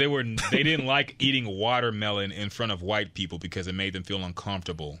 They didn't like eating watermelon in front of white people because it made them feel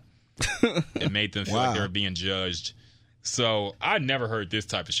uncomfortable. It made them feel like they were being judged. So I'd never heard this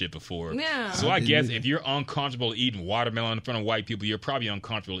type of shit before. Yeah. So I guess if you're uncomfortable eating watermelon in front of white people, you're probably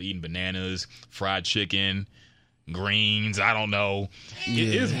uncomfortable eating bananas, fried chicken, greens. I don't know.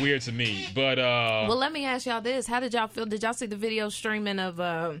 It is weird to me. But Well, let me ask y'all this: how did y'all feel? Did y'all see the video streaming of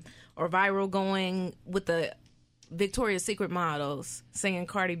or viral going with the Victoria's Secret models singing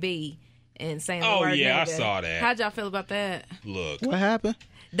Cardi B and saying the Oh, word yeah, I nigga? saw that. How'd y'all feel about that? look, What happened?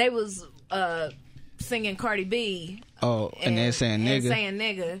 They was singing Cardi B. Oh, and they're saying and nigga. saying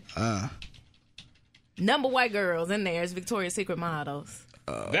nigga. Number white girls in there is Victoria's Secret models.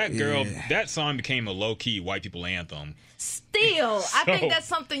 that girl, that song became a low key white people anthem. Still, I So- think that's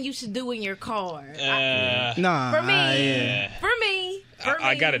something you should do in your car. Nah. For me, yeah. for me,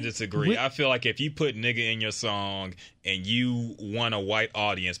 I gotta disagree. I feel like if you put nigga in your song and you want a white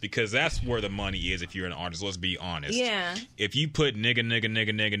audience, because that's where the money is if you're an artist, let's be honest. Yeah. If you put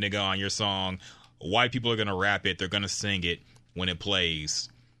nigga on your song, white people are gonna rap it, they're gonna sing it when it plays.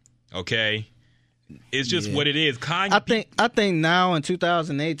 Okay? It's just what it is. Kanye, I think now in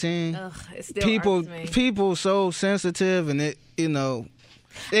 2018, Ugh, it still irks me. people so sensitive, and they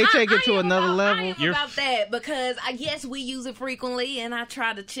take it to another level. I am about that because I guess we use it frequently, and I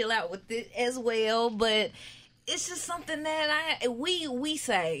try to chill out with it as well. But it's just something that we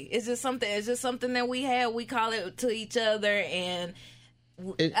say. It's just something that we have. We call it to each other, and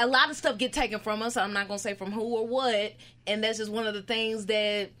a lot of stuff get taken from us. I'm not gonna say from who or what, and that's just one of the things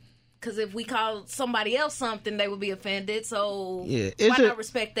that. Because if we call somebody else something, they would be offended. So why not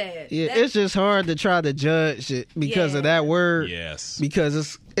respect that? Yeah, it's just hard to try to judge it because of that word. yes.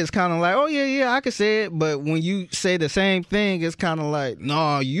 Because it's kind of like, oh yeah, I can say it, but when you say the same thing, it's kind of like,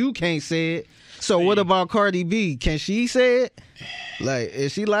 no, you can't say it. So what about Cardi B? Can she say it? Like,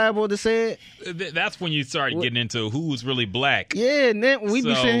 is she liable to say it? That's when you start getting into who's really black. Yeah, and then we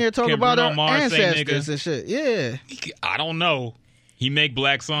be So, sitting here talking can about Bruno our Mars say ancestors nigga? and shit. Yeah. I don't know. He make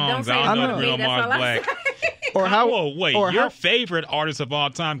black songs. Don't say I don't know that if to Bruno me, that's Mars all I black. Or how? Whoa, wait. Or Your how? favorite artist of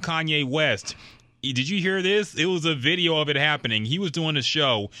all time, Kanye West. Did you hear this? It was a video of it happening. He was doing a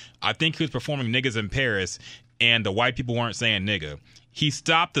show. I think he was performing Niggas in Paris, and the white people weren't saying nigga. He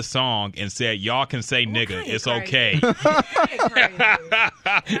stopped the song and said, y'all can say nigga. Kanye It's crazy. okay.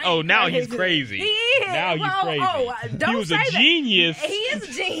 Oh, now he's crazy. He is. Now he's crazy. Don't He was say a that. genius. He is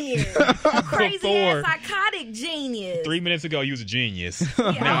a genius. A crazy Before. ass, psychotic genius. 3 minutes ago, he was a genius.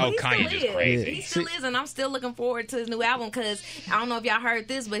 Yeah, Now he Kanye's still just is. crazy. He still is, and I'm still looking forward to his new album because I don't know if y'all heard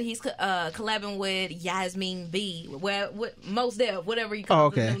this, but he's collabing with Yasmin B. Well, Mos Def, whatever you call Oh,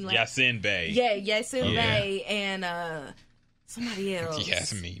 okay. the new Yasin Bey. Yeah, Yasin Yeah. Bey and somebody else.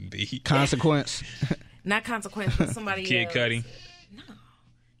 Yasmin B. Consequence. Not Consequence, but somebody Kid else. Cudi.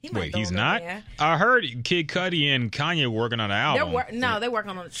 He might Wait, throw he's him in not? there. I heard Kid Cudi and Kanye working on an They're album. they're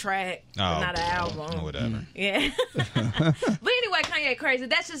working on a track, but not an album. Whatever. Yeah. But anyway, Kanye crazy.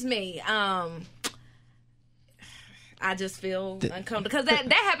 That's just me. I just feel uncomfortable because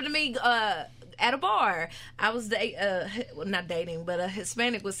that happened to me at a bar. I was not dating, but a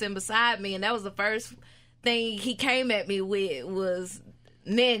Hispanic was sitting beside me, and that was the first thing he came at me with was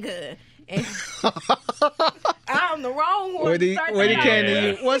nigga. And I'm the wrong one. When he to start came saying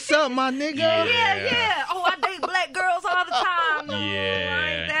to you, what's up, my nigga? Yeah. Oh, I date black girls all the time.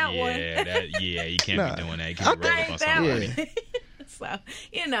 Yeah, that one. You can't be doing that. You can't roll up on somebody. So,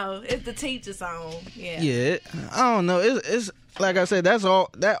 it's the teacher song. Yeah. Yeah, I don't know. It's like I said. That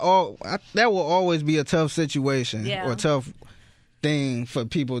will always be a tough situation or a tough thing for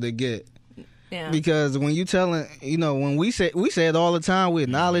people to get. Yeah. Because when you telling, when we say it all the time, we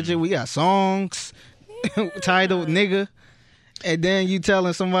acknowledge it. We got songs titled "nigga." And then you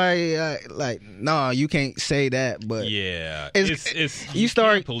telling somebody nah, you can't say that. But yeah, it's you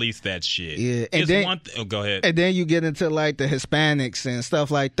start can't police that shit. Yeah, and it's then go ahead. And then you get into like the Hispanics and stuff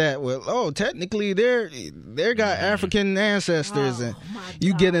like that. Well, technically they got African ancestors, and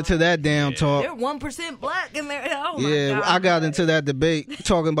you get into that damn talk. They're 1% black in there. Oh my God. I got into that debate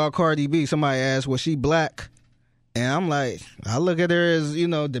talking about Cardi B. Somebody asked, was she black? And I'm like, I look at her as,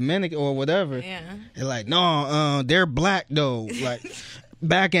 Dominican or whatever. Yeah. And like, no, they're black though. Like,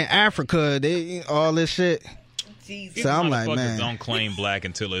 back in Africa, they all this shit. Jesus. So I'm like, man. Don't claim black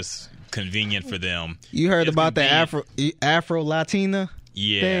until it's convenient for them. You heard It's about convenient. the Afro-Latina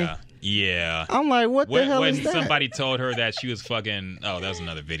Yeah. thing? Yeah. I'm like, what the hell when is that? somebody told her that she was fucking... Oh, that was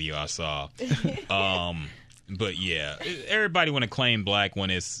another video I saw. But yeah, everybody want to claim black when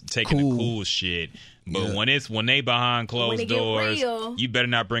it's taking the cool shit. But when they behind closed doors, you better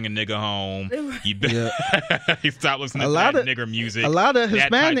not bring a nigga home. You better stop listening to that nigger music. A lot of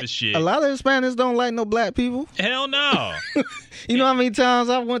Hispanics don't like no black people. Hell no. You know how many times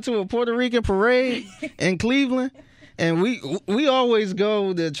I went to a Puerto Rican parade in Cleveland? And we always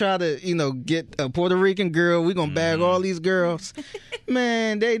go to try to, get a Puerto Rican girl. We gonna bag all these girls.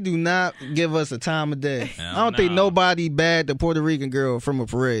 Man, they do not give us a time of day. I don't think nobody bagged a Puerto Rican girl from a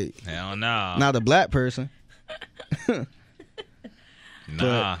parade. Hell no. Not a black person.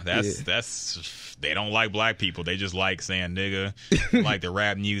 That's they don't like black people. They just like saying nigga, like the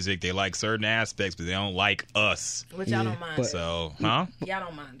rap music. They like certain aspects, but they don't like us. Which y'all don't mind. So, huh? Y'all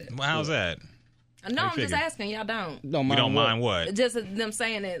don't mind it. Well, how's that? No, I'm just asking. Y'all don't. You don't mind what? Just them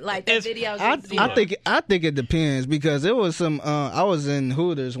saying it, like that video. I think it depends, because it was some. I was in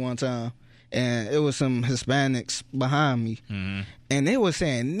Hooters one time, and it was some Hispanics behind me, and they were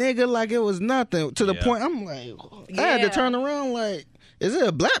saying nigga like it was nothing. To the point, I'm like, I had to turn around like, is it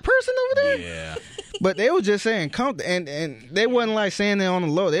a black person over there? Yeah. But they were just saying and they wasn't like saying it on the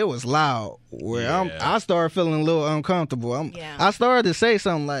low. They was loud. Where I started feeling a little uncomfortable. I started to say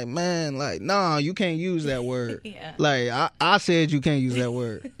something like, man, like, nah, you can't use that word. Like I said you can't use that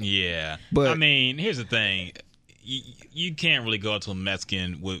word. Yeah. But I mean, here's the thing. You can't really go to a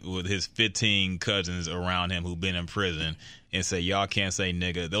Mexican with his 15 cousins around him who've been in prison and say, y'all can't say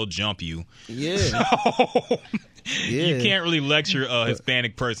nigga. They'll jump you. Yeah. So, you can't really lecture a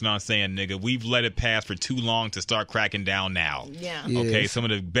Hispanic person on saying nigga. We've let it pass for too long to start cracking down now. Yeah. Okay, some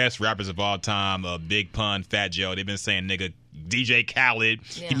of the best rappers of all time, Big Pun, Fat Joe, they've been saying nigga. DJ Khaled,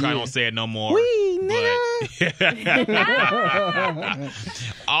 he probably don't say it no more.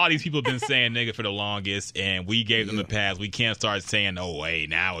 All these people have been saying nigga for the longest, and we gave them the pass. We can't start saying, oh, hey,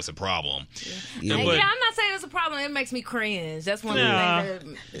 now it's a problem. I'm not saying it's a problem. It makes me cringe. That's one of the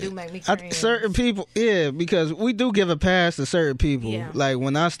things that do make me cringe. Certain people, because we do give a pass to certain people. Yeah. Like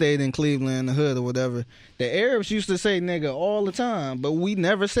when I stayed in Cleveland, in the hood or whatever, the Arabs used to say nigga all the time, but we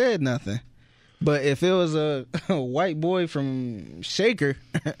never said nothing. But if it was a white boy from Shaker,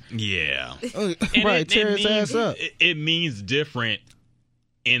 probably tear his ass up. It means different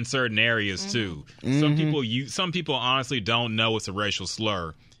in certain areas too. Some people honestly don't know it's a racial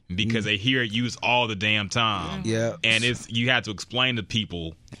slur because they hear it used all the damn time. Yeah, and you have to explain to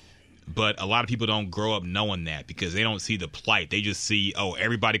people. But a lot of people don't grow up knowing that because they don't see the plight. They just see, oh,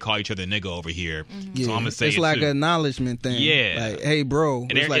 everybody call each other nigga over here. Yeah. So I'm gonna say it's it like too. an acknowledgement thing. Yeah, like hey bro.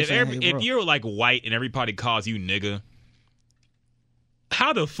 And if you're like white and everybody calls you nigga,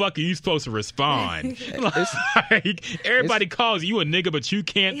 how the fuck are you supposed to respond? Like everybody calls you a nigga, but you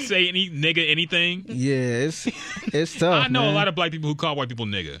can't say any nigga anything. Yeah, it's tough. I know a lot of black people who call white people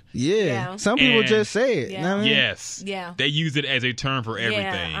nigga. Yeah. Some people just say it. Yeah. You know what I mean? Yes. Yeah. They use it as a term for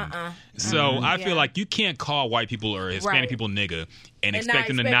everything. So I feel like you can't call white people or Hispanic people nigga and expect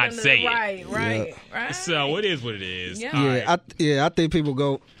them to not say it. Right. So it is what it is. Yeah. I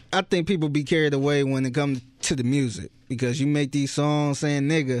think people be carried away when it comes to the music because you make these songs saying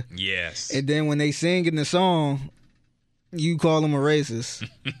nigga. Yes. And then when they sing in the song, you call them a racist.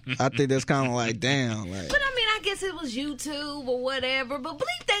 I think that's kind of like, damn. Like, but I mean, I guess it was YouTube or whatever, but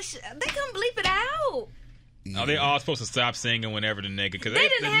bleep that shit. They couldn't bleep it out. No, they all supposed to stop singing whenever the nigga, because They the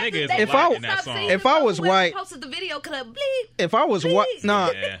didn't have nigga to. is They a lot in that stopped song. singing, If I was whoever white- posted the video could have bleep. if I was white,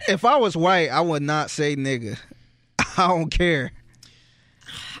 if I was white, I would not say nigga. I don't care.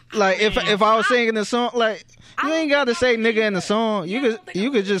 Like if I was singing the song, like you ain't got to say nigga in the song. You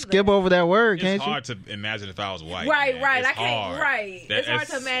could just skip over that word, It's can't you? hard to imagine if I was white. Right, man. right. It's I can't. hard. Right. That- It's hard to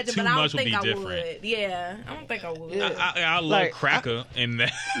that's- imagine, too but I much don't would think be I different. would. Yeah, I don't think I would. I love Like, cracker in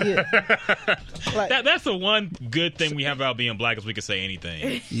that. Like, That's the one good thing we have about being black is we can say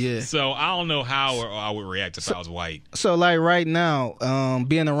anything. yeah. So I don't know how I would react if I was white. So like right now,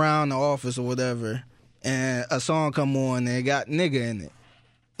 being around the office or whatever, and a song come on and it got nigga in it.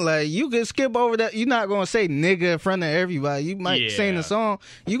 Like you could skip over that. You're not gonna say nigga in front of everybody. You might sing the song.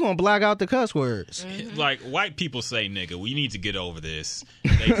 You gonna block out the cuss words. Like white people say nigga. We need to get over this.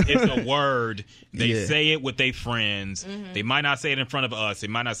 It's a word. They say it with their friends. They might not say it in front of us. They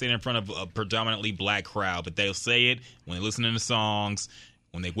might not say it in front of a predominantly black crowd, but they'll say it when they listen to songs,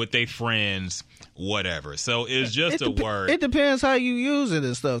 when they with their friends, whatever. So it's just a word. It depends how you use it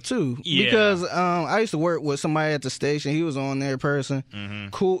and stuff too. Yeah. Because I used to work with somebody at the station. He was on there person.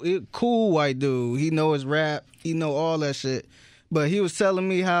 Cool white dude. He know his rap. He know all that shit. But he was telling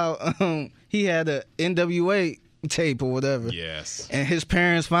me how he had a NWA tape or whatever. Yes. And his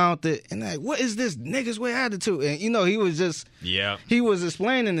parents found it and like, what is this niggas with attitude? And he was just he was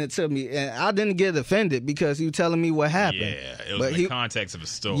explaining it to me and I didn't get offended because he was telling me what happened. Yeah, it was But in the context of a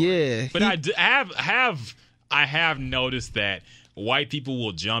story. Yeah, but I have noticed that white people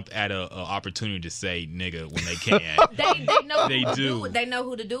will jump at a opportunity to say nigga when they can. They know They who to do. it. They know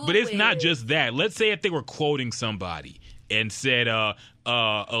who to do it. But it's with. not just that. Let's say if they were quoting somebody and said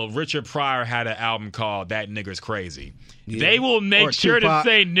Richard Pryor had an album called That Nigger's Crazy. They will make Or sure Tupac. to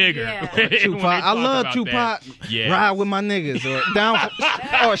say nigger. Yeah. when they Tupac. talk I love about Tupac. that. Yeah. Ride with my niggas or down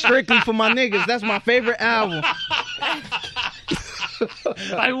or strictly for my niggas. That's my favorite album.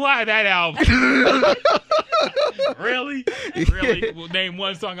 Like, why that album? Really? Well, name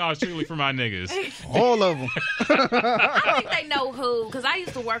one song out strictly for my niggas. All of them. I think they know who, because I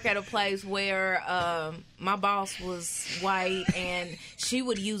used to work at a place where my boss was white and she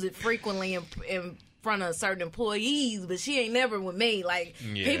would use it frequently in front of certain employees, but she ain't never with me. Like,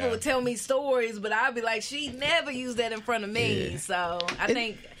 people would tell me stories, but I'd be like, she never used that in front of me. So I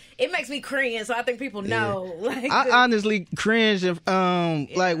think it makes me cringe, so I think people know. Like, I honestly cringe if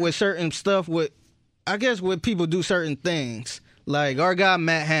like with certain stuff I guess when people do certain things. Like our guy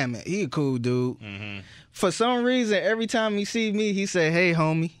Matt Hammond, he a cool dude. For some reason, every time he see me, he say, "Hey,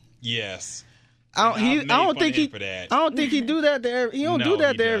 homie." Yes. I don't think he do that to he don't No, do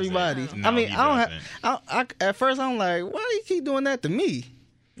that he to doesn't. everybody. No, I mean, he I don't have. At first, I'm like, why he keep doing that to me?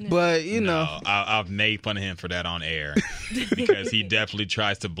 But you know, I've made fun of him for that on air because he definitely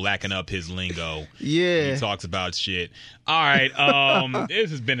tries to blacken up his lingo. yeah. He talks about shit. All right, this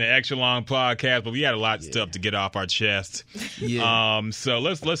has been an extra long podcast, but we had a lot of stuff to get off our chest. Yeah. So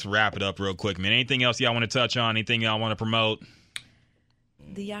let's wrap it up real quick, man. Anything else y'all want to touch on? Anything y'all want to promote?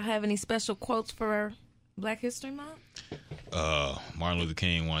 do y'all have any special quotes for Black History Month? Martin Luther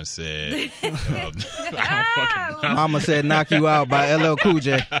King once said, I don't fucking know. Mama said "Knock You Out" by LL Cool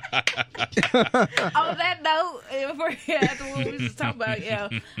J. On that note, after what we just talking about,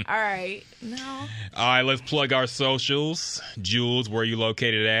 all right. No. All right, let's plug our socials. Jules, where you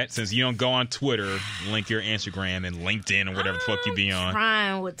located at? Since you don't go on Twitter, link your Instagram and LinkedIn or whatever the fuck you be on.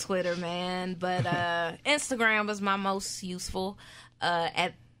 Trying with Twitter, man, but Instagram is my most useful.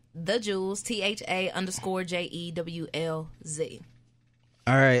 At the Jules, THA_JEWLZ.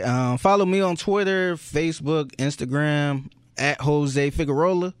 All right. Follow me on Twitter, Facebook, Instagram at Jose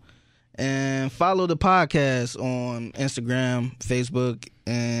Figueroa, and follow the podcast on Instagram, Facebook,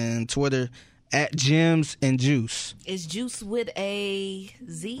 and Twitter at Gems and Juice. Is Juice with a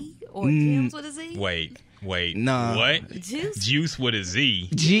Z or Gems with a Z? Wait. Nah. What? Juice. Juice with a Z.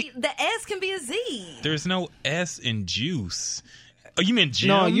 The S can be a Z. There's no S in juice. Oh, you meant Jim?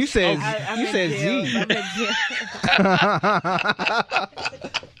 No, you said I you meant said Gems. Z. I meant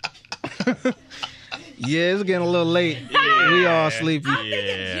Gems. Yeah, it's getting a little late. We all sleepy. I'm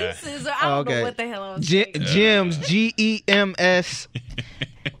thinking juices, or I don't know what the hell I was thinking. Gems, GEMS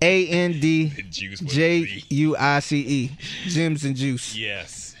Juice with a Z. JUICE. Gems and Juice.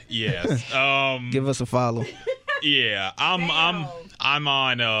 Yes. Give us a follow. Yeah, I'm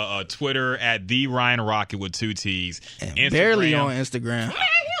on Twitter at the Ryan Rocket with 2 T's. And barely on Instagram. Man,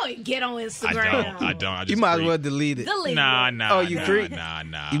 you don't get on Instagram. I don't. I just You might as creep. well delete it. Delete Nah. it. Oh, you creep? Nah.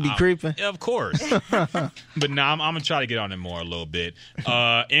 You be creeping? Of course. But nah, I'm gonna try to get on it more a little bit.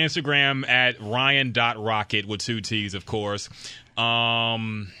 Instagram at Ryan.Rocket with 2 T's, of course.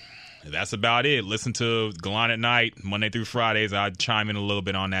 That's about it. Listen to Gallant at Night, Monday through Fridays. I chime in a little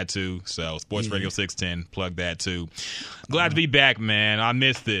bit on that too. So Sports Radio 610, plug that too. Glad to be back, man. I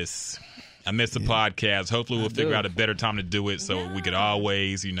missed this. I miss the podcast. Hopefully we'll figure do. out a better time to do it so we could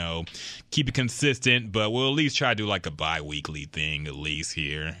always, keep it consistent. But we'll at least try to do like a bi-weekly thing at least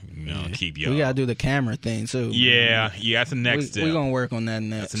here. Keep you. We gotta do the camera thing too. Yeah, that's the next step. We're gonna work on that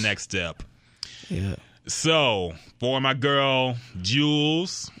next. That's the next step. Yeah. So, for my girl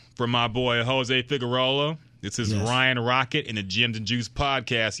Jules, for my boy Jose Figueroa, this is Ryan Rocket and the Gems and Juice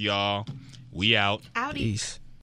podcast, y'all. We out. Outie. Peace.